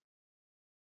 Okay.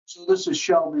 So this is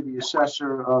Shelby, the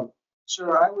assessor.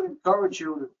 Sir, I would encourage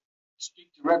you to speak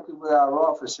directly with our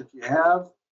office if you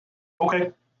have.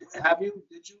 Okay. Have you?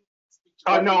 Did you?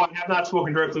 No, I have not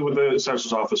spoken directly with the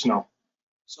assessor's office, no.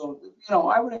 So,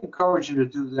 I would encourage you to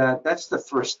do that. That's the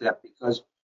first step because,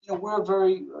 we're a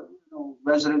very,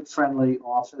 resident-friendly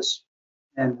office,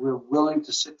 and we're willing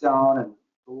to sit down and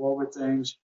go over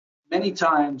things. Many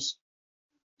times,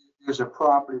 there's a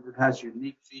property that has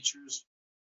unique features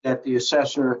that the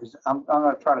assessor is. I'm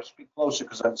going to try to speak closer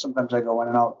because sometimes I go in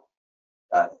and out.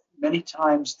 Many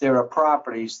times, there are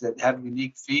properties that have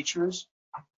unique features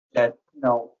that,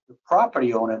 the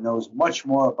property owner knows much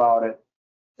more about it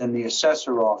than the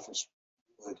assessor office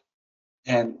would.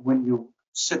 And when you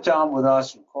sit down with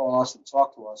us and call us and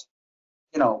talk to us,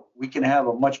 we can have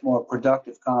a much more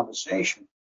productive conversation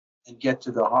and get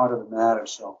to the heart of the matter.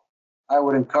 So I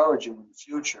would encourage you in the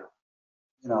future,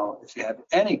 if you have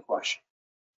any question,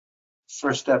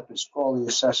 first step is call the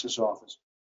assessor's office.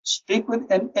 Speak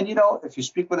with, and if you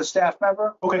speak with a staff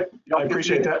member, okay, I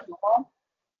appreciate that.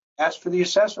 Ask for the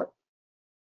assessor.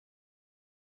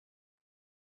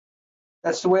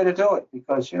 That's the way to do it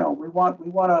because we want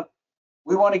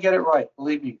to get it right.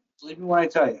 Believe me when I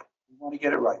tell you, we want to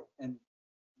get it right, and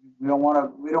we don't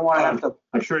want to have to.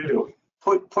 I'm sure you do.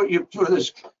 Put you through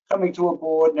this coming to a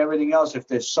board and everything else if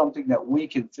there's something that we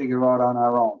can figure out on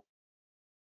our own.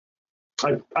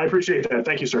 I appreciate that.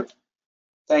 Thank you, sir.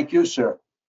 Thank you, sir.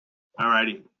 All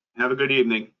righty. Have a good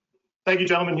evening. Thank you,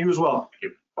 gentlemen. You as well.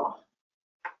 Thank you.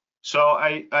 So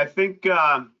I think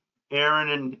Aaron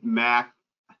and Mac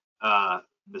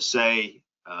Bissay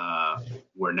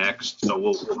were next, so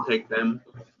we'll take them.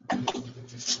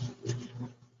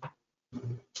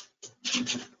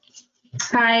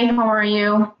 Hi, how are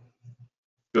you?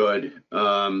 Good.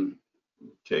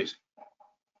 Okay.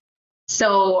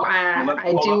 So I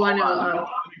do want to. Let me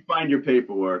find your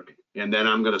paperwork, and then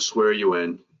I'm going to swear you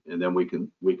in, and then we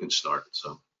can start.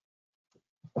 So.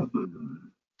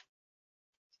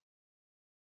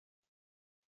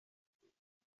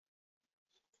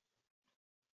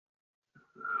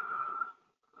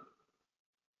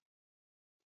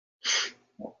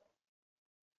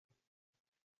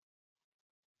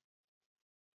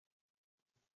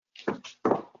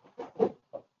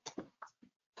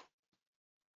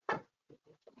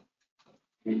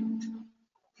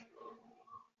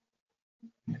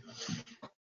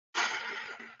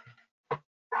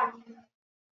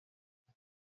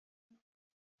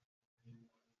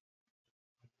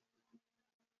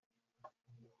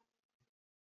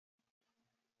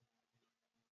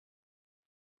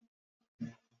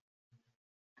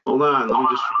 Hold on, let me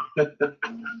just.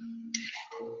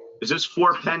 Is this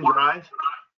 4 Penn Drive?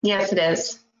 Yes, it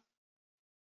is.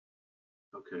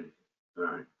 Okay, all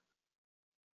right.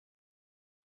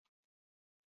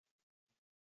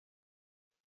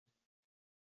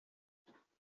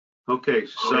 Okay,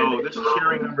 so this is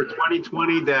hearing number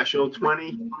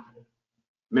 2020-020.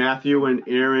 Matthew and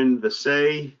Aaron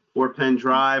Bissay, 4 Penn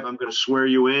Drive. I'm going to swear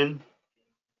you in.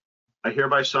 I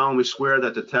hereby solemnly swear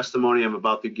that the testimony I'm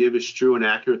about to give is true and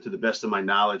accurate to the best of my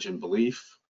knowledge and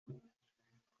belief.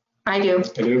 I do.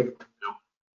 I do.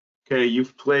 Okay,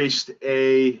 you've placed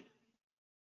a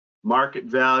market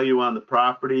value on the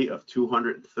property of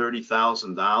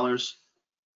 $230,000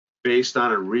 based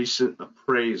on a recent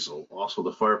appraisal. Also,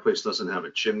 the fireplace doesn't have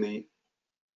a chimney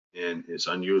and is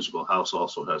unusable. House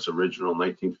also has original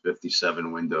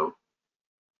 1957 window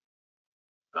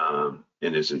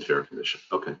and is in fair condition.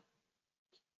 Okay.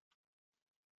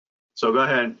 So go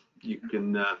ahead. You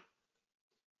can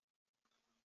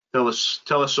tell us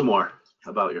some more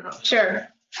about your house. Sure.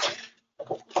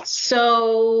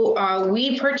 So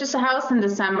we purchased a house in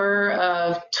December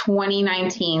of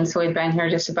 2019. So we've been here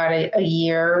just about a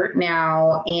year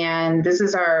now. And this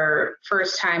is our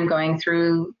first time going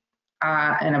through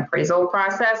an appraisal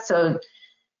process. So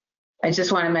I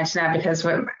just want to mention that because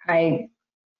I'm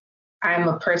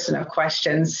a person of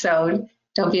questions. So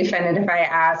don't be offended if I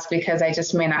ask because I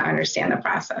just may not understand the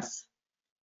process.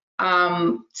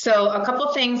 So a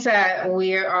couple things that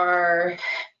we are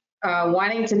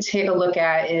wanting to take a look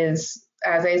at is,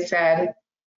 as I said,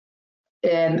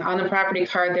 on the property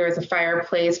card, there is a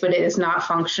fireplace, but it is not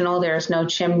functional. There is no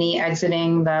chimney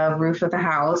exiting the roof of the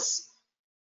house.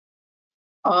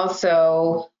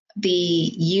 Also,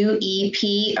 the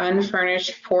UEP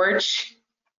unfurnished porch,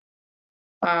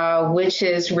 which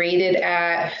is rated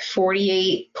at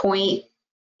 48.8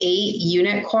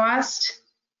 unit cost.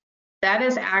 That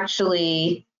is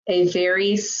actually a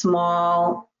very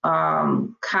small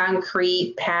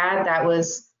concrete pad that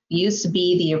used to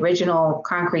be the original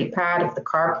concrete pad of the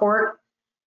carport.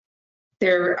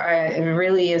 There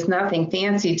really is nothing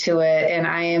fancy to it, and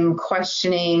I am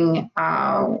questioning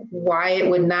why it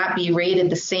would not be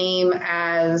rated the same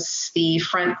as the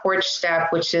front porch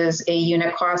step, which is a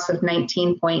unit cost of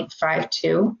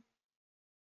 $19.52.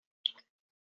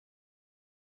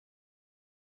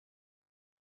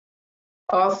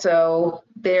 Also,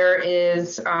 there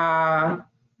is a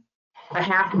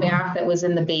half bath that was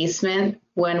in the basement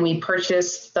when we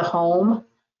purchased the home,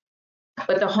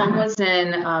 but the home was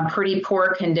in pretty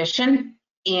poor condition,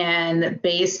 and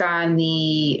based on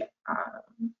the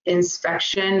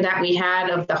inspection that we had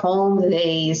of the home,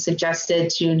 they suggested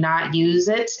to not use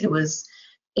it. It was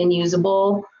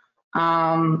inusable.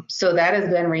 So that has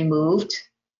been removed.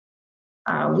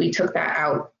 We took that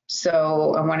out.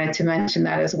 So I wanted to mention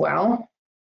that as well.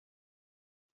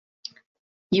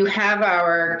 You have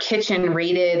our kitchen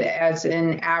rated as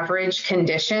an average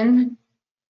condition.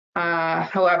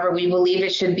 However, we believe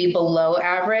it should be below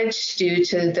average due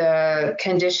to the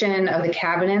condition of the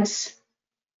cabinets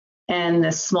and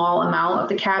the small amount of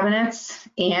the cabinets,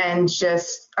 and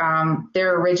just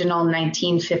their original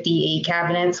 1958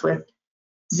 cabinets with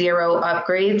 0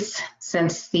 upgrades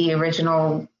since the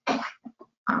original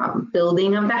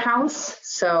building of the house.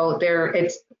 So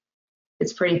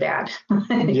it's pretty bad.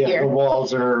 Yeah, the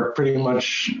walls are pretty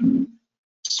much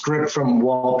stripped from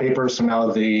wallpaper, so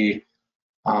now the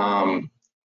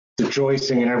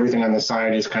joisting and everything on the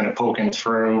side is kind of poking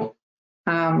through.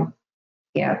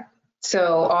 Yeah. So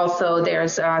also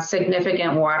there's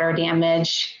significant water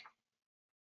damage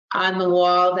on the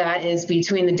wall that is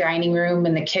between the dining room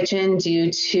and the kitchen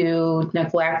due to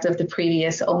neglect of the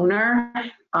previous owner.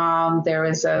 There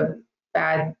was a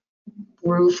bad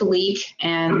roof leak,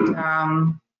 and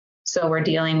so we're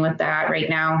dealing with that right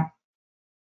now.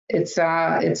 It's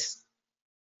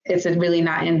really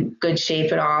not in good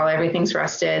shape at all. Everything's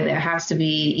rusted. It has to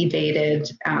be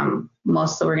evaded.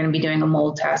 Mostly we're going to be doing a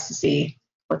mold test to see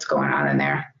what's going on in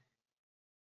there.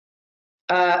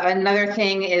 Another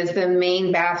thing is the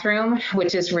main bathroom,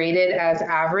 which is rated as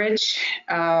average.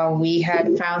 We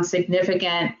had found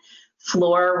significant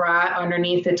floor rot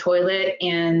underneath the toilet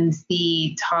and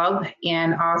the tub,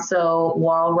 and also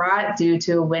wall rot due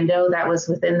to a window that was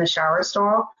within the shower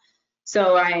stall.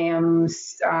 So I am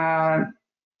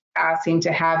asking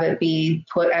to have it be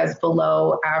put as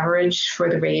below average for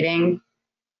the rating.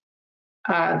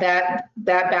 That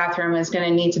bathroom is going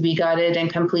to need to be gutted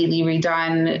and completely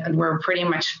redone.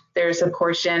 There's a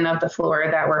portion of the floor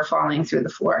that we're falling through the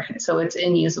floor, so it's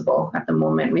inusable at the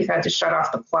moment. We've had to shut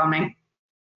off the plumbing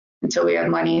until we had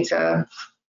money to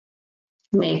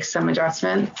make some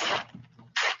adjustments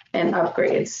and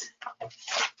upgrades.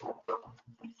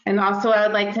 And also I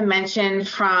would like to mention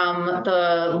from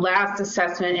the last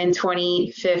assessment in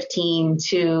 2015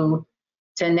 to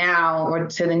now, or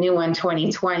to the new one,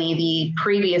 2020, the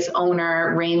previous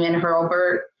owner, Raymond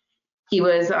Hurlbert, he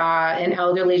was an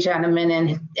elderly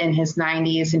gentleman in his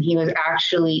 90s, and he was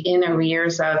actually in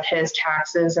arrears of his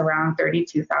taxes around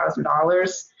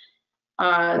 $32,000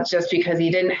 just because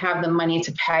he didn't have the money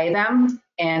to pay them.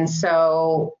 And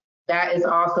so that is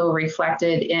also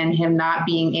reflected in him not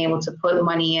being able to put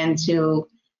money into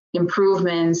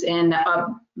improvements in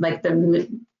the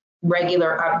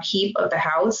regular upkeep of the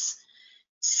house.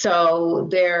 So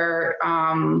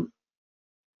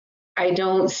I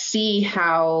don't see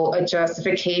how a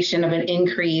justification of an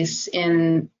increase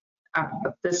in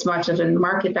this much of the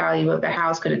market value of the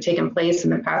house could have taken place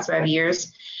in the past 5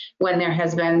 years when there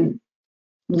has been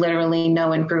literally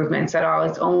no improvements at all.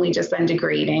 It's only just been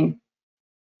degrading.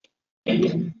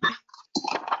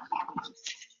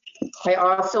 I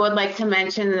also would like to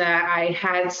mention that I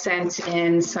had sent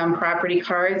in some property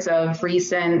cards of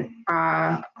recent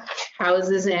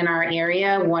houses in our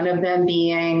area, one of them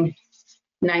being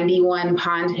 91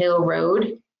 Pond Hill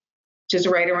Road. which is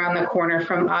right around the corner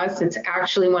from us. It's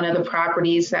actually one of the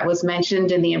properties that was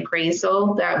mentioned in the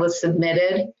appraisal that was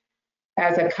submitted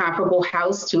as a comparable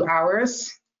house to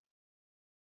ours.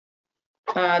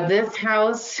 This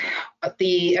house,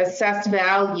 the assessed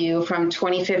value from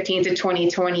 2015 to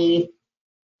 2020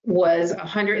 was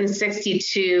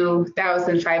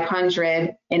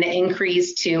 162,500, and it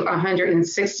increased to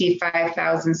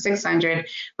 165,600,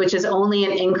 which is only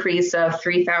an increase of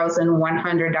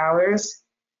 $3,100,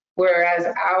 whereas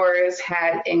ours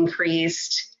had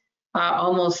increased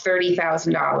almost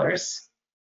 $30,000.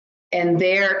 And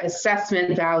their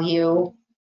assessment value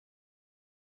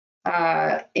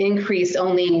increased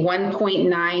only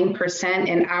 1.9%,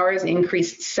 and ours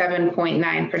increased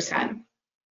 7.9%.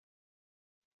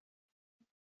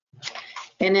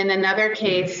 And in another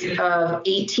case of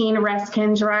 18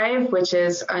 Reskin Drive, which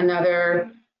is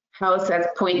another house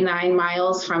that's 0.9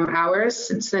 miles from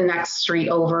ours, it's the next street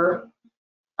over,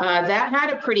 that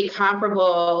had a pretty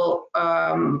comparable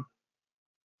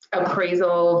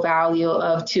appraisal value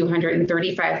of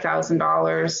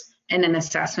 $235,000 and an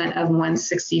assessment of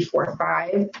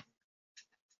 $164,500.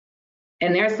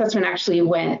 And their assessment actually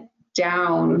went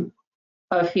down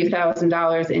a few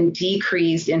 $1,000s and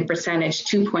decreased in percentage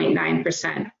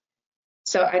 2.9%.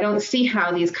 So I don't see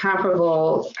how these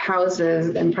comparable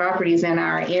houses and properties in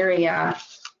our area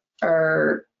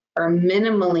are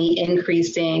minimally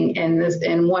increasing,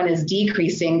 and one is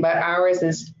decreasing, but ours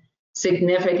is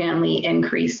significantly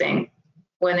increasing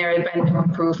when there had been no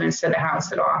improvements to the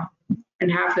house at all.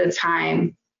 And half the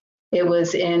time it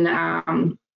was in a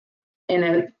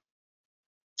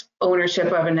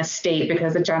ownership of an estate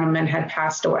because the gentleman had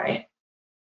passed away.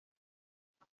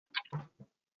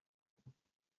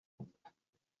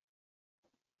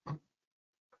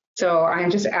 So I'm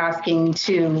just asking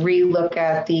to relook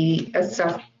at the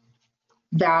assessed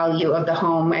value of the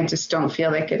home. I just don't feel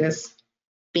like it is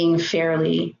being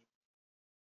fairly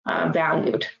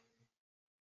valued.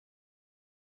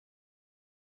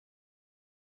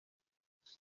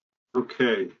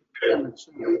 Okay.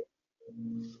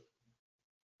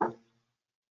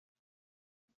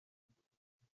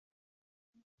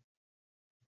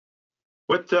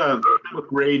 What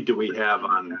grade do we have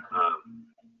on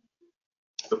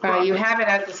the property? You have it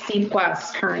as a C+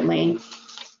 currently.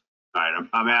 All right,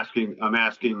 I'm asking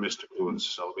Mr. Coons,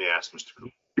 so let me ask Mr.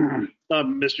 Coons.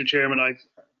 Mr. Chairman, I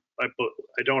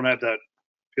don't have that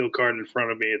field card in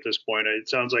front of me at this point. It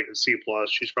sounds like a C+.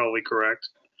 She's probably correct.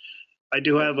 I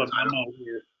do have a memo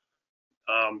here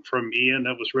from Ian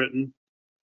that was written,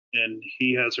 and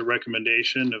he has a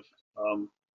recommendation of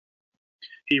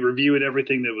he reviewed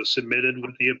everything that was submitted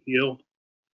with the appeal,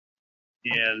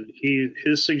 and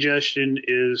his suggestion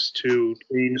is to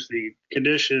change the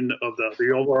condition of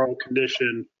the overall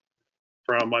condition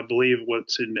from, I believe,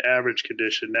 what's in average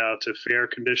condition now to fair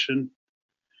condition,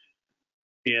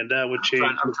 and that would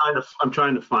change. I'm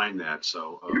trying to find that.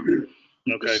 So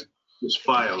okay, this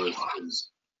file is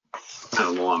kind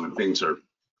of long and things are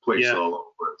placed all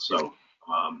over it. So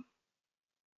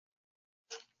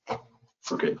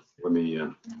okay, let me.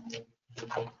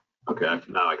 Okay,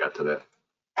 now I got to that.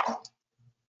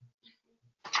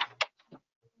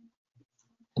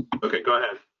 Okay, go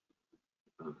ahead.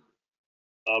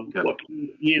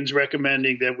 Ian's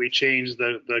recommending that we change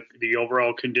the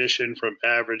overall condition from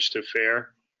average to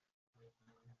fair.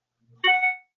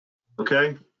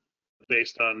 Okay.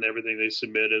 Based on everything they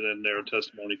submitted and their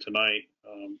testimony tonight.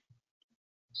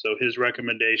 So his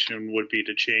recommendation would be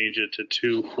to change it to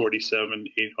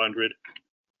 247,800,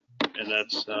 and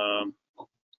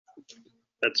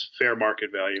that's fair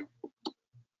market value.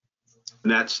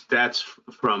 And that's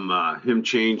from him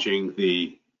changing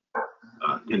the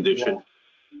condition.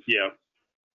 Yeah.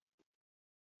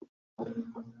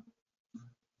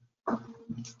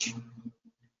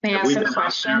 May I ask a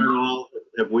question?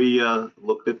 Have we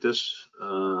looked at this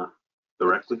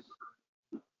directly?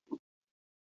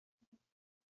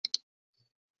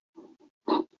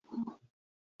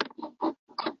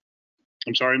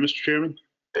 I'm sorry, Mr. Chairman?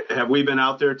 Have we been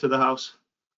out there to the house,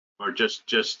 or just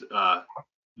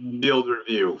field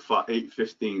review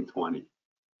 8/15/20,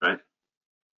 right?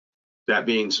 That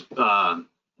means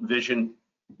Vision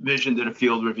did a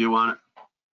field review on it.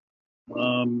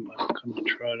 I'm going to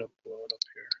try to blow it up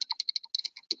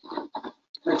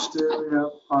here. Exterior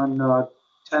on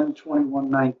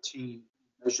 10/21/19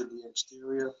 measured the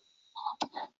exterior,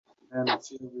 and a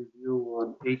field review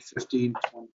on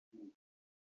 8/15/20.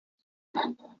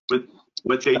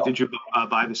 What date did you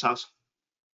buy this house?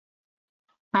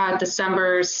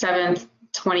 December 7th,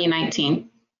 2019.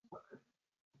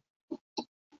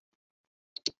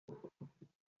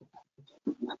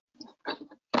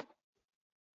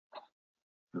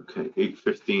 Okay,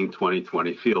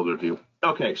 8/15/2020 field review.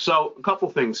 Okay, so a couple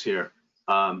things here.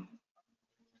 The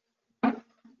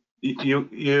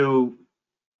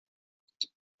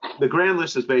grand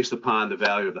list is based upon the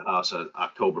value of the house on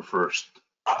October 1st,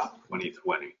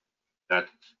 2020.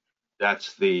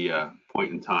 That's the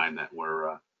point in time that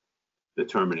we're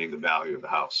determining the value of the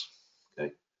house.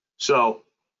 Okay, so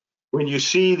when you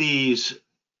see these,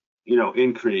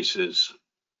 increases,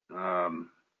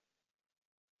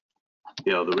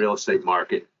 the real estate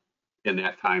market in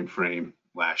that time frame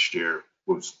last year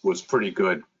was pretty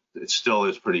good. It still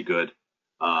is pretty good,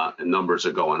 and numbers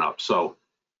are going up. So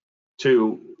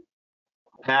to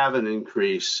have an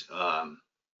increase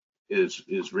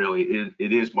is really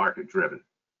it is market driven.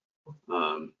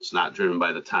 It's not driven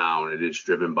by the town. It is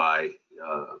driven by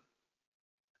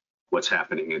what's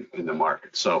happening in the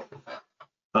market. So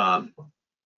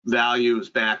values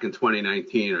back in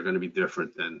 2019 are going to be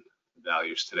different than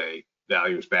values today.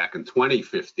 Values back in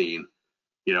 2015,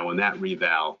 when that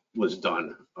reval was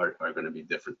done, are going to be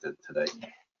different than today.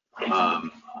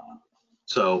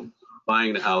 So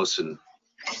buying the house in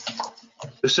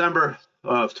December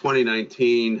of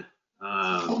 2019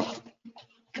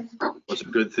 was a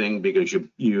good thing because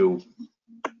you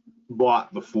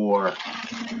bought before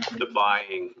the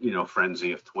buying,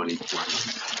 frenzy of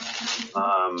 2020.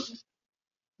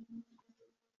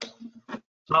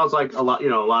 Sounds like a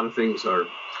lot of things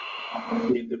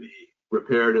need to be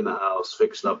repaired in the house,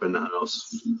 fixed up in the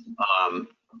house.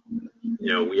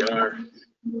 We are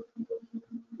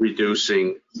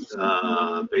reducing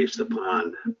based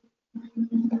upon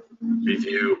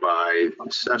review by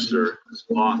assessor's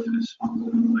office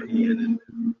by Ian,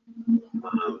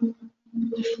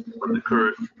 from the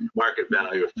current market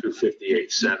value of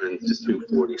 258.7 to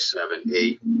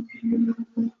 247.8.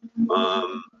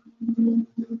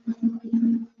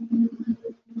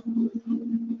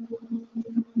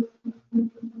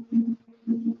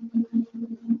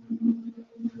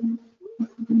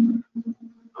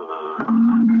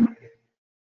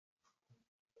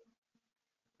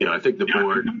 I think the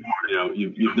board,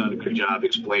 you've done a good job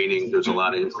explaining. There's a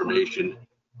lot of information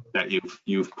that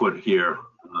you've put here.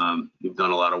 You've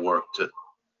done a lot of work to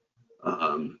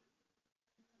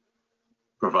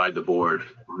provide the board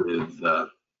with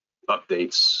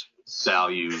updates,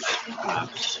 values,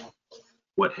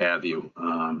 what have you.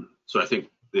 So I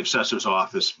think the assessor's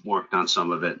office worked on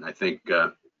some of it, and I think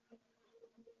the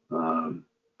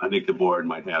board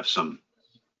might have some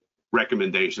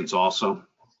recommendations also.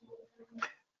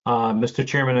 Mr.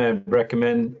 Chairman, I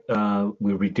recommend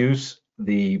we reduce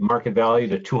the market value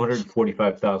to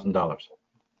 $245,000.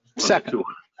 Second.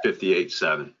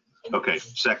 258.7. Okay,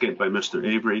 second by Mr.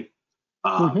 Avery.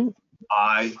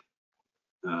 Aye.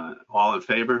 All in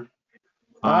favor?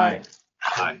 Aye.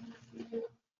 Aye.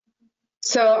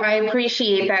 So I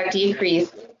appreciate that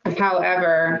decrease.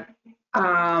 However,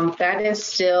 that is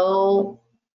still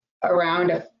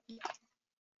around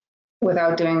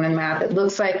without doing the math, it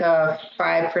looks like a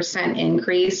 5%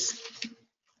 increase.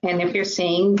 And if you're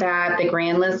saying that the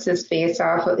grand list is based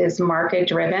off is market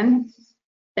driven,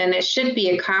 then it should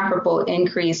be a comparable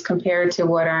increase compared to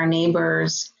what our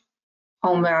neighbors'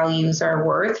 home values are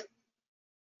worth.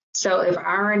 So if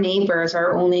our neighbors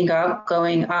are only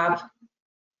going up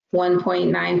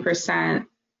 1.9%,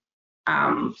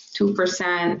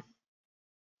 2%,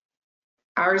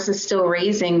 ours is still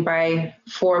raising by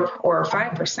 4 or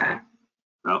 5%.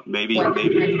 Well, maybe in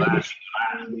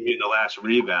the last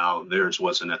reval, theirs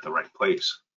wasn't at the right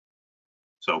place.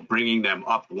 So bringing them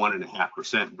up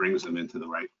 1.5% brings them into the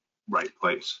right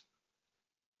place.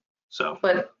 So,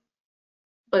 but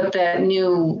the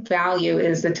new value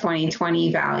is the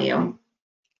 2020 value. Correct.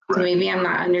 So maybe I'm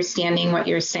not understanding what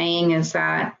you're saying is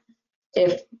that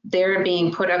if they're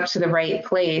being put up to the right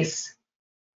place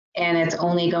and it's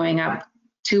only going up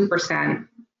 2%,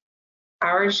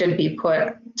 ours should be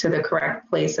put to the correct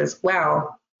place as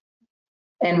well.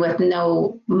 And with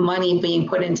no money being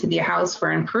put into the house for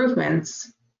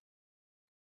improvements,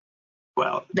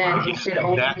 well, then it should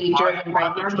only be driven by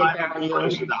market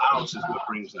value. The house is what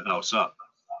brings the house up.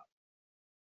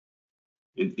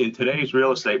 In today's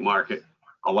real estate market,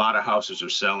 a lot of houses are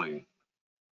selling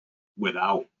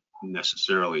without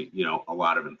necessarily, a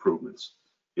lot of improvements.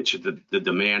 It's the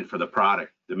demand for the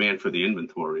product, demand for the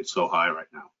inventory is so high right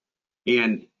now.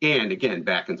 And again,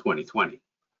 back in 2020,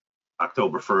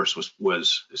 October 1st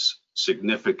was a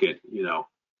significant,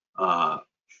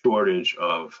 shortage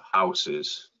of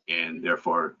houses, and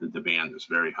therefore the demand is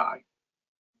very high.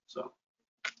 So.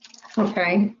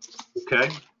 Okay. Okay.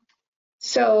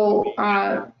 So,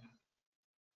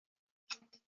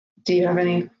 do you have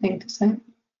anything to say?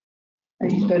 Are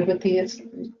you good with these?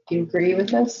 Do you agree with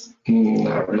this?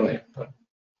 Not really.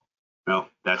 No,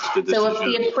 that's the decision. So if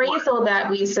the appraisal that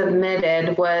we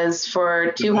submitted was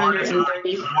for The board has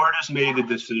 230, the board has made a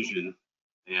decision,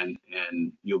 and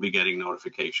you'll be getting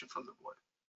notification from the board.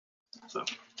 So,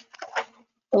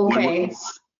 okay.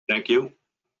 thank you.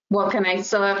 Well, can I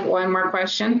still have one more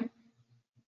question?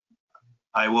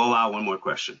 I will allow one more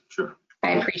question. Sure.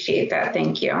 I appreciate that.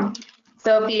 Thank you.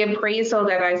 So the appraisal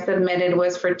that I submitted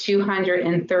was for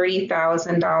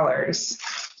 $230,000.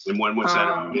 And when was that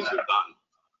appraisal done?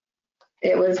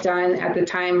 It was done at the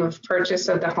time of purchase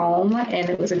of the home, and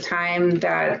it was a time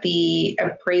that the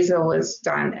appraisal was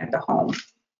done at the home.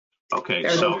 Okay, There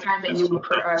was so a time that you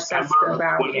assessed the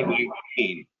value.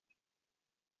 2019.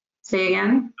 Say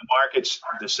again? The market's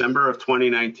December of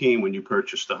 2019 when you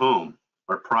purchased the home,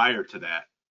 or prior to that,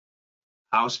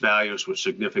 house values were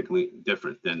significantly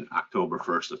different than October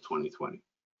 1st of 2020.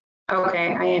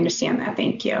 Okay, I understand that.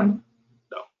 Thank you.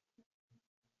 So,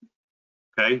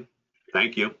 okay,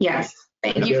 thank you. Yes,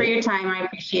 thank you for your time. I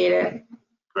appreciate it.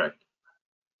 Correct.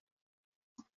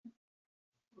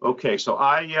 Okay, so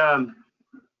I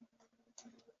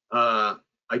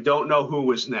don't know who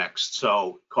was next.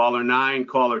 So caller 9,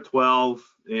 caller 12,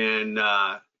 and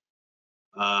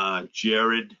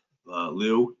Jared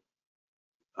Liu.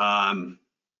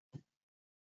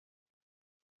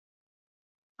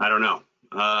 I don't know.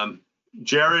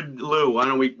 Jared Liu, why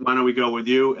don't we go with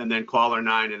you, and then caller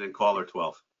 9, and then caller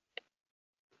 12.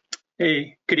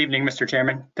 Hey, good evening, Mr.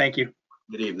 Chairman. Thank you.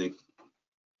 Good evening.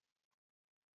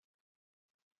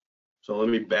 So let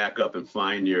me back up and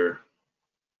find your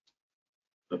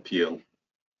appeal.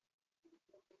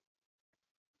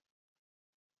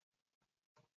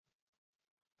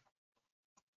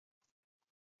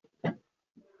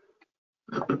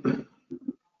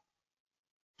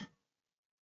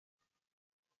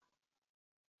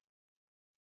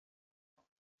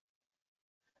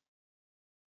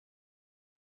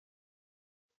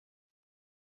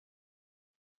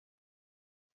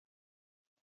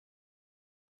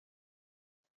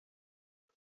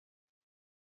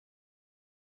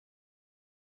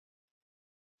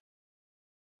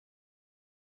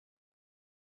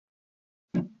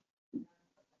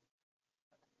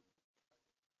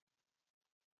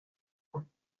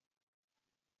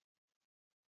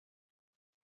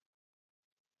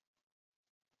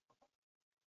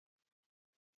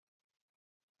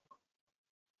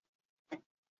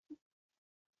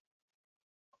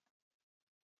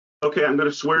 Okay, I'm going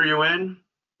to swear you in.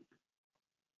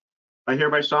 I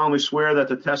hereby solemnly swear that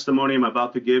the testimony I'm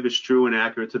about to give is true and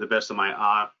accurate to the best of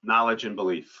my knowledge and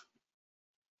belief.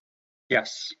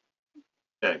 Yes.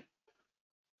 Okay.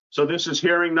 So this is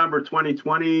hearing number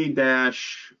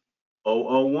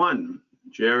 2020-001,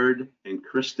 Jared and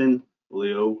Kristen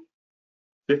Liu,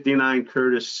 59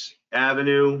 Curtis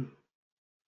Avenue.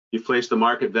 You placed a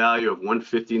market value of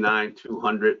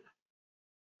 $159,200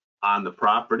 on the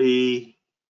property.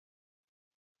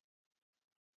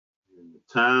 In the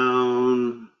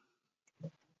town.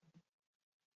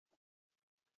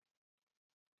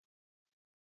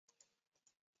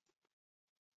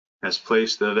 Has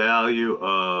placed the value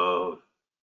of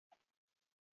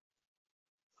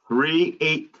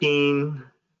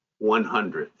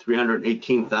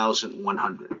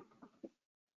 $318,100.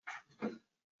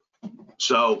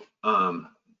 So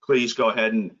please go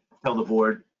ahead and tell the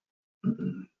board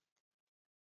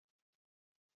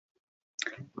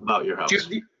about your house.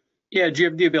 Do you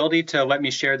have the ability to let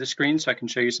me share the screen so I can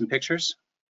show you some pictures?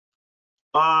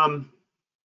 It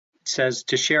says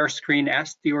to share screen,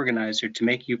 ask the organizer to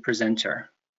make you presenter.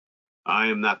 I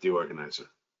am not the organizer.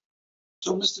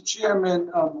 So, Mr. Chairman,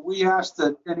 we asked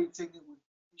that anything that would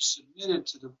be submitted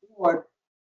to the board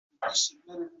be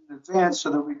submitted in advance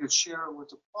so that we could share it with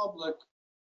the public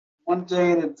one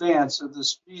day in advance of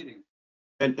this meeting.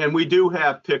 And we do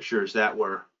have pictures that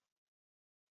were.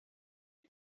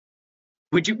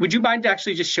 Would you mind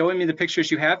actually just showing me the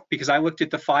pictures you have? Because I looked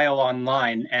at the file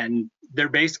online and they're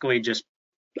basically just,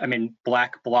 I mean,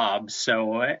 black blobs.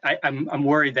 So I'm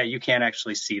worried that you can't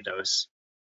actually see those.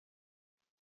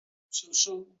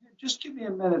 So just give me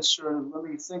a minute, sir. Let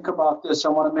me think about this. I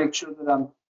want to make sure that I'm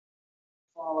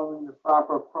following the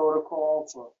proper protocol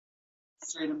for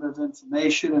freedom of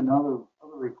information and other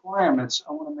requirements.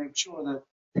 I want to make sure that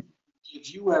we give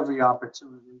you every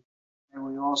opportunity and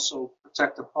we also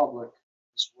protect the public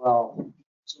as well.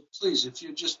 So please, if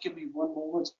you just give me one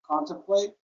moment to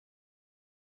contemplate,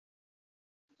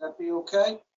 would that be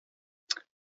okay?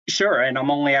 Sure, and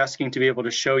I'm only asking to be able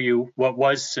to show you what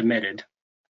was submitted.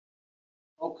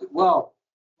 Okay, well,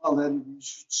 then you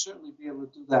should certainly be able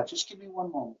to do that. Just give me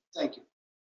one moment. Thank you.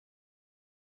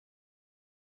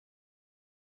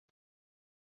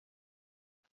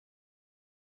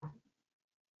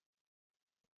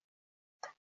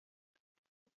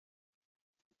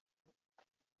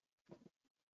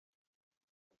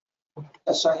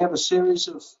 Yes, I have a series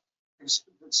of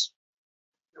exhibits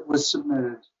that was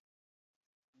submitted.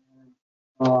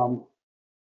 And,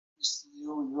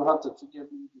 you'll have to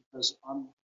forgive me because I'm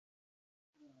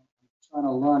trying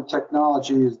to learn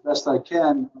technology as best I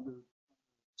can under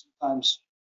sometimes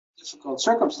difficult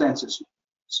circumstances.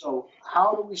 So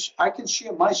how do we, I can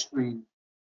share my screen.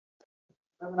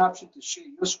 You have an option to share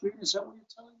your screen, is that what you're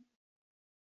telling me?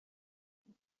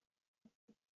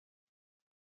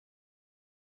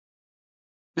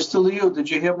 Mr. Liu, did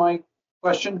you hear my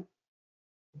question?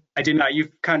 I did not. You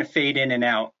kind of fade in and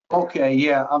out. Okay,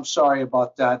 yeah, I'm sorry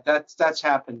about that. That's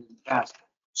happened in the past.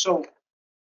 So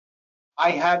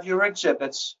I have your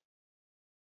exhibits,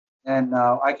 and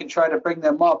I can try to bring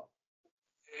them up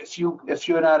if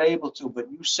you're not able to. But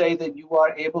you say that you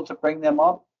are able to bring them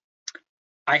up.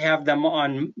 I have them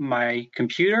on my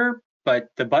computer, but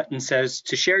the button says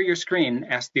to share your screen,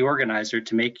 ask the organizer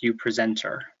to make you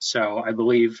presenter. So I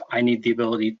believe I need the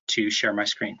ability to share my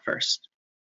screen first.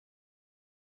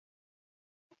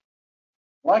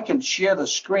 Well, I can share the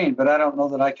screen, but I don't know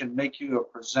that I can make you a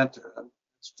presenter.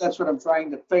 That's what I'm trying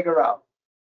to figure out.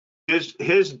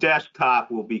 His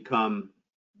desktop will become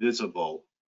visible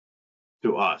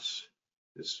to us.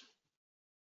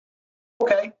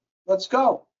 Okay, let's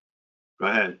go. Go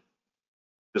ahead.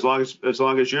 As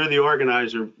long as you're the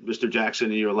organizer, Mr.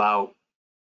 Jackson, and you allow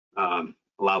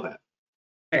that.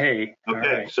 Hey. Okay,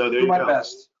 right. so there Do you my go.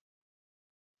 best.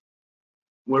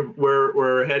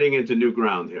 We're heading into new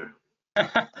ground here.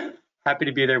 Happy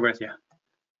to be there with you.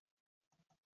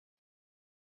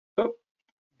 Oh, I'm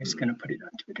just gonna put it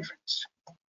onto a different.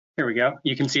 Here we go.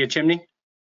 You can see a chimney?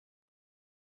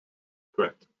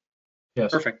 Correct.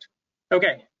 Yes. Perfect.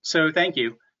 Okay, so thank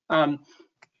you.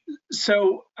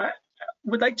 So I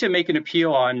would like to make an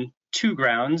appeal on two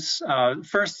grounds.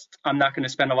 First, I'm not going to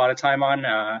spend a lot of time on,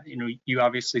 you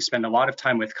obviously spend a lot of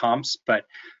time with comps, but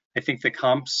I think the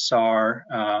comps are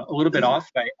a little bit off.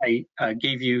 I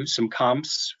gave you some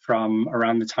comps from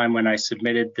around the time when I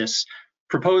submitted this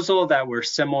proposal that were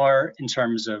similar in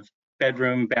terms of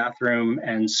bedroom, bathroom,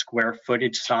 and square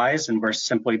footage size, and were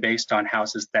simply based on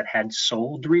houses that had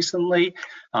sold recently,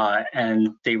 and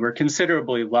they were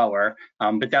considerably lower.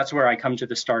 But that's where I come to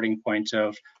the starting point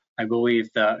of, I believe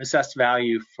the assessed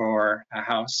value for a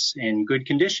house in good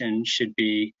condition should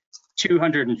be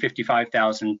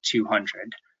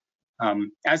 $255,200.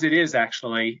 As it is,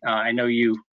 actually, I know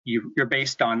you're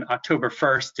based on October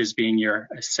 1st as being your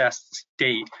assessed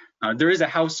date. There is a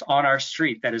house on our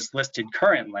street that is listed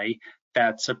currently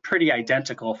that's a pretty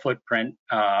identical footprint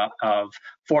of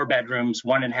 4 bedrooms,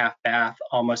 1.5 bath,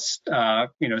 almost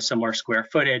similar square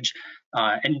footage.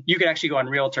 And you can actually go on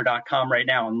realtor.com right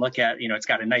now and look at, it's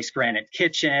got a nice granite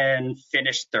kitchen,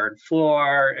 finished 3rd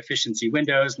floor, efficiency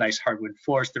windows, nice hardwood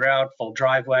floors throughout, full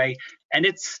driveway, and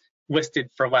it's listed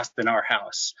for less than our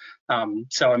house.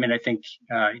 So, I mean, I think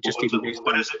just even based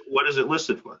on what is it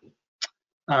listed for?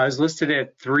 It's listed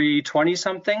at 320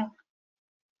 something.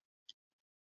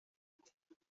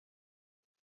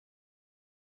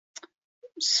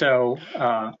 So,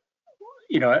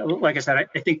 like I said, I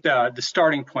think the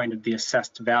starting point of the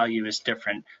assessed value is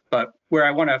different, but where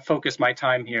I want to focus my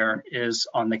time here is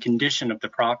on the condition of the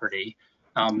property.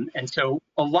 And so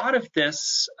a lot of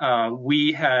this,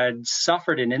 we had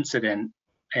suffered an incident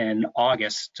in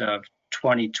August of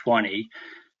 2020,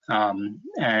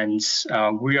 and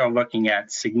we are looking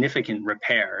at significant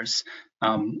repairs.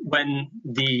 When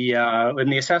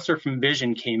the assessor from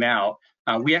Vision came out,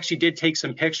 we actually did take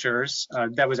some pictures.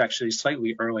 That was actually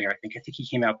slightly earlier. I think he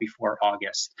came out before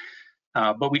August.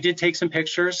 But we did take some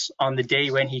pictures on the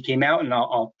day when he came out, and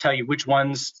I'll tell you which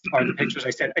ones are the pictures.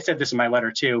 I said this in my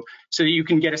letter too, so that you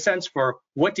can get a sense for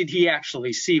what did he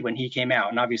actually see when he came out.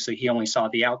 And obviously he only saw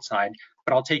the outside,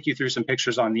 but I'll take you through some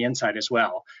pictures on the inside as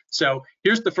well. So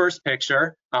here's the first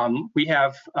picture. We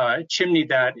have a chimney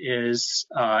that is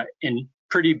in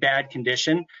pretty bad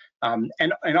condition.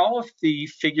 And all of the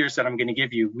figures that I'm going to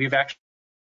give you, we've actually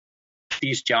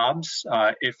these jobs,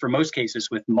 for most cases,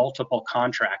 with multiple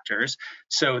contractors.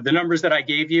 So the numbers that I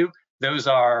gave you, those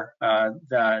are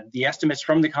the estimates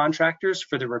from the contractors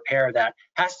for the repair that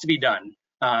has to be done.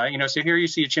 So here you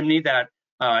see a chimney that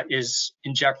is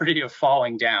in jeopardy of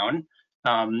falling down.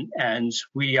 And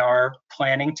we are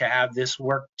planning to have this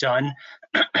work done,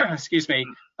 excuse me,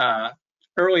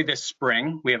 early this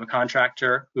spring. We have a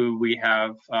contractor who we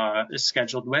have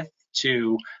scheduled with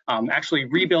to actually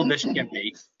rebuild this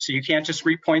chimney. So you can't just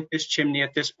repoint this chimney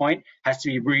at this point. It has to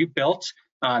be rebuilt.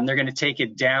 And they're going to take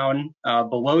it down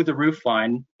below the roof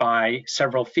line by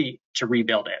several feet to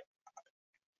rebuild it.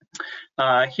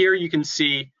 Here you can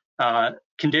see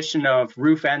condition of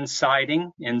roof end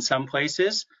siding in some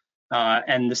places.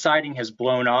 and the siding has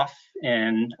blown off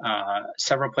in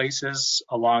several places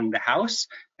along the house.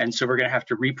 And so we're going to have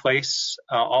to replace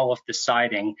all of the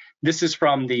siding. This is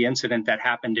from the incident that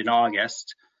happened in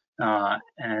August. Hopefully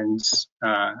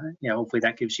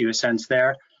that gives you a sense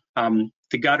there.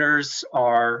 The gutters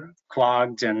are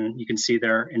clogged and you can see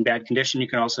they're in bad condition. You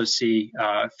can also see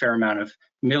a fair amount of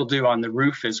mildew on the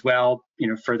roof as well,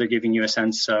 further giving you a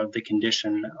sense of the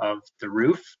condition of the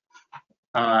roof.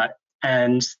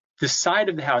 And the side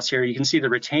of the house here, you can see the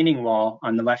retaining wall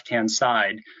on the left-hand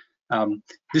side.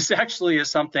 This actually is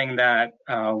something that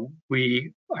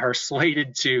we are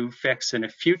slated to fix in a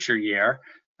future year,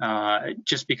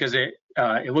 just because it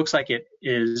looks like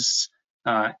it's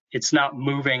not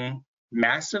moving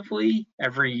massively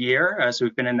every year, as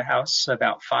we've been in the house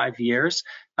about 5 years.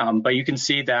 But you can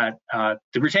see that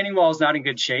the retaining wall is not in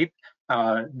good shape.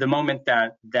 The moment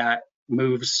that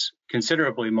moves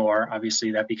considerably more,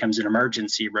 obviously that becomes an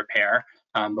emergency repair.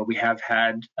 But we have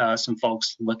had some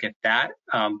folks look at that,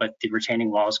 but the retaining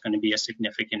wall is going to be a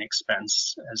significant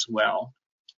expense as well.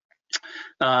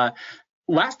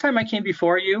 Last time I came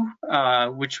before you,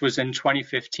 which was in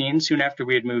 2015, soon after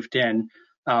we had moved in,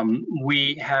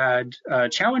 we had a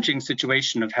challenging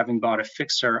situation of having bought a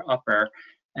fixer-upper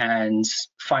and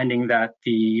finding that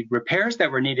the repairs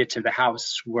that were needed to the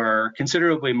house were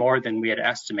considerably more than we had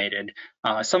estimated.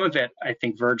 Some of it, I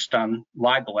think, verged on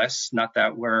libelous, not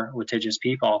that we're litigious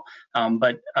people,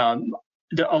 but a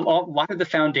lot of the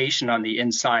foundation on the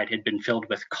inside had been filled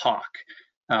with caulk.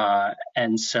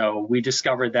 And so we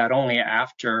discovered that only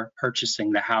after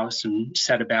purchasing the house and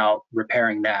set about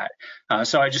repairing that.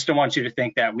 So I just don't want you to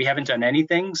think that we haven't done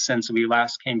anything since we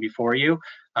last came before you.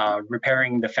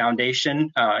 Repairing the foundation,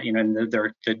 and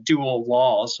the dual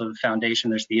walls of the foundation,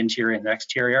 there's the interior and the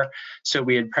exterior. So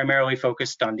we had primarily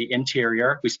focused on the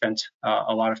interior. We spent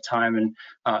a lot of time and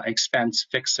expense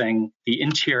fixing the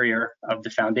interior of the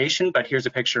foundation, but here's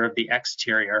a picture of the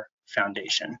exterior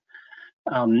foundation.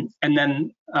 And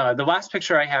then the last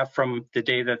picture I have from the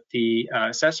day that the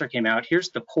assessor came out,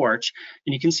 here's the porch,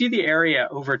 and you can see the area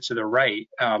over to the right.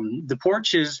 The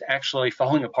porch is actually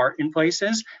falling apart in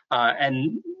places,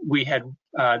 and we had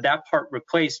that part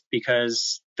replaced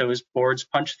because those boards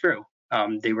punched through.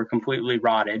 They were completely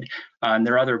rotted, and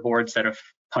there are other boards that have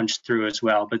punched through as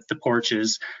well, but the porch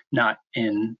is not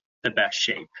in the best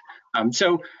shape.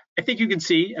 So I think you can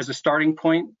see as a starting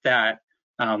point that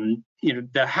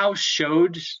the house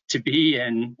showed to be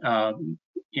in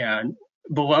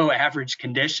below average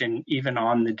condition even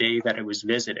on the day that it was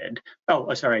visited.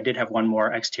 Oh, sorry, I did have one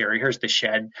more exterior. Here's the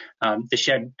shed. The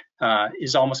shed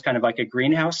is almost kind of like a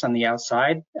greenhouse on the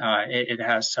outside. It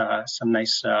has some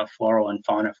nice floral and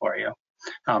fauna for you.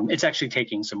 It's actually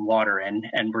taking some water in,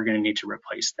 and we're going to need to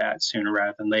replace that sooner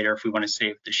rather than later if we want to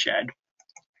save the shed.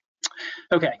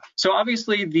 Okay, so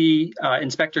obviously the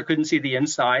inspector couldn't see the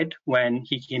inside when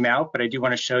he came out, but I do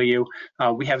want to show you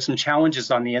we have some challenges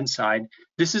on the inside.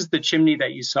 This is the chimney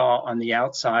that you saw on the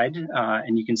outside,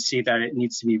 and you can see that it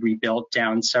needs to be rebuilt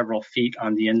down several feet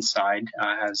on the inside,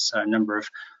 has a number of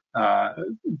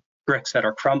bricks that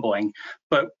are crumbling.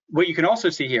 But what you can also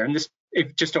see here, and this,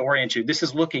 just to orient you, this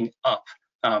is looking up.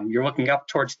 You're looking up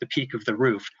towards the peak of the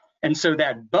roof. And so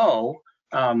that bow,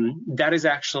 that is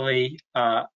actually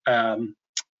a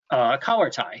collar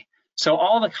tie. So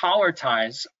all the collar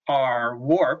ties are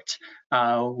warped.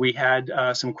 We had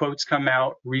some quotes come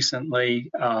out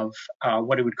recently of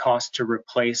what it would cost to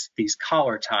replace these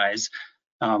collar ties.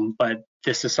 But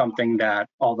this is something that,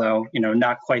 although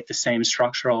not quite the same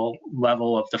structural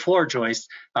level of the floor joist,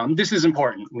 this is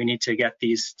important. We need to get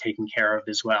these taken care of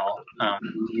as well.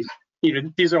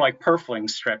 These are like purfling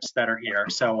strips that are here.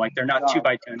 So like they're not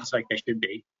 2x10s like they should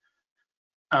be.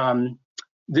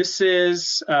 This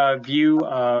is a view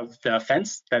of the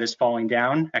fence that is falling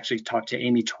down. Actually talked to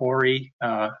Amy Torrey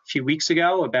a few weeks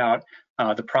ago about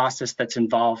the process that's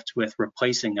involved with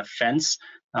replacing a fence.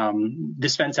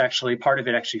 This fence actually, part of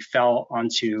it actually fell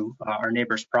onto our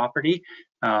neighbor's property.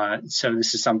 So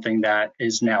this is something that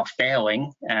is now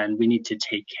failing and we need to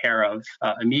take care of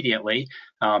immediately.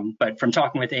 But from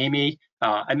talking with Amy,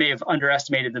 I may have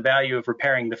underestimated the value of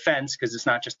repairing the fence because it's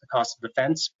not just the cost of the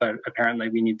fence, but apparently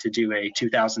we need to do a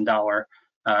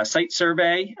 $2,000 site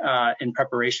survey in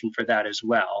preparation for that as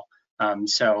well.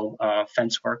 So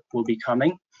fence work will be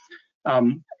coming.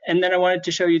 And then I wanted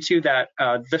to show you too that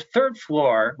the third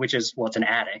floor, which is, well, it's an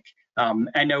attic.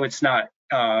 I know it's not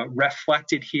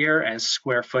reflected here as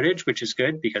square footage, which is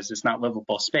good because it's not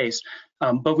livable space.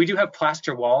 But we do have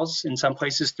plaster walls in some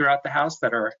places throughout the house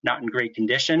that are not in great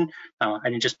condition. I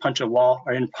didn't just punch a wall,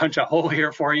 I didn't punch a hole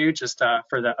here for you just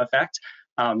for the effect.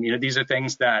 These are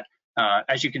things that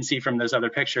as you can see from those other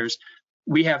pictures,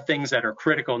 we have things that are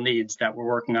critical needs that we're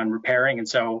working on repairing. And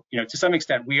so, to some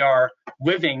extent, we are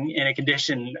living in a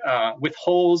condition with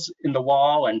holes in the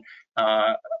wall and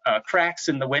cracks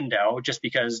in the window, just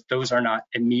because those are not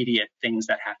immediate things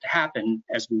that have to happen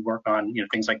as we work on,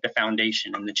 things like the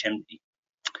foundation and the chimney.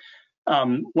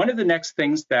 One of the next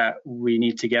things that we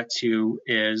need to get to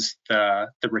is the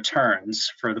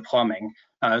returns for the plumbing.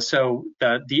 So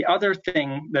the other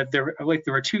thing that there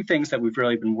were two things that we've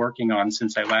really been working on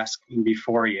since I last came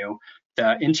before you: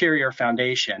 the interior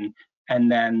foundation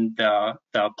and then the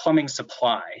plumbing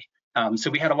supply.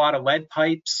 So we had a lot of lead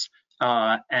pipes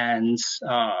and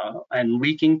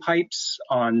leaking pipes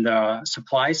on the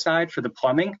supply side for the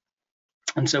plumbing.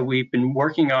 And so we've been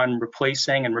working on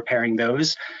replacing and repairing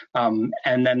those. And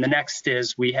then the next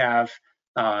is we have,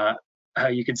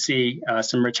 you can see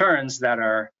some returns that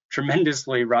are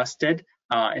tremendously rusted.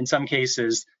 In some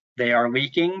cases, they are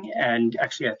leaking. And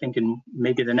actually, I think in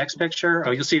maybe the next picture,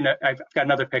 you'll see I've got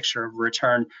another picture of a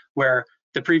return where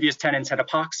the previous tenants had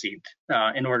epoxied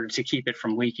in order to keep it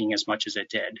from leaking as much as it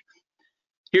did.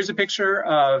 Here's a picture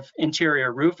of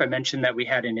interior roof. I mentioned that we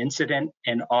had an incident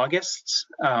in August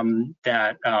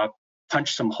that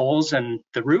punched some holes in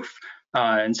the roof.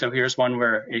 And so here's one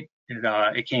where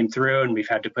it came through and we've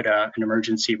had to put an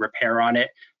emergency repair on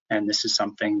it. And this is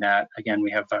something that, again,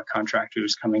 we have a contractor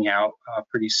who's coming out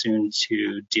pretty soon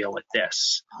to deal with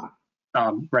this.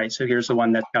 Right, so here's the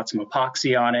one that's got some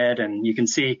epoxy on it, and you can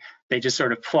see they just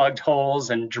sort of plugged holes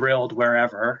and drilled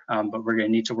wherever, but we're going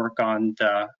to need to work on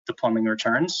the plumbing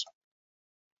returns.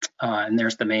 And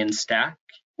there's the main stack.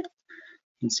 You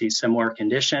can see similar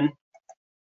condition.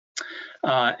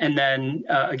 And then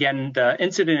again, the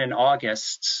incident in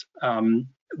August,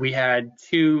 we had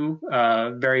two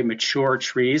very mature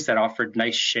trees that offered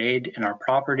nice shade in our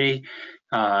property,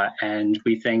 and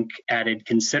we think added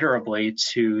considerably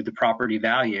to the property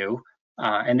value,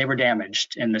 and they were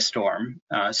damaged in the storm.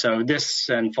 So this,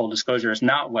 in full disclosure, is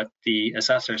not what the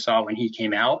assessor saw when he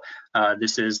came out.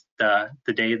 This is the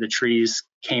day the trees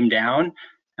came down.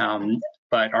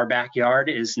 But our backyard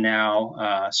is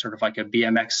now sort of like a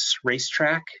BMX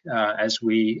racetrack, as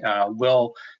we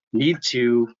will need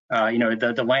to,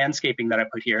 the landscaping that I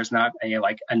put here is not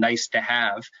a nice to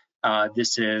have.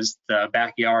 This is, the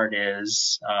backyard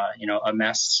is, a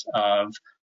mess of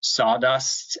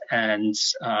sawdust and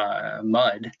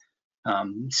mud.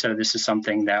 So this is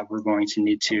something that we're going to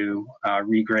need to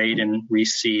regrade and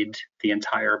reseed the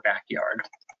entire backyard.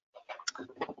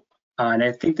 And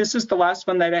I think this is the last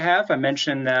one that I have. I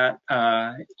mentioned that,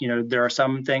 there are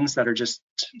some things that are just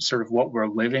sort of what we're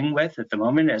living with at the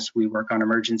moment as we work on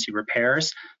emergency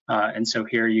repairs. And so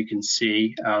here you can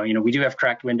see, we do have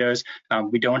cracked windows.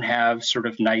 We don't have sort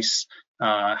of nice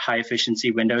high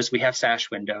efficiency windows. We have sash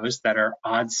windows that are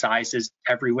odd sizes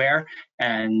everywhere.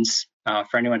 And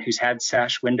for anyone who's had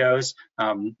sash windows,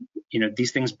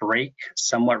 these things break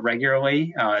somewhat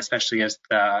regularly, especially as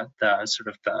the sort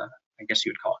of the, I guess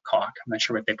you would call it caulk. I'm not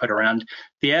sure what they put around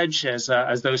the edge as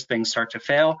those things start to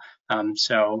fail.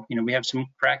 So, we have some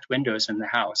cracked windows in the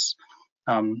house.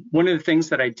 One of the things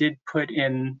that I did put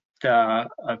in the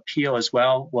appeal as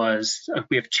well was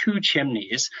we have two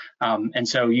chimneys. And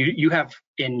so you have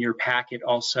in your packet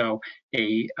also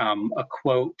a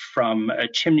quote from a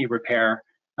chimney repair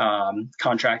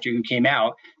contractor who came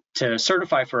out to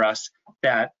certify for us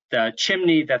that the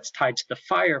chimney that's tied to the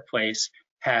fireplace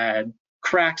had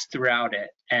cracks throughout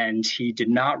it, and he did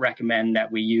not recommend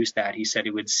that we use that. He said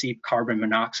it would seep carbon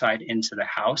monoxide into the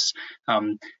house.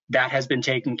 That has been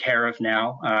taken care of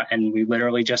now, and we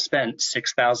literally just spent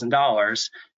 $6,000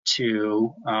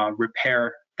 to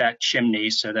repair that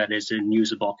chimney so that it's in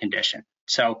usable condition.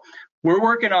 So we're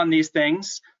working on these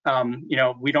things.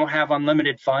 We don't have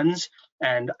unlimited funds,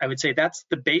 and I would say that's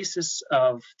the basis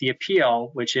of the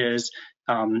appeal, which is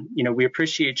we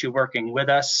appreciate you working with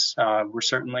us. We're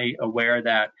certainly aware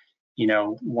that,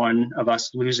 one of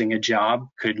us losing a job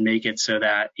could make it so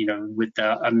that, with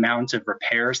the amount of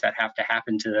repairs that have to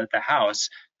happen to the house,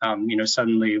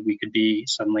 suddenly we could be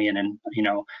in an,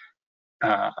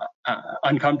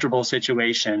 uncomfortable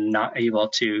situation, not able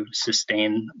to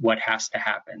sustain what has to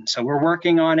happen. So we're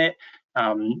working on it.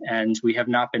 And we have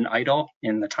not been idle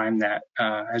in the time that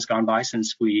has gone by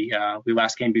since we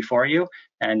last came before you,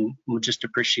 and we'll just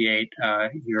appreciate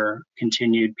your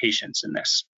continued patience in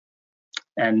this.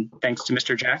 And thanks to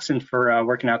Mr. Jackson for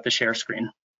working out the share screen.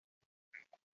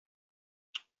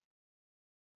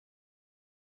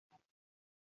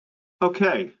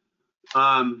 Okay.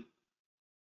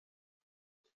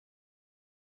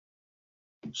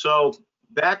 So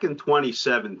back in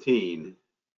 2017,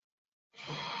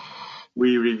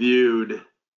 we reviewed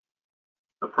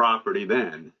the property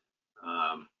then.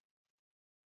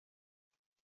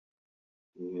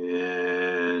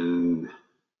 And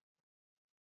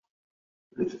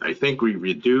I think we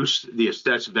reduced the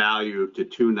assessed value to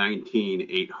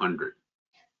 $219,800. Is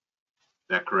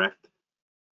that correct?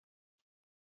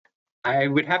 I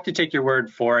would have to take your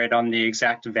word for it on the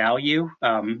exact value.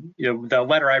 The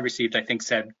letter I received, I think,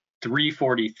 said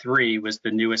 343 was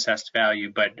the new assessed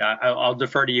value, but I'll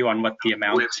defer to you on what the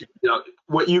amount.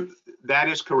 That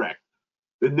is correct.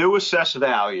 The new assessed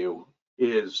value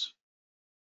is,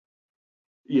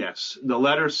 yes, the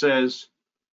letter says,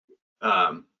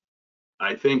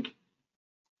 I think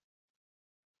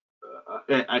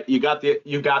you got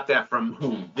that from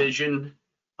whom? Vision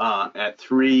at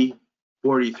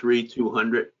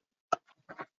 343,200,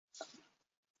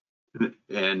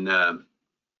 and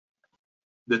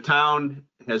the town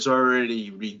has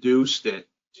already reduced it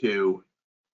to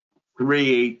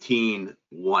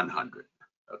 318,100.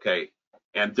 Okay,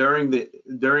 and during the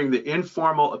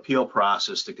informal appeal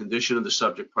process, the condition of the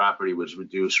subject property was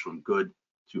reduced from good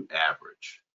to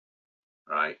average.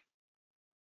 Right.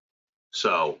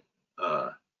 So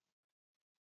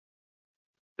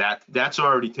that's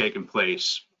already taken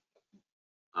place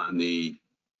on the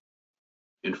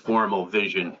informal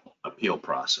vision appeal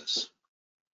process,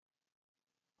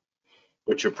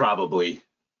 which you're probably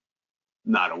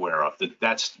not aware of.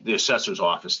 That's the assessor's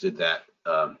office did that,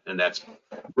 and that's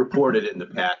reported in the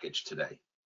package today.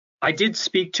 I did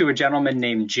speak to a gentleman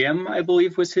named Jim, I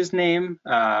believe was his name.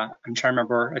 I'm trying to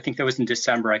remember. I think that was in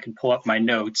December. I can pull up my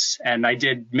notes, and I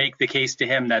did make the case to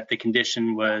him that the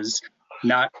condition was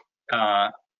not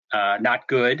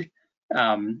good.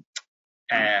 And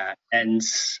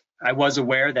I was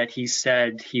aware that he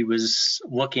said he was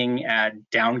looking at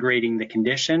downgrading the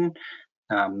condition,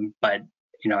 but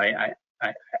I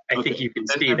think you can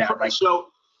see that.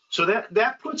 So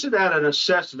that puts it at an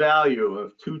assessed value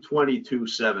of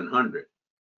 $222,700.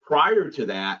 Prior to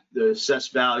that, the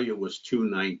assessed value was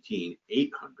 $219,800.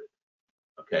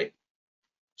 Okay,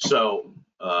 so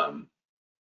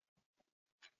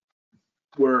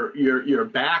you're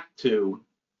back to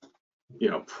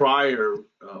prior,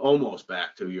 almost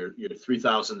back to your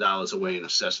 $3,000 away in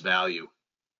assessed value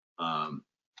from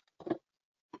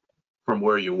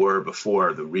where you were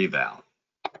before the reval.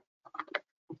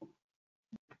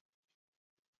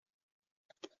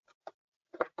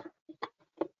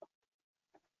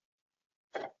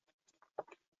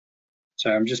 So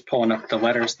I'm just pulling up the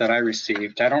letters that I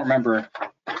received. I don't remember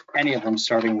any of them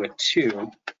starting with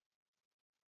 2.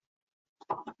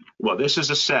 Well, this is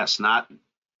assessed,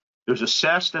 there's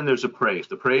assessed and there's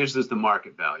appraised. Appraised is the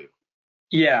market value.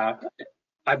 Yeah,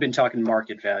 I've been talking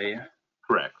market value.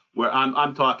 Correct. Where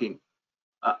I'm talking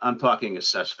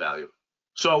assessed value.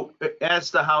 So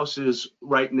as the house is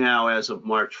right now, as of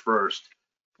March 1st,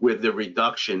 with the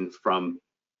reduction from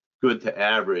good to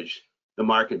average, the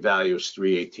market value is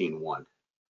 318,100.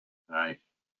 All right.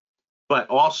 But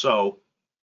also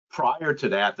prior to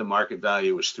that, the market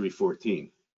value was 314.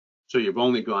 So you've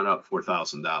only gone up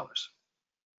 $4,000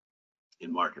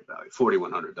 in market value,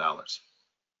 $4,100.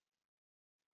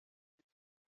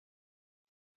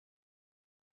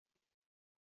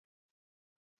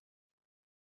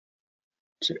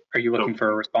 So are you looking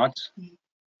for a response?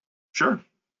 Sure.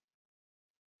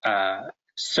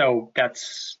 So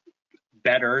that's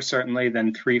better certainly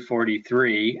than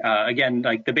 343. Again,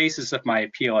 like the basis of my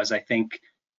appeal is I think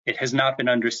it has not been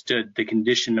understood the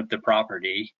condition of the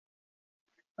property.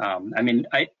 I mean,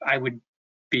 I would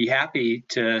be happy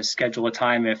to schedule a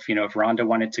time if Rhonda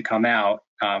wanted to come out.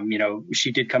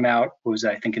 She did come out,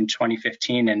 I think in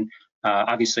 2015, and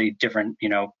obviously different,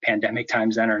 pandemic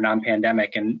times then or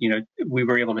non-pandemic, and we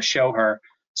were able to show her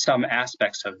some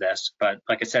aspects of this. But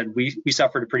like I said, we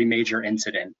suffered a pretty major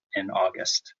incident in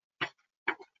August.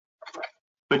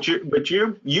 But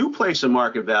you place a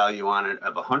market value on it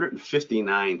of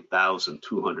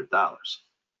 $159,200. All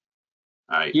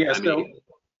right. Yeah.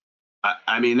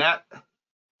 I mean that.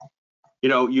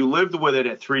 You lived with it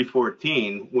at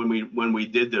 314 when we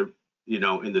did the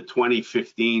in the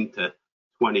 2015 to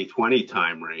 2020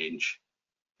 time range,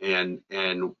 and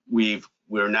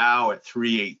we're now at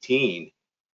 318.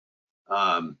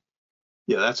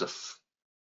 That's a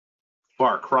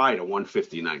far cry to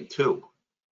 159.2.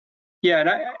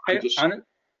 Yeah, and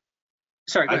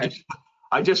sorry, go ahead.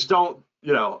 I just don't,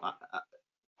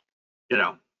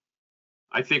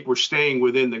 I think we're staying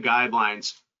within the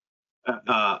guidelines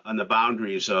on the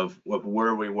boundaries of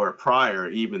where we were prior,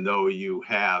 even though you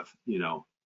have,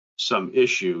 some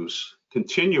issues,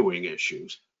 continuing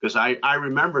issues, because I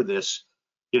remember this,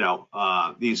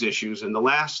 these issues in the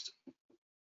last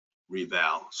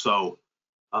reval. So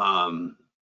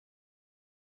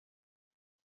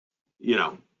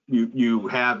you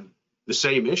have the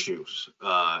same issues,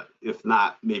 if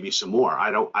not maybe some more.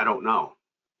 I don't know.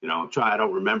 I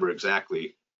don't remember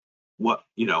exactly what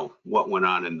went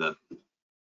on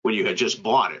when you had just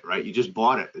bought it, right? You just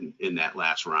bought it in that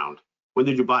last round. When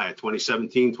did you buy it?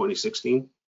 2017, 2016?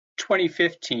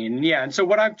 2015, yeah. And so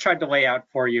what I've tried to lay out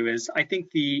for you is, I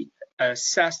think the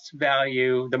assessed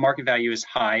value, the market value is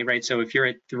high, right? So if you're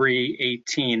at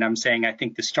 318, I'm saying I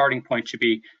think the starting point should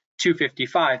be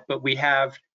 255, but we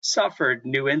have suffered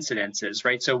new incidences,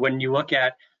 right? So when you look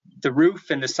at the roof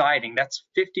and the siding, that's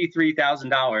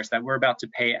 $53,000 that we're about to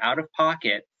pay out of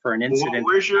pocket for an incident.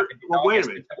 Well, wait a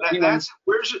minute.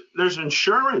 There's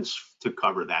insurance to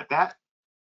cover that.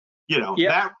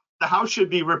 The house should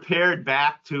be repaired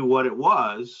back to what it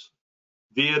was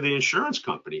via the insurance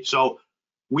company. So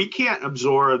we can't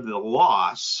absorb the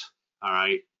loss, all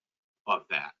right, of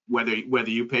that, whether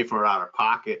you pay for it out of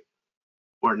pocket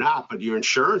or not, but your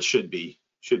insurance should be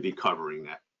covering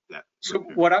that. So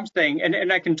what I'm saying,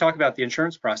 and I can talk about the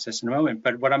insurance process in a moment,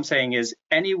 but what I'm saying is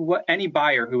any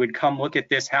buyer who would come look at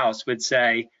this house would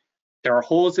say, there are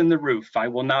holes in the roof. I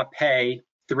will not pay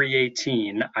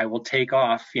 $318. I will take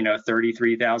off,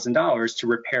 $33,000 to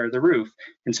repair the roof.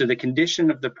 And so the condition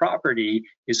of the property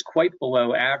is quite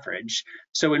below average.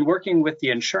 So in working with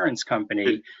the insurance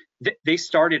company, they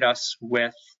started us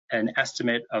with an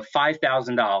estimate of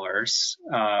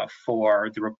 $5,000 for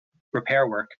the repair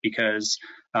work, because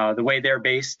the way they're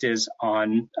based is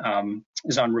on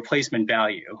replacement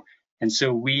value. And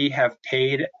so we have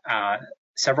paid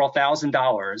several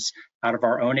 $1,000s out of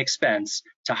our own expense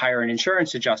to hire an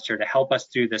insurance adjuster to help us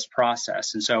through this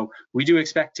process. And so we do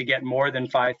expect to get more than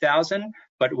 $5,000,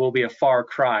 but it will be a far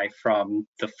cry from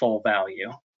the full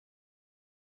value.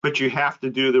 But you have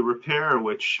to do the repair,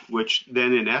 which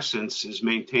then in essence is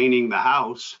maintaining the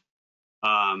house.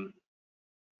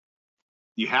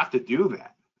 You have to do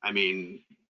that. I mean,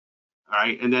 all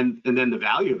right, and then the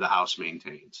value of the house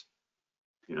maintains.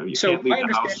 You can't leave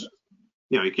the house.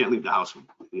 You can't leave the house,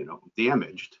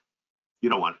 damaged. You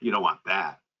don't want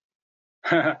that.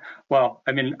 Well,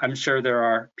 I mean, I'm sure there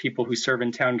are people who serve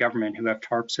in town government who have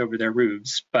tarps over their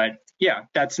roofs, but yeah,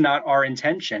 that's not our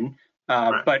intention.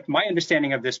 Right. But my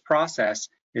understanding of this process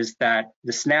is that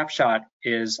the snapshot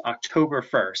is October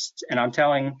 1st. And I'm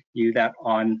telling you that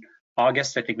on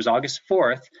August, I think it was August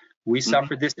 4th, we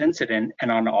suffered this incident.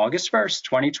 And on August 1st,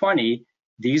 2020,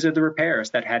 these are the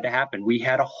repairs that had to happen. We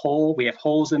have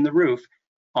holes in the roof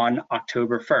on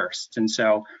October 1st. And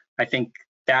so I think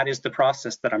that is the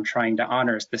process that I'm trying to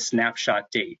honor, is the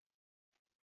snapshot date.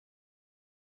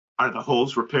 Are the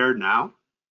holes repaired now?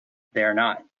 They are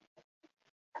not.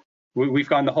 We've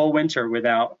gone the whole winter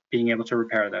without being able to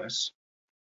repair those.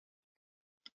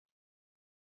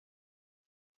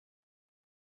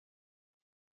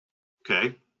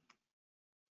 Okay.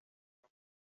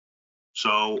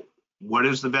 So what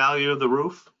is the value of the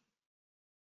roof?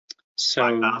 So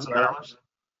 $5,000?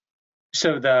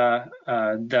 So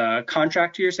the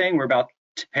contractor, you're saying, we're about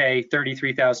to pay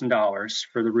 $33,000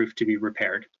 for the roof to be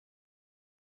repaired.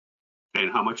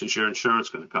 And how much is your insurance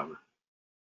going to cover?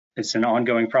 It's an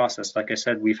ongoing process. Like I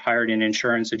said, we've hired an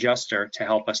insurance adjuster to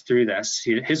help us through this.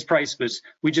 His price was,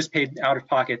 we just paid out of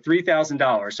pocket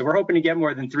 $3,000. So we're hoping to get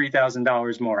more than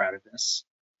 $3,000 more out of this.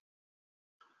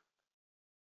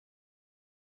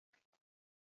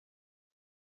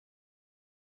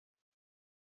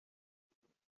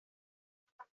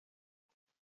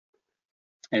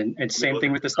 And it's same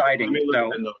thing with the siding.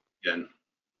 So again.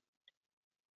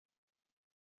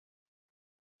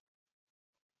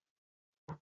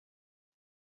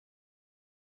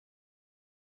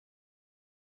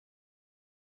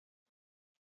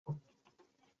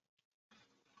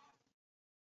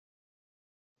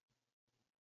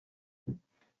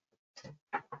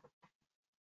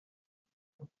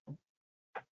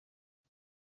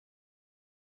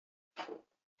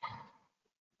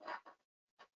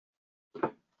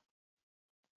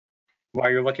 while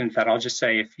you're looking at that, I'll just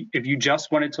say, if you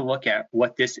just wanted to look at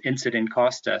what this incident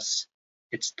cost us,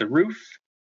 it's the roof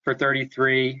for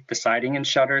 33, the siding and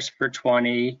shutters for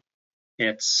 20,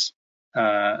 it's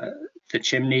the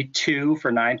chimney 2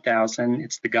 for 9,000,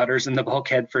 it's the gutters and the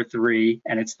bulkhead for 3,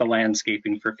 and it's the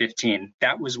landscaping for 15.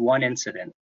 That was one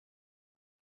incident.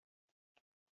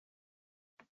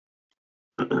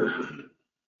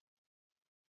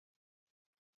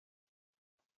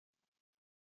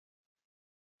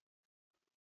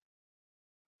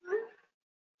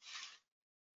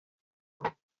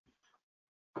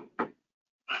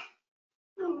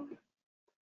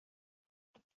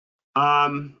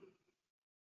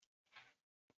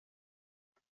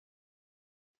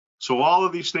 So all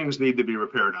of these things need to be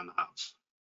repaired on the house.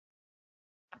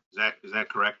 Is that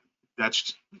correct?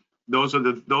 Those are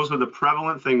the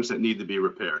prevalent things that need to be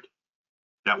repaired.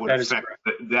 That would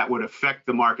affect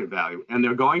the market value, and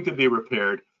they're going to be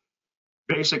repaired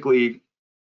basically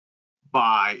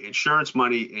by insurance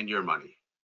money and your money.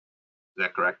 Is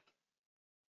that correct?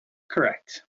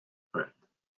 Correct. Correct.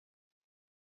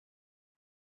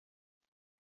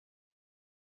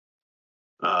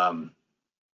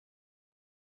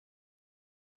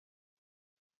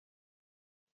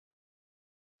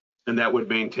 And that would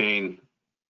maintain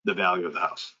the value of the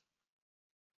house.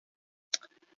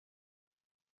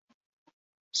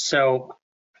 So,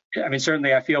 I mean,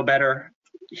 certainly I feel better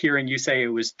hearing you say it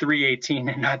was 318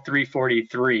 and not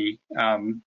 343.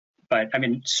 But I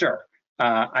mean, sure,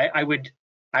 I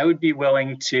would be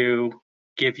willing to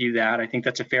give you that. I think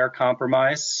that's a fair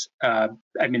compromise. I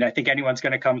mean, I think anyone's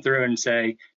going to come through and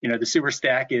say, you know, the sewer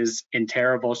stack is in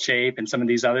terrible shape and some of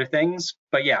these other things.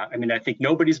 But yeah, I mean, I think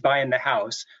nobody's buying the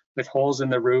house with holes in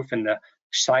the roof and the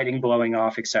siding blowing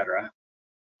off, etc.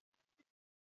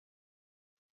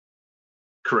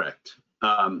 Correct.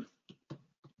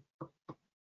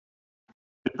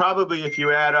 Probably if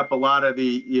you add up a lot of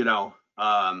the, you know,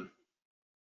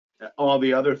 all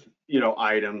the other, you know,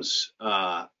 items,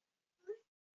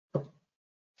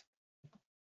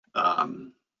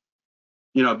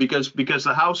 you know, because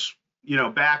the house, you know,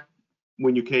 back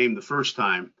when you came the first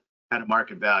time had a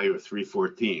market value of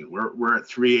 314. We're at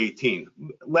 318.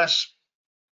 Less,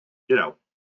 you know,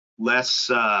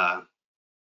 less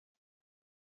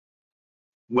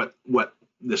what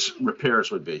this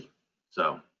repairs would be.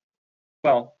 So.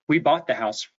 Well, we bought the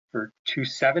house for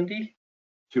 270.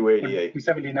 288.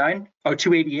 279. Oh,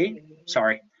 288.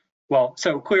 Sorry. Well,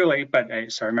 so clearly, but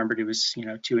so I remembered it was, you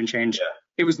know, 2 and change. Yeah.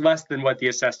 It was less than what the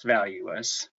assessed value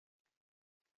was.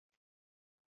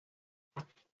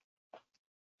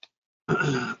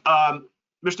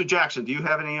 Mr. Jackson, do you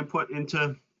have any input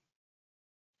into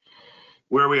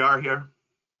where we are here?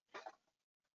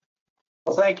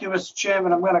 Well, thank you, Mr.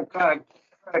 Chairman. I'm going to kind of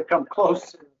try to come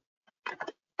close to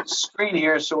the screen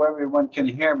here so everyone can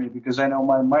hear me, because I know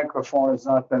my microphone has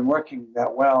not been working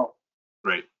that well.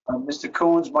 Right. Mr.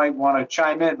 Coons might want to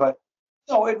chime in, but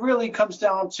no, it really comes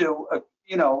down to,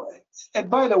 you know, and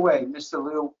by the way, Mr.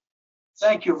 Liu,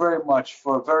 thank you very much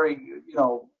for a very, you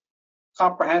know,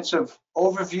 comprehensive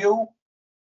overview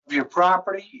of your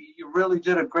property. You really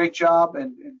did a great job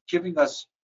in giving us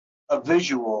a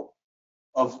visual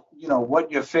of, you know,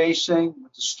 what you're facing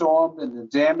with the storm and the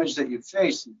damage that you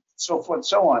faced, and so forth and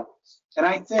so on. And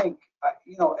I think,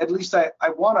 you know, at least I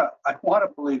want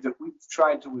to believe that we've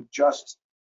tried to adjust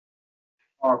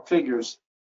our figures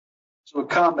to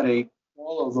accommodate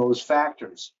all of those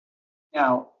factors.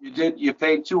 Now, you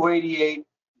paid $288 in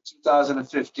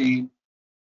 2015.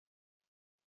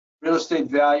 Real estate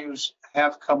values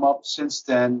have come up since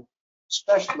then,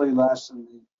 especially last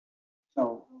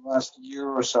year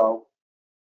or so.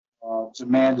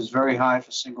 Demand is very high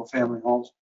for single-family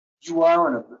homes. You are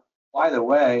in a, by the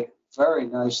way, very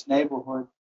nice neighborhood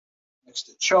next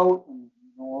to Choate and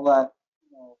all that.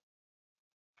 You know,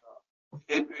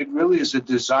 it really is a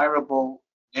desirable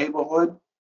neighborhood.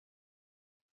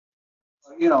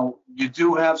 You know, you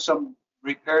do have some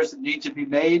repairs that need to be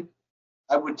made.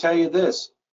 I would tell you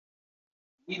this: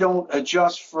 we don't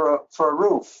adjust for a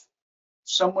roof.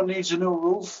 If someone needs a new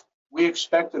roof, we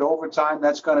expect that over time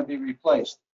that's going to be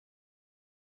replaced.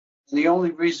 And the only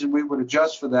reason we would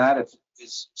adjust for that if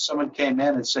someone came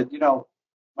in and said, you know,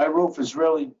 my roof is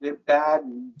really bad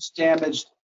and it's damaged,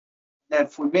 and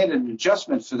if we made an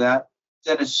adjustment for that,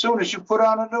 then as soon as you put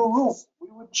on a new roof, we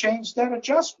would change that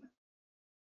adjustment.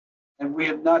 And we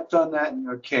have not done that in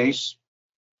your case.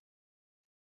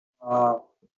 I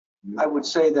would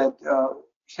say that,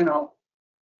 you know,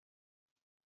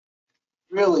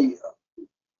 really,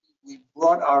 we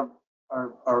brought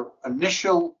our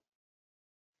initial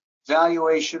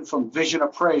valuation from Vision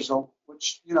Appraisal,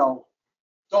 which, you know,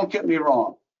 don't get me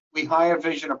wrong, we hire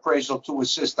Vision Appraisal to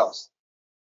assist us.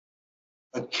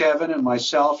 But Kevin and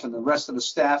myself and the rest of the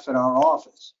staff in our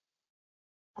office,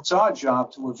 it's our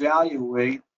job to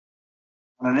evaluate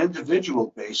on an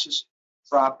individual basis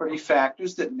property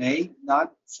factors that may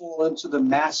not fall into the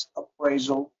mass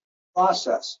appraisal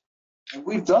process. And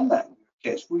we've done that in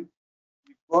your case. We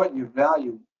brought your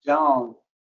value down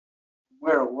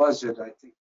where it was at, I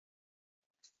think,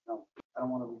 you know, I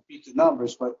don't want to repeat the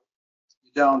numbers, but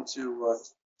down to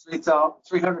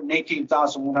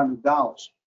 $318,100.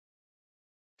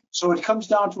 So it comes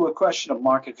down to a question of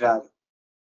market value.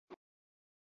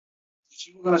 If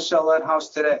you were going to sell that house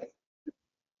today,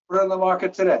 put it on the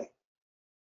market today,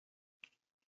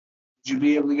 would you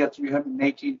be able to get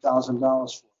 $318,000 for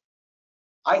it?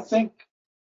 I think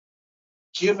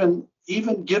given the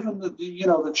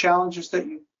the challenges that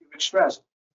you expressed,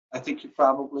 I think you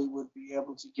probably would be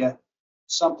able to get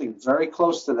something very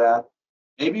close to that,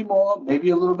 maybe more, maybe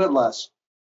a little bit less,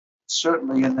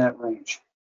 certainly in that range.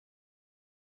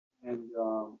 And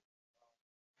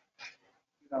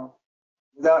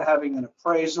without having an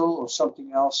appraisal or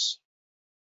something else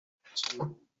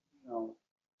to to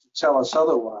tell us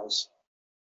otherwise,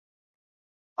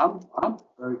 I'm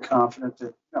very confident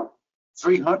that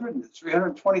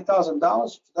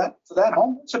 $320,000 for that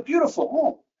home. It's a beautiful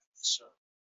home. It's a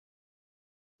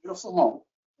beautiful home,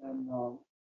 and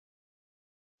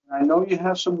I know you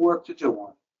have some work to do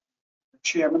on it. The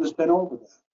chairman has been over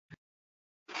that.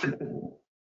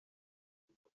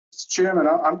 Mr. Chairman,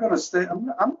 I'm going to say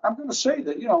I'm going to say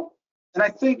that and I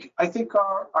think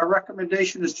our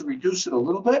recommendation is to reduce it a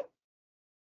little bit.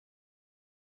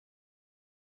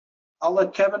 I'll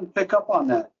let Kevin pick up on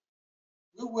that.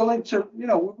 We're willing to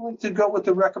go with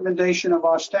the recommendation of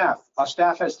our staff. Our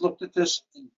staff has looked at this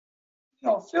in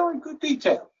fairly good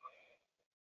detail.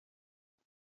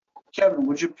 Kevin,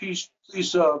 would you please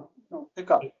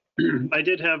pick up? I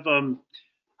did have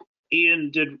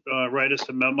Ian did write us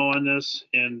a memo on this,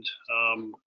 and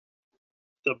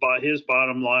his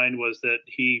bottom line was that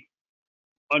he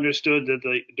understood that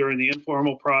during the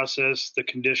informal process, the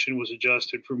condition was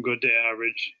adjusted from good to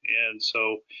average, and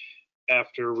so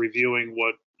after reviewing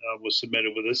what was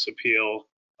submitted with this appeal,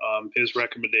 his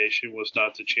recommendation was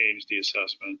not to change the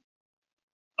assessment.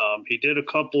 He did a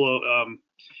couple of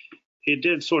he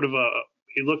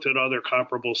looked at other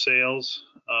comparable sales.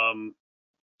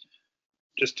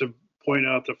 Just to point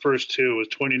out, the first two was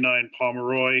 29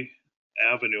 Pomeroy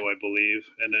Avenue, I believe,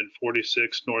 and then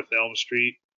 46 North Elm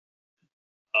Street.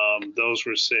 Those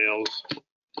were sales.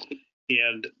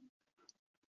 And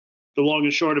the long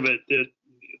and short of it,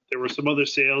 there were some other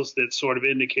sales that sort of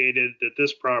indicated that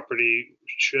this property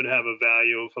should have a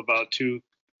value of about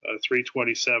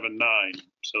 $327,900.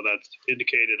 So that's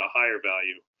indicated a higher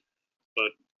value.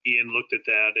 But Ian looked at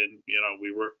that, and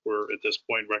we're at this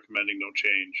point recommending no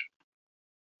change.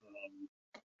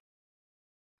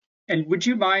 And would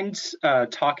you mind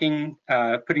putting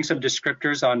some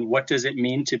descriptors on what does it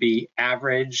mean to be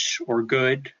average or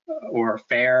good or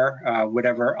fair,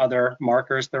 whatever other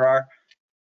markers there are?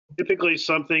 Typically,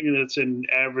 something that's an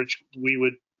average, we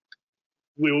would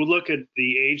look at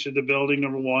the age of the building,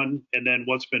 number one, and then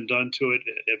what's been done to it,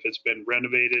 if it's been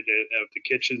renovated, if the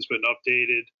kitchen's been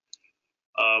updated.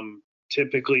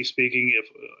 Typically speaking, if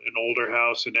an older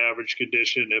house in average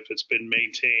condition, if it's been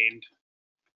maintained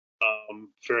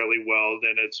fairly well,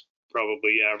 then it's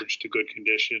probably average to good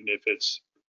condition. If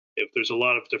there's a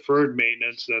lot of deferred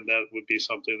maintenance, then that would be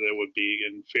something that would be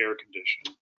in fair condition.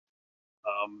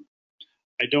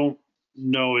 I don't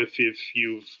know if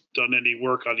you've done any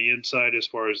work on the inside as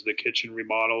far as the kitchen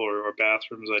remodel or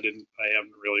bathrooms. I haven't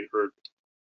really heard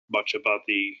much about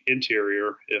the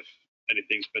interior, if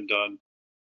anything's been done.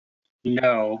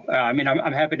 No, I mean,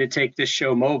 I'm happy to take this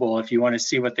show mobile if you want to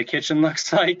see what the kitchen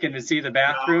looks like and to see the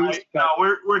bathrooms. No,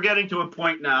 we're getting to a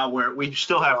point now where we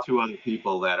still have two other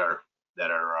people that are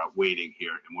waiting here,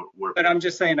 and But I'm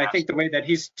just saying, I think the way that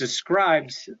he's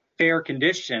described fair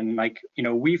condition,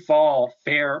 we fall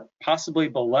fair, possibly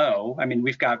below. I mean,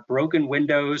 we've got broken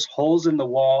windows, holes in the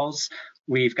walls.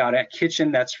 We've got a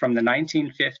kitchen that's from the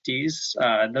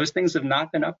 1950s. Those things have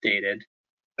not been updated.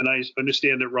 And I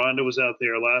understand that Rhonda was out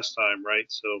there last time, right?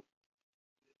 So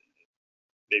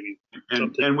maybe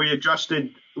something. And we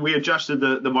adjusted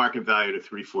the market value to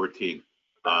 314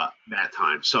 that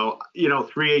time. So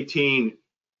 318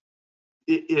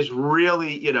 is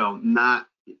really not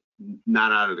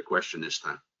out of the question this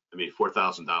time. I mean,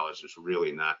 $4,000 is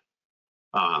really not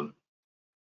out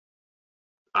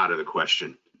of the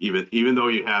question, even though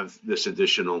you have this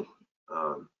additional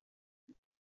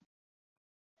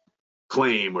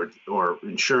claim or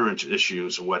insurance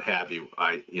issues or what have you.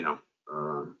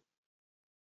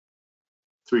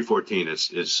 314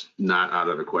 is not out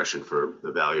of the question for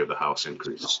the value of the house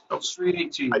increase. So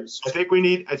 318. I think we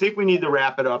need to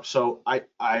wrap it up. So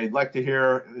I'd like to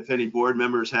hear if any board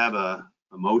members have a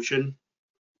motion.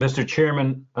 Mr.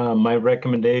 Chairman, my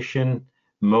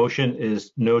motion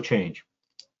is no change.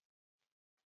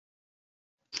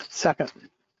 Second.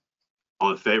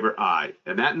 All in favor? Aye.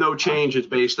 And that no change is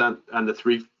based on the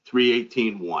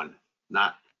 318-1,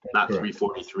 not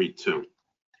 343-2.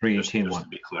 318-1. Just to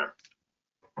be clear.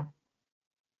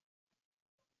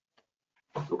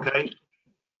 Okay.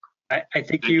 I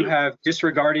think you have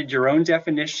disregarded your own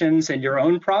definitions and your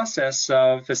own process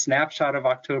of a snapshot of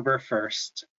October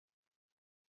 1st.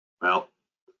 Well,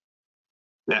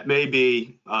 That may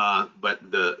be, but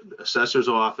the assessor's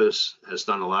office has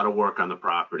done a lot of work on the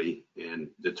property and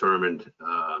determined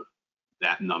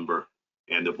that number,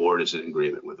 and the board is in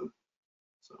agreement with them.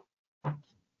 So,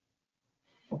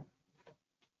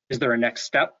 Is there a next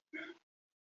step?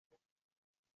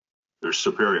 there's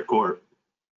Superior Court.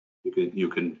 You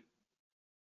can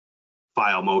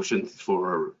file motions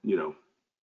for,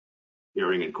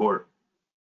 hearing in court.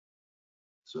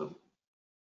 So,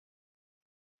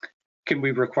 Can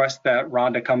we request that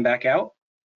Rhonda come back out?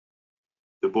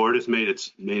 the board has made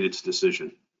its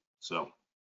decision. So,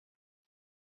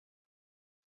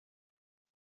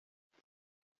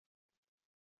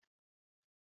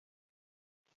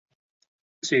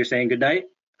 So you're saying good night?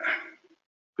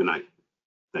 good night.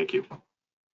 Thank you.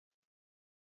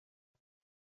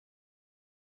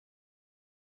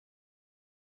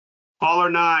 Caller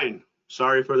 9,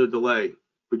 sorry for the delay.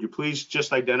 Could you please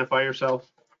just identify yourself?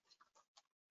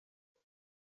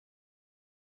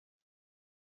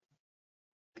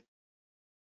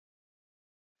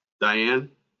 Diane?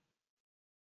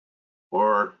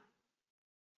 Or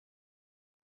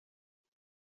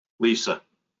Lisa?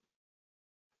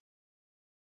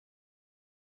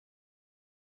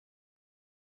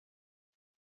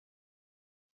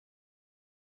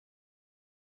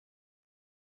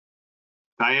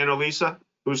 Diane or Lisa?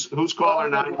 Who's caller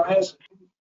 9?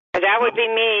 That would be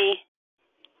me,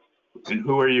 And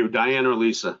who are you, Diane or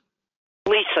Lisa?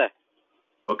 Lisa.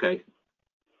 Okay.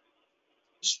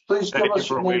 Please give Thank you us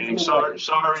for your name waiting. for the record.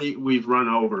 Sorry, we've run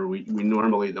over. We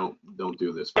normally don't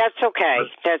do this. That's okay.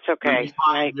 That's Let okay. me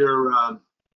find your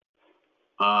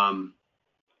Some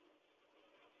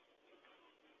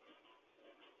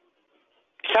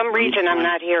reason I'm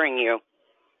not hearing you.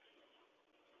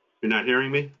 You're not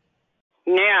hearing me?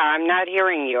 Yeah, I'm not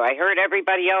hearing you. I heard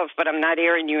everybody else, but I'm not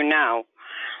hearing you now.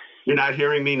 You're not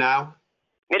hearing me now?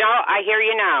 I hear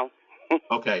you now.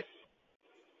 Okay.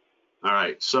 All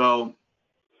right. So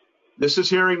this is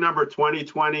hearing number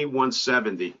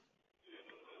 2020-170.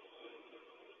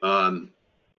 And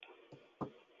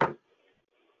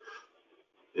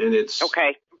it's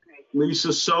Okay.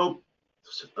 Lisa Soap,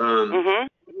 Mhm.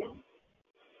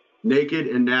 Naked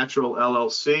and Natural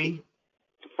LLC.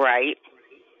 Right.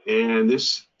 And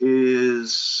this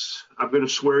is, I'm going to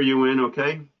swear you in,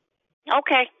 okay?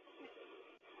 Okay.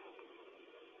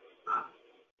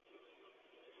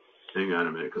 Hang on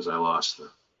a minute, because I lost the.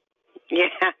 Yeah,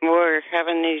 we're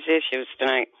having these issues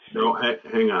tonight. No,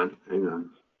 hang on.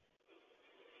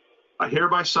 I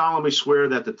hereby solemnly swear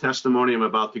that the testimony I'm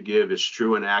about to give is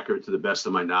true and accurate to the best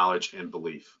of my knowledge and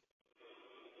belief.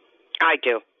 I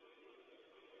do.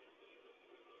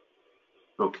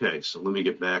 Okay, so let me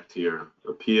get back to your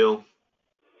appeal.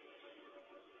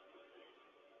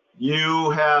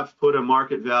 You have put a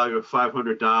market value of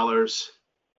 $500.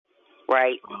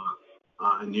 Right.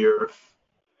 On your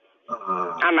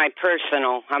on my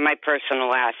personal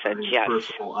assets, yes.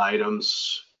 Personal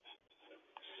items.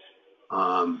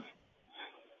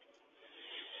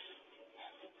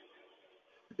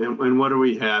 And what do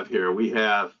we have here? We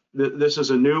have, this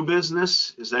is a new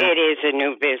business? Is that? It is a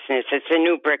new business. It's a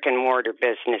new brick and mortar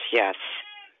business, yes.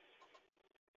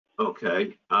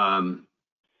 Okay. I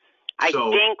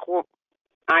think,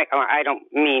 I don't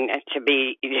mean to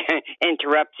be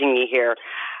interrupting you here.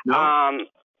 No.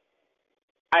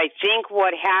 I think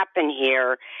what happened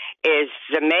here is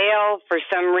the mail, for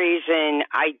some reason,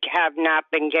 I have not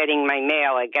been getting my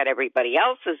mail. I get everybody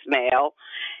else's mail.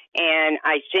 And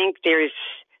I think there's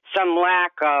some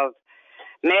lack of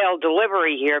mail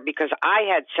delivery here because I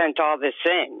had sent all this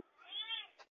in.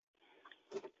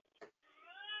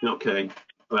 Okay.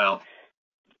 Well,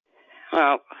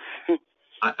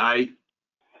 I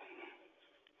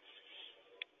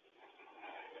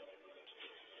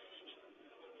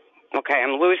okay,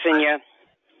 I'm losing you.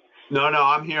 No,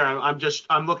 I'm here.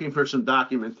 I'm looking for some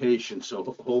documentation.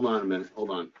 So hold on a minute. Hold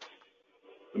on.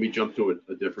 Let me jump to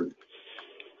a different.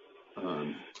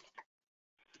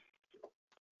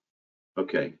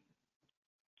 Okay.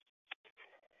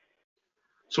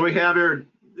 So we have here,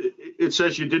 it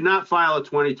says you did not file a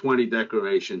 2020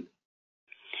 declaration.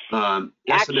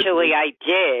 Actually, I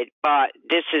did, but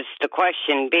this is the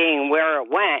question being where it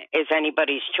went is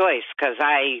anybody's choice because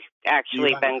I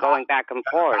actually been going back and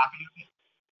forth.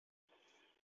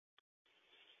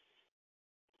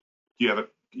 You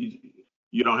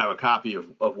don't have a copy of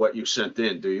what you sent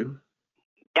in, do you?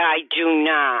 I do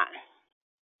not.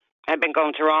 I've been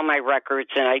going through all my records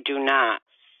and I do not.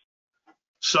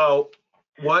 So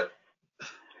what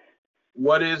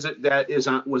is it that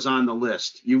was on the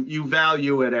list? You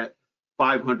value it at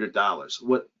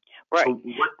 $500. Right. So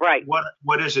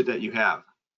what is it that you have?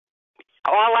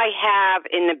 All I have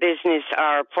in the business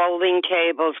are folding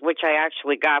tables, which I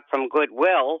actually got from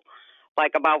Goodwill,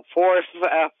 like about 4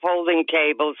 folding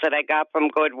tables that I got from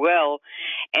Goodwill,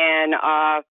 and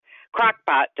crock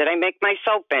pot that I make my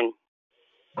soap in.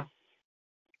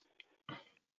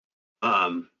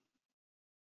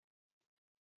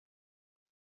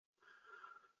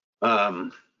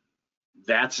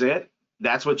 That's it?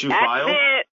 That's what you That's filed?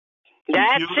 it.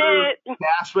 That's Computer, it.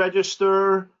 cash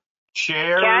register,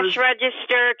 chairs? Cash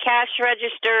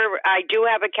register. I do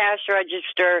have a cash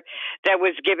register that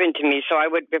was given to me, so I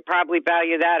would probably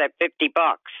value that at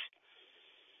 $50.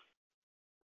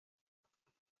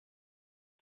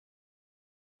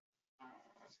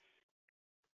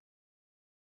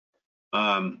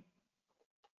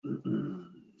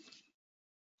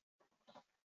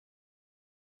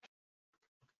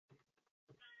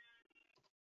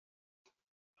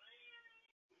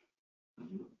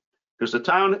 Because the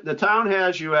town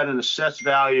has you at an assessed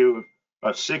value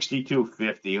of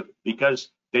 6250 because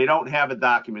they don't have a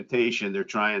documentation. They're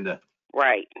trying to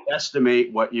Right.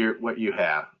 estimate what you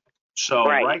have. So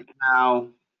right now,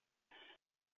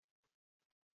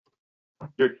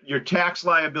 your tax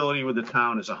liability with the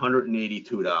town is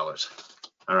 $182.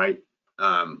 All right.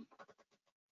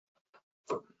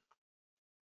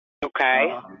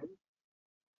 Okay.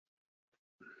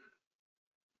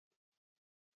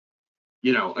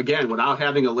 You know, again, without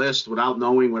having a list, without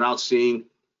knowing, without seeing,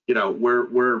 you know,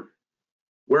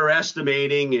 we're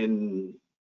estimating, and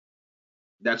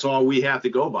that's all we have to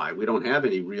go by. We don't have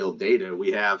any real data.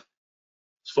 We have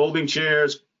folding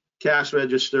chairs, cash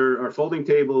register, or folding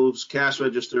tables, cash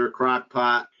register, crock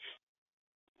pot.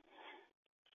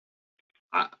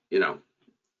 You know,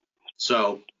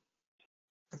 so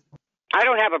I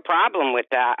don't have a problem with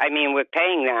that. I mean, with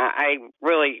paying that. I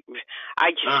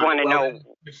just want to know.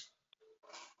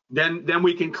 Then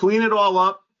we can clean it all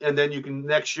up, and then you can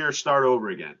next year start over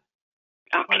again.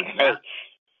 Okay.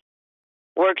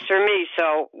 Works for me.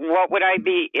 So what would I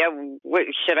be?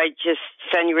 Should I just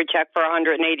send you a check for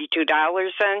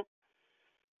 $182 then?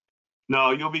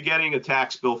 No, you'll be getting a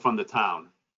tax bill from the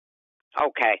town.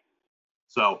 Okay.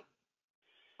 So,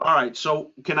 all right.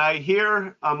 So can I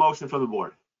hear a motion from the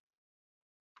board?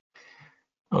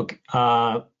 Okay.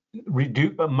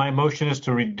 My motion is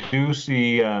to reduce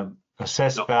the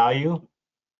assessed value.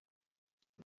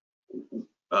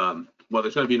 Well,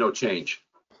 there's going to be no change.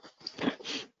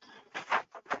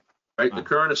 Right. The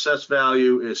current assessed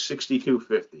value is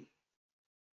 $62.50.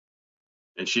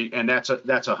 And that's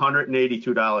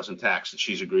 $182 in tax that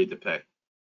she's agreed to pay.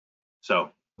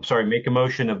 So. I'm sorry, make a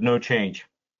motion of no change.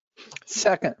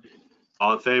 Second.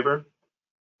 All in favor?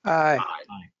 Aye.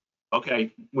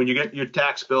 Okay. When you get your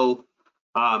tax bill,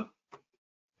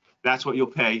 that's what you'll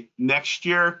pay. Next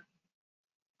year,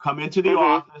 come into the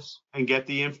office and get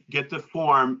the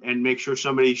form and make sure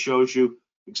somebody shows you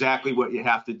exactly what you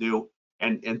have to do,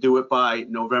 and do it by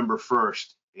November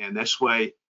 1st. And this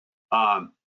way,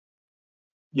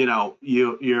 you know,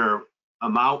 your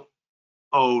amount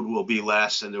owed will be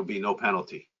less and there'll be no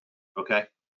penalty. Okay?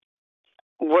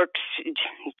 Works.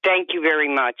 Thank you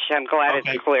very much. I'm glad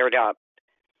it's cleared up.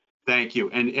 Thank you.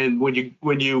 And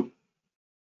when you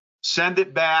send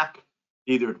it back,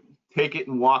 either take it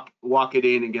and walk it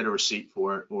in and get a receipt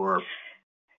for it, or,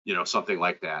 you know, something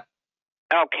like that.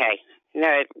 Okay.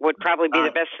 That would probably be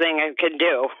the best thing I could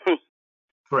do.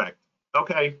 Correct.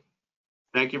 Okay.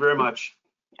 Thank you very much.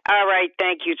 All right.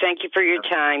 Thank you. Thank you for your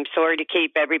time. Sorry to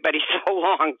keep everybody so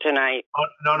long tonight.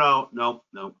 Oh,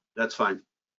 no. That's fine.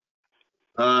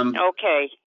 Okay.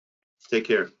 Take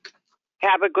care.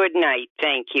 Have a good night.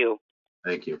 Thank you.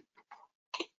 Thank you.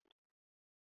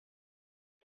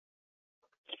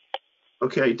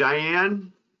 Okay,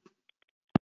 Diane.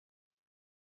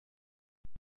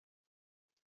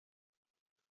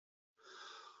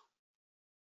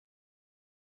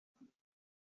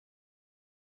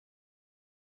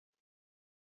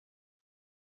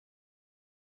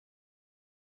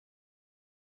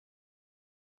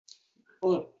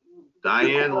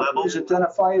 Diane Levels.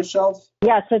 Identify yourself.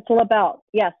 Yes, it's LaBelle.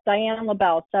 Yes, Diane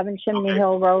LaBelle, 7 Chimney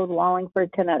Hill Road,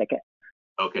 Wallingford, Connecticut.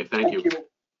 Okay, thank you.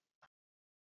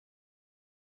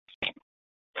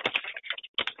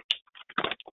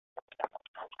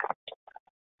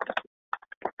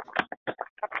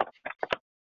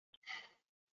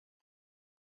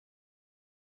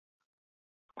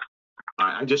 All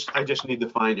right, I just need to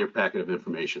find your packet of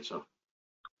information, so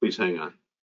please hang on.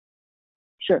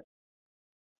 Sure.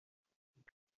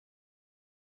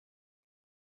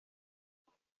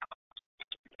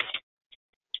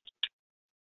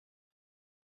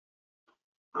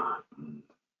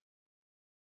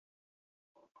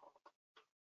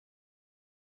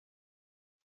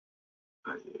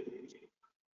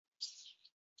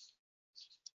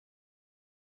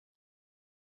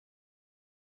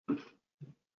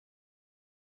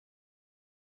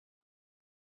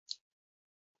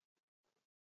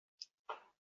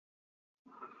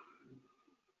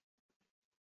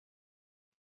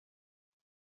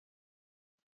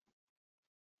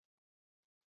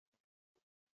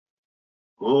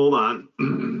 Hold on.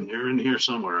 You're in here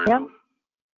somewhere. I Yep. know.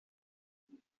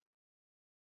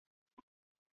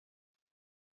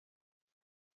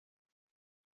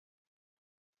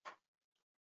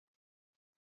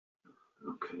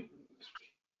 Okay.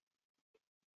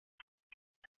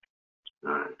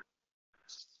 All right.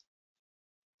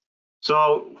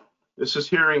 So this is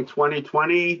hearing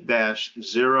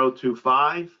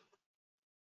 2020-025.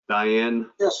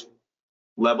 Diane Yes.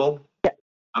 Level.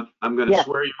 I'm going to Yes.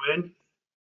 swear you in.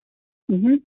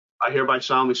 Mm-hmm. I hereby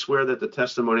solemnly swear that the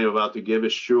testimony I'm about to give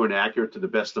is true and accurate to the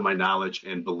best of my knowledge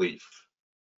and belief.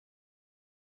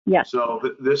 Yes. So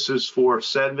this is for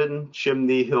 7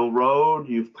 Chimney Hill Road.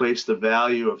 You've placed a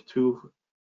value of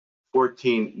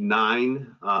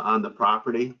 $214,900 on the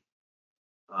property.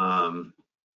 And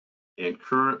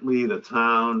currently the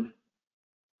town,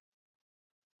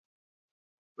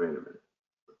 wait a minute,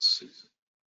 let's see.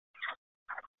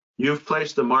 You've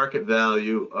placed a market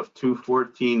value of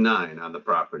 $214,900 on the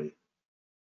property.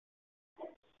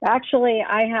 Actually,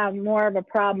 I have more of a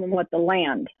problem with the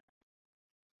land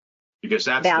Because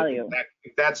value.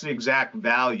 that's the exact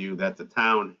value that the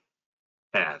town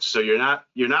has. So you're not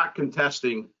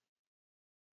contesting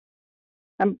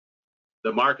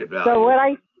the market value. So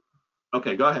what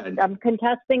okay, go ahead. I'm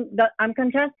contesting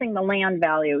the land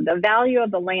value. The value of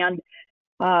the land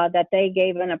that they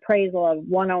gave an appraisal of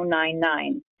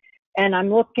 1099, and I'm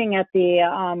looking at the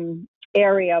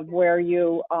area of where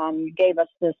you gave us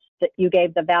this. That you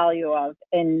gave the value of,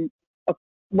 and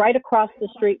right across the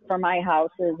street from my house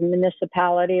is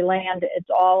municipality land. It's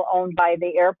all owned by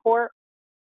the airport,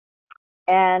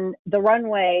 and the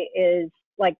runway is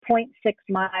like 0.6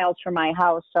 miles from my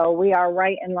house. So we are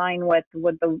right in line with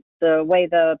the way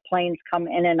the planes come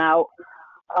in and out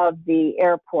of the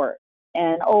airport.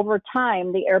 And over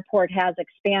time, the airport has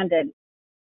expanded,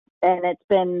 and it's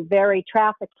been very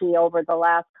trafficky over the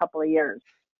last couple of years.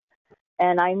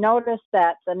 And I noticed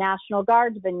that the National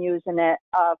Guard's been using it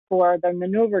for the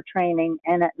maneuver training.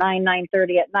 And at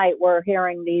 9:30 at night, we're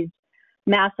hearing these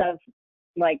massive,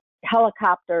 like,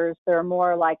 helicopters. They're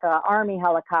more like a Army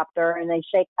helicopter, and they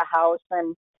shake the house.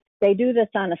 And they do this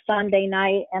on a Sunday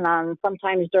night, and on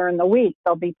sometimes during the week,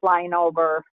 they'll be flying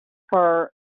over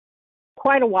for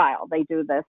quite a while. They do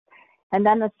this. And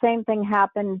then the same thing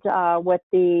happened with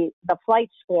the flight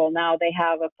school. Now they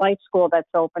have a flight school that's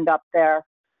opened up there.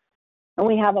 And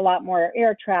we have a lot more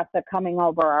air traffic coming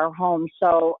over our home.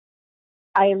 So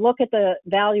I look at the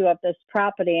value of this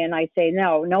property and I say,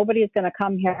 no, nobody's going to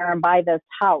come here and buy this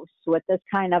house with this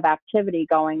kind of activity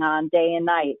going on day and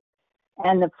night.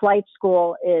 And the flight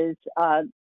school is,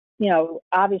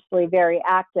 obviously very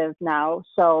active now.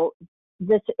 So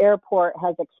this airport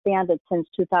has expanded since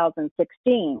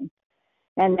 2016.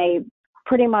 And they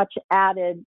pretty much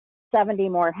added 70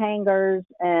 more hangars,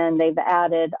 and they've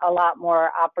added a lot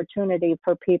more opportunity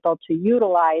for people to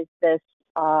utilize this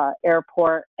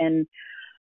airport. And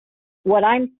what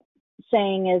I'm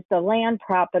saying is the land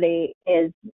property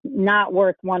is not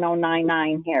worth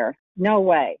 1099 here. No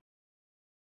way.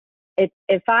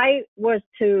 If I was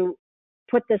to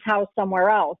put this house somewhere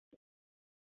else,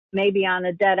 maybe on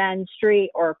a dead end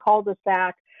street or a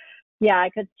cul-de-sac, yeah, I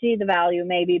could see the value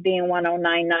maybe being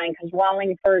 1099 because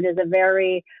Wallingford is a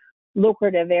very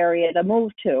lucrative area to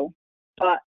move to.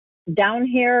 But down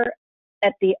here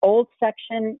at the old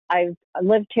section, I've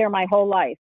lived here my whole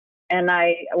life, and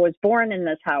I was born in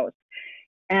this house.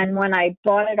 And when I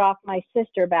bought it off my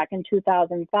sister back in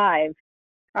 2005,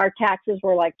 our taxes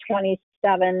were like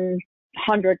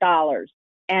 $2,700,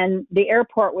 and the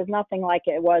airport was nothing like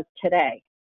it was today.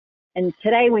 And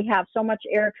today we have so much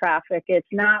air traffic.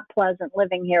 It's not pleasant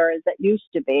living here as it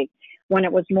used to be when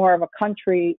it was more of a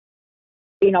country,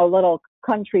 little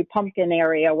country pumpkin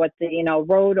area with the,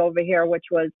 road over here, which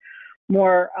was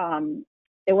more,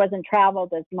 it wasn't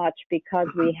traveled as much because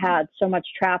we had so much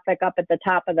traffic up at the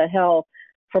top of the hill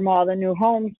from all the new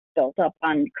homes built up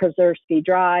on Krzersky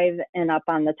Drive and up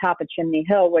on the top of Chimney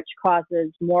Hill, which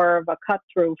causes more of a cut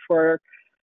through for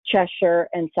Cheshire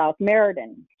and South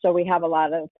Meriden. So we have a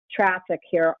lot of traffic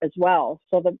here as well.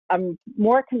 So I'm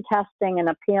more contesting and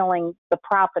appealing the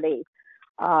property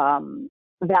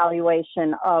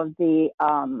valuation of the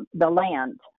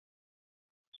land.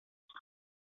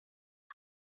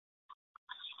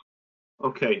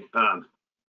 Okay.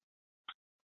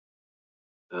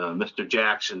 Mr.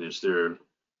 Jackson, is there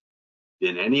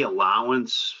been any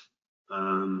allowance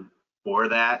for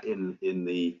that in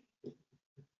the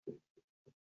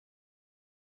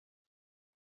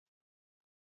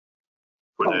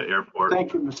airport?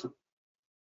 Thank you, Mr.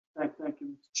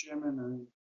 Chairman. The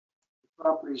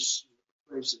property's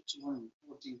appraised at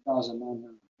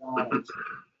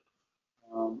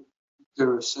 $214,900.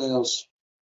 There are sales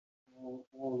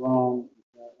all around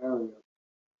that area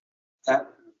at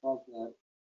and above that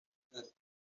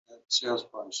sales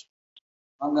price.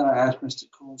 I'm going to ask Mr.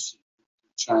 Coons to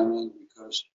chime in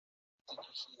because I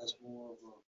think he has more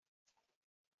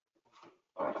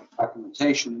of a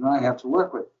documentation than I have to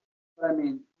work with. But I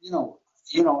mean,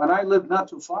 and I live not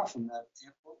too far from that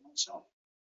airport myself.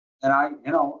 And I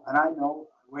know I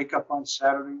wake up on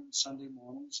Saturday and Sunday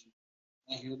mornings and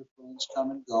I hear the planes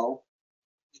come and go.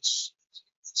 It's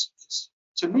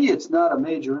to me, it's not a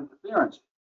major interference.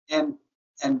 And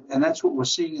that's what we're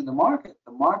seeing in the market.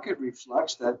 The market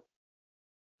reflects that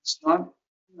it's not,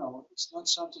 it's not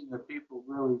something that people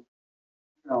really,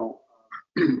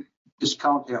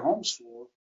 discount their homes for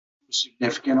a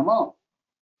significant amount.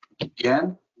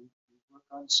 Again, we work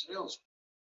on sales.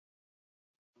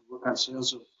 We work on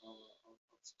sales of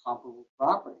comparable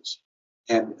properties.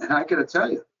 And I got to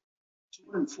tell you,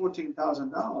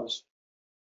 $214,000,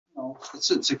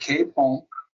 it's a Cape home,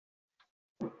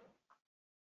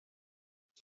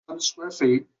 100 square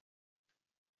feet.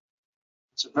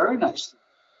 It's a very nice thing.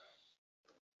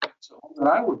 It's a home that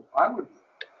I would,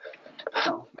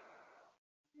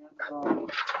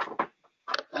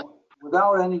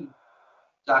 without any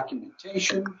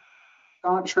documentation,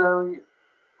 contrary,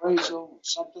 appraisal,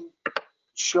 something to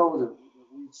show that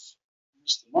we've missed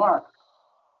the mark.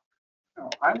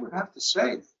 I would have to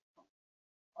say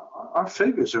our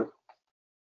figures are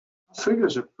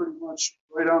pretty much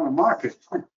right on the market.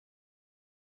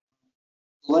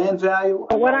 Land value.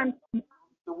 The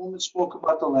woman spoke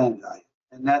about the land value,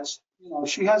 and that's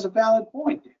she has a valid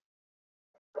point there.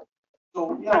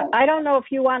 So I don't know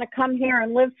if you want to come here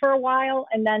and live for a while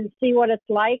and then see what it's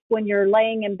like when you're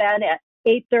laying in bed at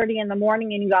 8:30 in the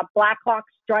morning and you got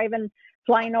Blackhawks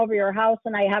flying over your house,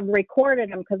 and I have recorded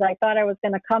them because I thought I was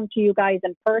going to come to you guys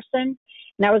in person,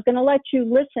 and I was going to let you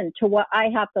listen to what I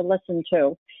have to listen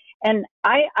to. And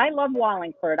I love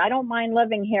Wallingford. I don't mind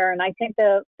living here, and I think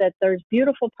that there's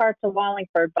beautiful parts of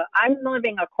Wallingford, but I'm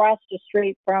living across the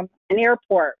street from an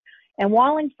airport, and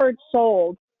Wallingford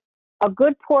sold a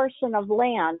good portion of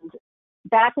land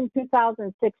back in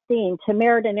 2016 to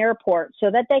Meriden Airport so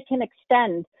that they can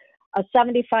extend a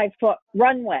 75-foot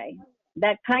runway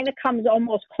that kind of comes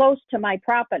almost close to my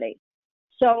property.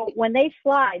 So when they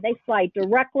fly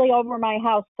directly over my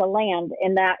house to land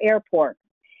in that airport.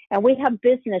 And we have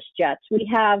business jets. We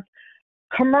have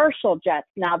commercial jets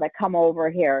now that come over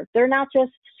here. They're not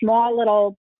just small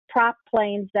little prop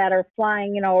planes that are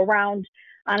flying, around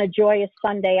on a joyous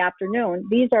Sunday afternoon.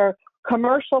 These are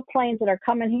commercial planes that are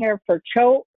coming here for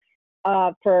Choate,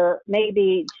 for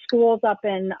maybe schools up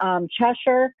in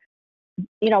Cheshire,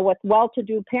 with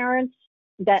well-to-do parents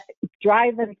that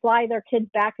drive and fly their kids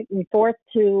back and forth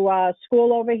to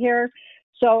school over here.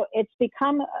 So it's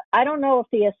become, I don't know if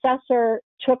the assessor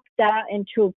took that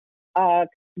into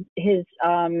his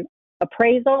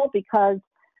appraisal, because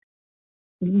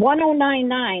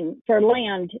 1099 for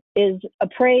land is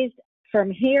appraised from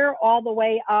here all the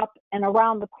way up and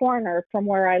around the corner from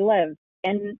where I live.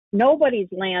 And nobody's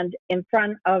land in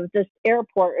front of this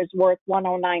airport is worth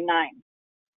 1099.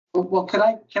 Well, can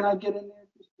I get in there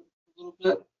just a little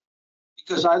bit?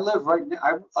 Because I live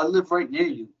right near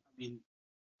you. I mean,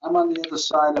 I'm on the other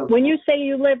side of. When you say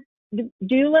you live, do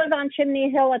you live on Chimney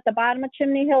Hill, at the bottom of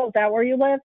Chimney Hill? Is that where you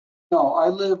live? No, I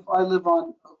live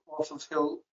off of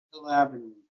Hill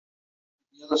Avenue,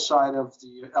 the other side of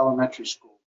the elementary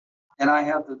school. And I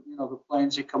have the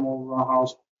planes that come over our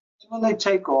house. And when they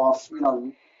take off,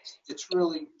 it's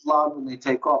really loud when they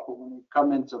take off, but when they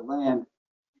come into land,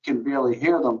 you can barely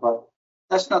hear them. But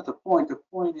that's not the point. The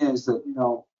point is that, we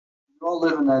all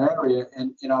live in that area,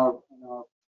 and in our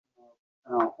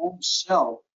homes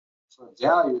sell for a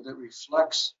value that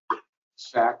reflects the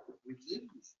fact that we live in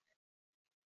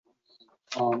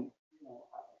it.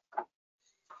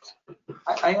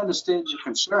 I understand your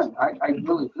concern. I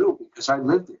really do, because I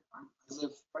live there. I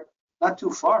live not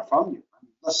too far from you,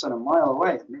 less than a mile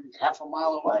away, maybe half a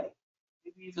mile away,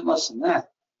 maybe even less than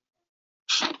that.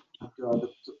 But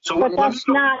that's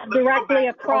not directly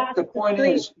across the point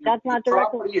street. Is, that's not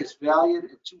directly. Property is valued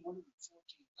at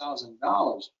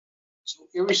 $214,000. So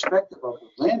irrespective of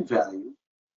the land value,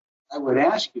 I would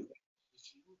ask you, if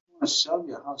you want to sell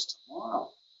your house tomorrow,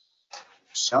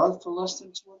 sell it for less than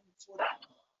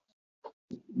 $214,000.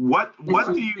 What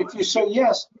do you? If you say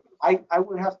yes, I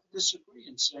would have to disagree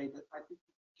and say that I think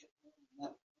we can get more than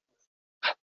that.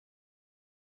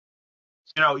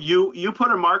 You know, you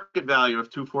put a market value of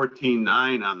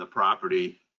 214.9 on the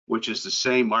property, which is the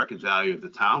same market value the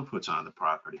town puts on the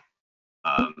property.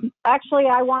 Actually,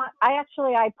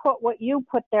 I put what you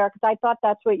put there because I thought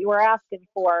that's what you were asking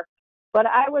for. But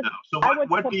I would. No. So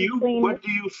what do you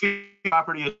feel the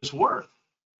property is worth?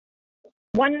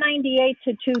 198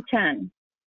 to 210.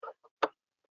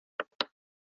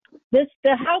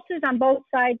 The houses on both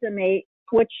sides of me,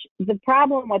 which the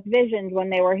problem with Visions when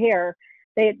they were here,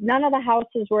 none of the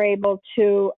houses were able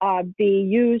to be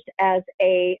used as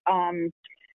a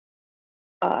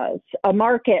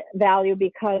market value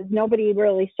because nobody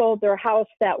really sold their house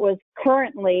that was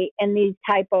currently in these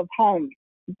type of homes.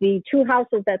 The two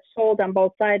houses that sold on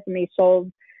both sides of me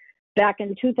sold back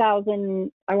in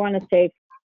 2000, I want to say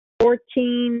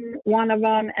 14, one of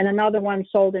them, and another one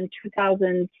sold in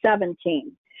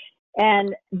 2017.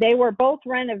 And they were both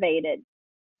renovated.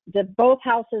 Both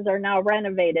houses are now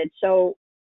renovated. So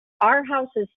our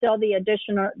house is still the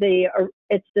additional,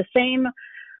 it's the same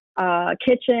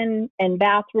kitchen and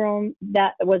bathroom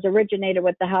that was originated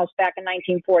with the house back in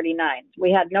 1949.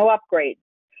 We had no upgrades.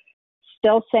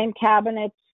 Still same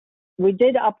cabinets. We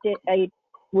did have to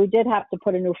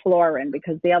put a new floor in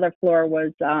because the other floor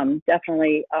was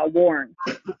definitely worn.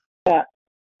 But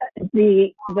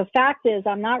the fact is,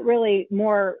 I'm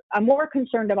more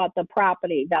concerned about the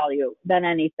property value than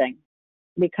anything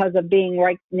because of being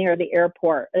right near the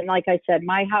airport. And like I said,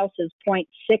 my house is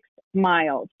 0.6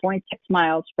 miles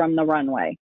from the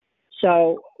runway.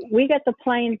 So we get the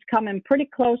planes coming pretty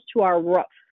close to our roof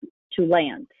to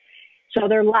land. So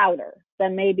they're louder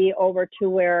than maybe over to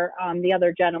where the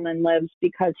other gentleman lives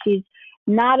because he's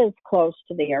not as close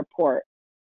to the airport.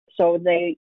 So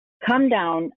they come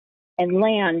down and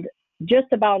land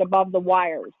just about above the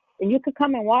wires. And you could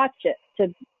come and watch it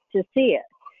to see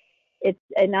it.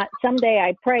 Someday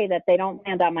I pray that they don't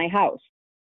land on my house.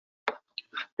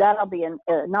 That'll be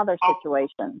another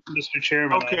situation. Mr.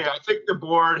 Chairman. Okay, I think the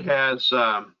board has,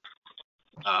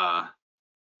 I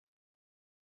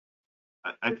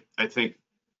think,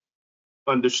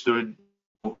 understood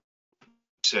what you're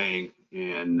saying,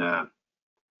 and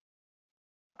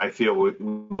I feel we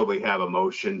probably have a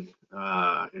motion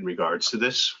in regards to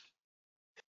this.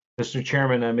 Mr.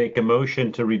 Chairman, I make a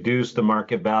motion to reduce the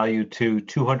market value to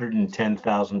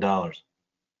 $210,000.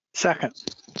 Second.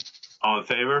 All in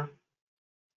favor?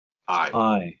 Aye.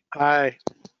 Aye. Aye.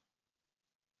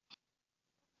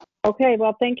 Okay,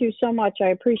 well, thank you so much. I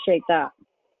appreciate that.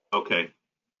 Okay,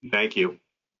 thank you.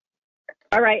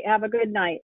 All right, have a good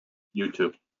night. You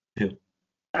too. All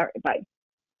right, bye.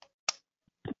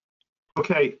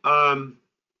 Okay, I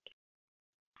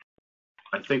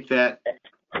think that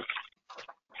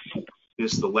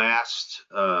is the last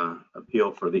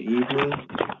appeal for the evening.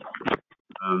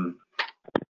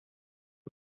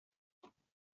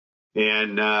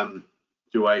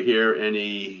 Do I hear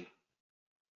any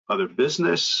other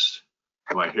business?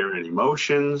 Do I hear any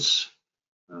motions?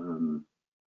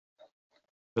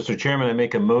 Mr. Chairman, I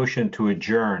make a motion to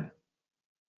adjourn.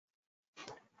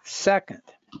 Second.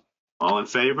 All in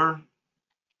favor?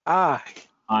 Aye.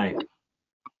 Aye.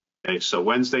 Okay, so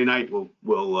Wednesday night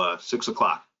we'll 6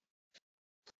 o'clock.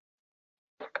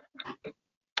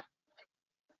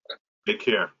 Take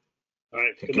care. All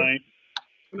right. Good night.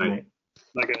 Good night.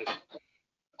 Night, guys.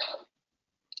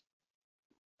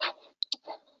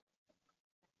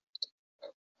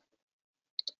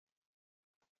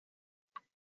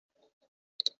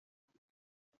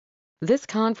 This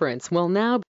conference will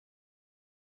now